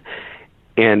incident.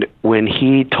 And when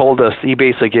he told us, he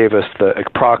basically gave us the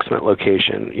approximate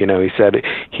location. He said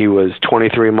he was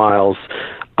 23 miles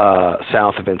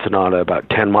south of Ensenada, about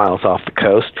 10 miles off the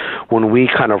coast. When we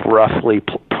kind of roughly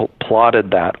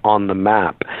plotted that on the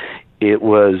map, it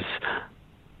was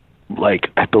like,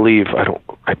 I believe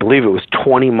it was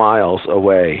 20 miles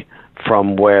away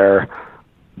from where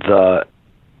the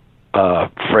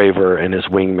Fravor and his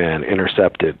wingman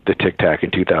intercepted the Tic Tac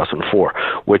in 2004,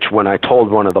 which when I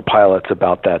told one of the pilots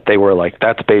about that, they were like,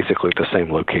 that's basically the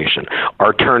same location.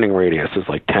 Our turning radius is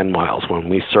like 10 miles when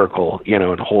we circle,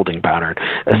 in holding pattern.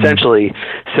 Essentially,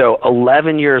 so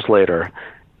 11 yeyears later,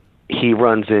 he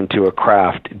runs into a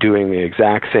craft doing the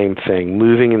exact same thing,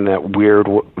 moving in that weird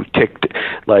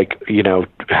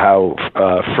how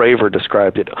Fravor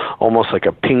described it, almost like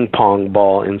a ping pong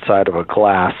ball inside of a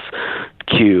glass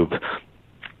cube.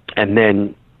 And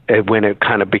then when it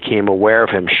kind of became aware of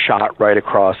him, shot right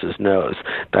across his nose.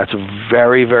 That's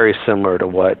very, very similar to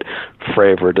what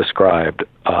Fravor described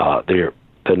the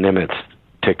Nimitz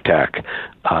Tic Tac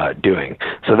doing.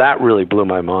 So that really blew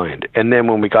my mind. And then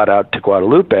when we got out to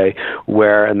Guadalupe,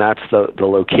 and that's the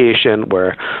location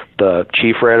where the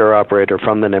chief radar operator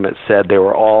from the Nimitz said they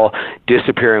were all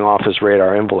disappearing off his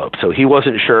radar envelope. So he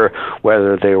wasn't sure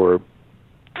whether they were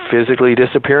physically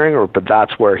disappearing, but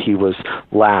that's where he was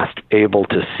last able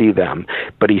to see them.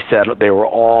 But he said they were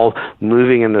all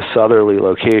moving in the southerly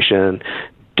location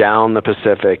down the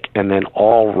Pacific, and then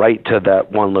all right to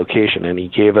that one location. And he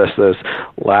gave us those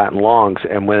lat and longs.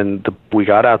 And when we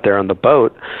got out there on the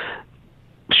boat,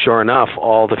 sure enough,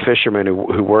 all the fishermen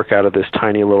who work out of this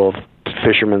tiny little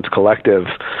fishermen's collective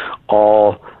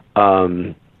all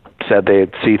said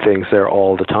they'd see things there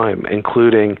all the time,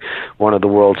 including one of the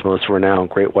world's most renowned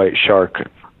great white shark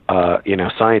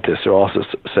scientists who also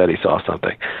said he saw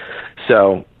something.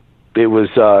 So it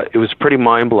was pretty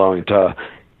mind-blowing to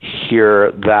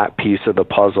hear that piece of the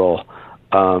puzzle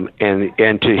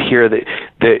And to hear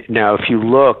that now, if you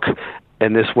look,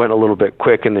 and this went a little bit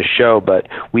quick in the show, but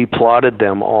we plotted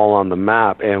them all on the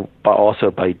map and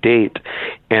also by date,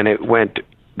 and it went.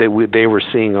 They were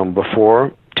seeing them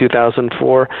before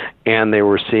 2004, and they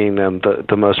were seeing them.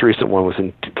 The most recent one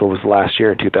was last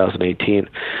year in 2018.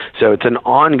 So it's an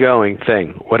ongoing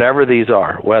thing. Whatever these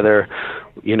are, whether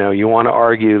you want to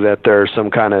argue that there's some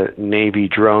kind of Navy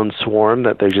drone swarm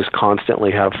that they just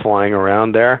constantly have flying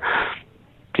around there.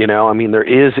 There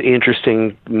is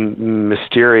interesting,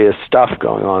 mysterious stuff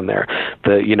going on there.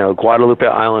 Guadalupe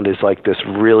Island is like this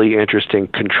really interesting,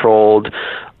 controlled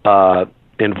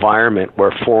environment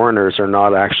where foreigners are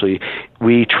not actually.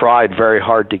 We tried very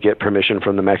hard to get permission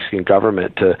from the Mexican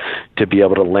government to be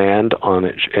able to land on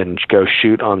it and go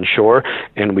shoot on shore,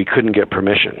 and we couldn't get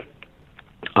permission.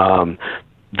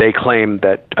 They claim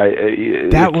that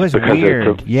that was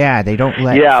weird. Yeah, they don't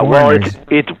let. Yeah, foreigners.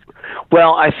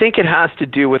 Well, I think it has to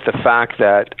do with the fact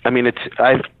that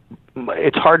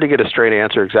it's hard to get a straight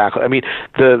answer exactly.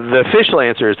 The official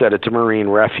answer is that it's a marine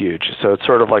refuge, so it's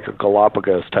sort of like a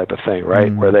Galapagos type of thing,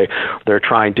 right? Where they're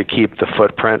trying to keep the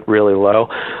footprint really low.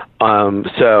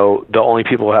 So the only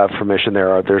people who have permission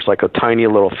there's like a tiny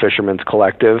little fisherman's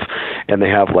collective, and they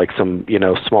have like some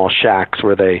small shacks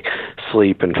where they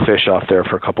sleep and fish off there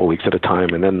for a couple of weeks at a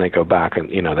time, and then they go back and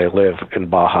they live in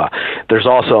Baja. There's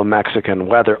also a Mexican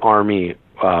Army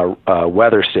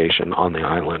weather station on the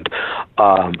island,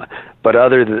 but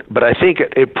I think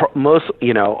most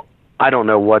I don't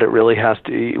know what it really has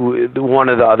to. One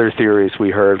of the other theories we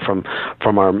heard from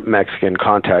our Mexican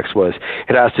contacts was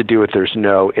it has to do with there's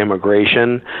no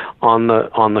immigration on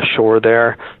the shore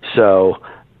there, so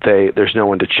there's no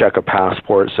one to check a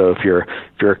passport. So if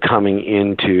you're coming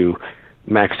into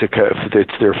Mexico, if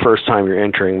it's their first time you're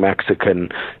entering Mexican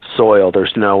soil,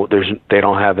 they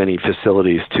don't have any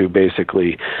facilities to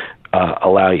basically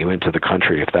allow you into the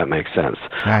country, if that makes sense.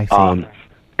 I see.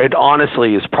 It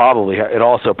honestly is probably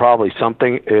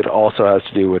something. It also has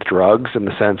to do with drugs, in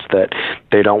the sense that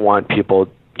they don't want people.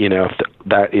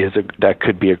 That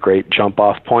could be a great jump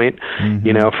off point.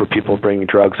 For people bringing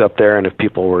drugs up there, and if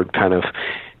people were kind of.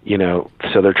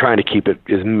 So they're trying to keep it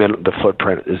the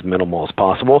footprint as minimal as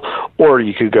possible. Or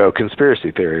you could go conspiracy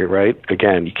theory, right?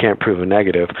 Again, you can't prove a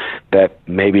negative, that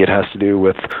maybe it has to do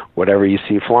with whatever you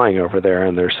see flying over there,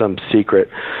 and there's some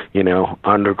secret,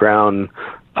 underground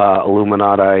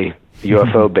Illuminati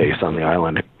UFO base on the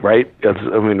island, right? If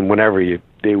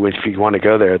you want to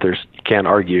go there, you can't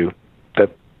argue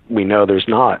that we know there's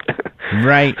not.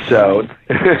 Right. So,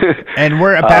 and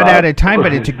we're about out of time,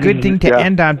 but it's a good thing to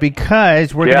end on,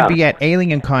 because we're going to be at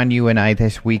AlienCon, you and I,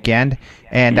 this weekend,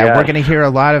 and we're going to hear a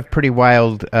lot of pretty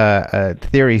wild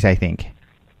theories, I think.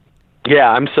 Yeah,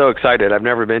 I'm so excited. I've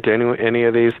never been to any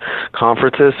of these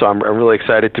conferences, so I'm really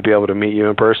excited to be able to meet you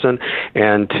in person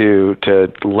and to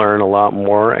learn a lot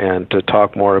more and to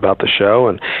talk more about the show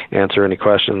and answer any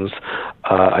questions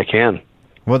I can.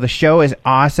 Well, the show is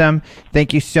awesome.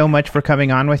 Thank you so much for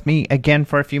coming on with me again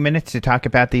for a few minutes to talk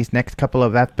about these next couple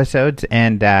of episodes.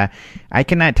 And I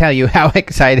cannot tell you how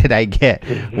excited I get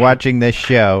watching this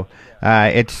show.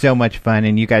 It's so much fun,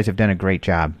 and you guys have done a great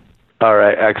job. All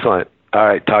right. Excellent. All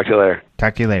right. Talk to you later.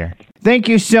 Talk to you later. Thank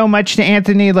you so much to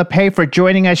Anthony LePay for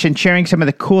joining us and sharing some of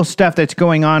the cool stuff that's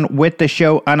going on with the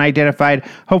show Unidentified.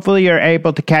 Hopefully you're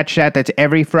able to catch that. That's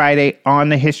every Friday on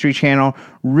the History Channel.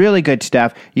 Really good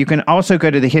stuff. You can also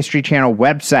go to the History Channel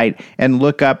website and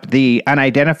look up the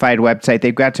Unidentified website.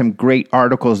 They've got some great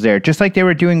articles there. Just like they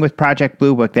were doing with Project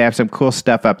Blue Book, they have some cool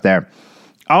stuff up there.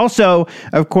 Also,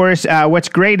 of course, what's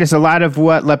great is a lot of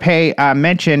what LePay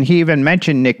mentioned, he even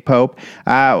mentioned Nick Pope,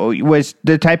 was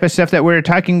the type of stuff that we were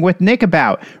talking with Nick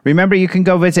about. Remember, you can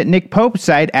go visit Nick Pope's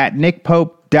site at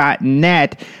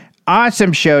nickpope.net.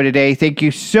 Awesome show today. Thank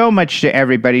you so much to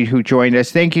everybody who joined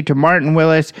us. Thank you to Martin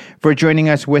Willis for joining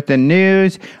us with the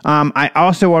news. I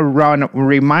also want to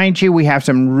remind you we have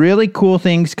some really cool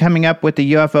things coming up with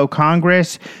the UFO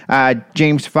Congress.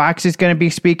 James Fox is going to be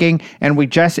speaking, and we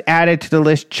just added to the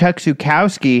list Chuck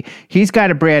Zukowski. He's got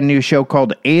a brand new show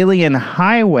called Alien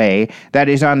Highway that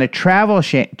is on the Travel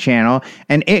Channel,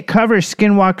 and it covers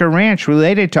Skinwalker Ranch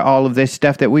related to all of this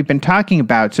stuff that we've been talking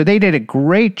about. So they did a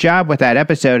great job with that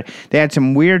episode. They had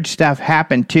some weird stuff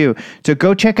happen too. So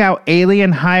go check out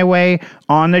Alien Highway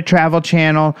on the Travel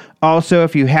Channel. Also,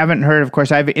 if you haven't heard, of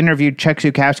course, I've interviewed Chuck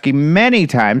Zukowski many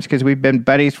times because we've been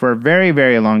buddies for a very,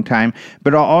 very long time.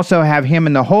 But I'll also have him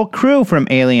and the whole crew from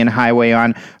Alien Highway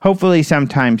on, hopefully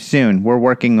sometime soon. We're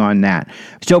working on that.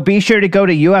 So be sure to go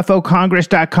to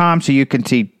ufocongress.com so you can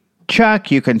see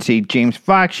Chuck, you can see James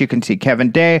Fox, you can see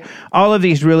Kevin Day, all of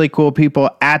these really cool people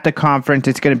at the conference.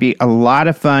 It's going to be a lot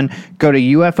of fun. Go to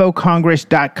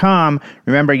ufocongress.com.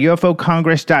 Remember,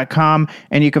 ufocongress.com,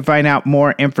 and you can find out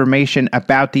more information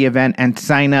about the event and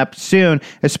sign up soon,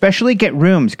 especially get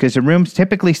rooms, because the rooms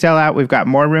typically sell out. We've got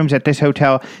more rooms at this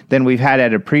hotel than we've had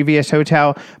at a previous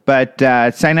hotel, but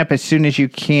sign up as soon as you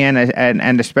can,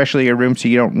 and especially a room so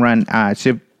you don't run,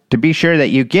 to be sure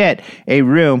that you get a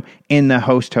room in the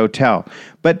host hotel.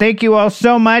 But thank you all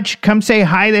so much. Come say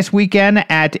hi this weekend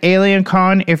at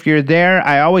AlienCon if you're there.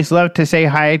 I always love to say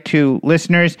hi to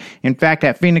listeners. In fact,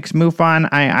 at Phoenix MUFON,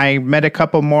 I met a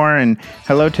couple more, and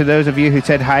hello to those of you who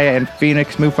said hi at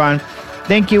Phoenix MUFON.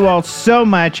 Thank you all so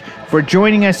much for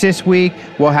joining us this week.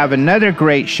 We'll have another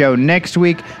great show next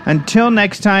week. Until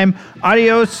next time,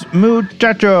 adios,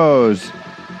 muchachos.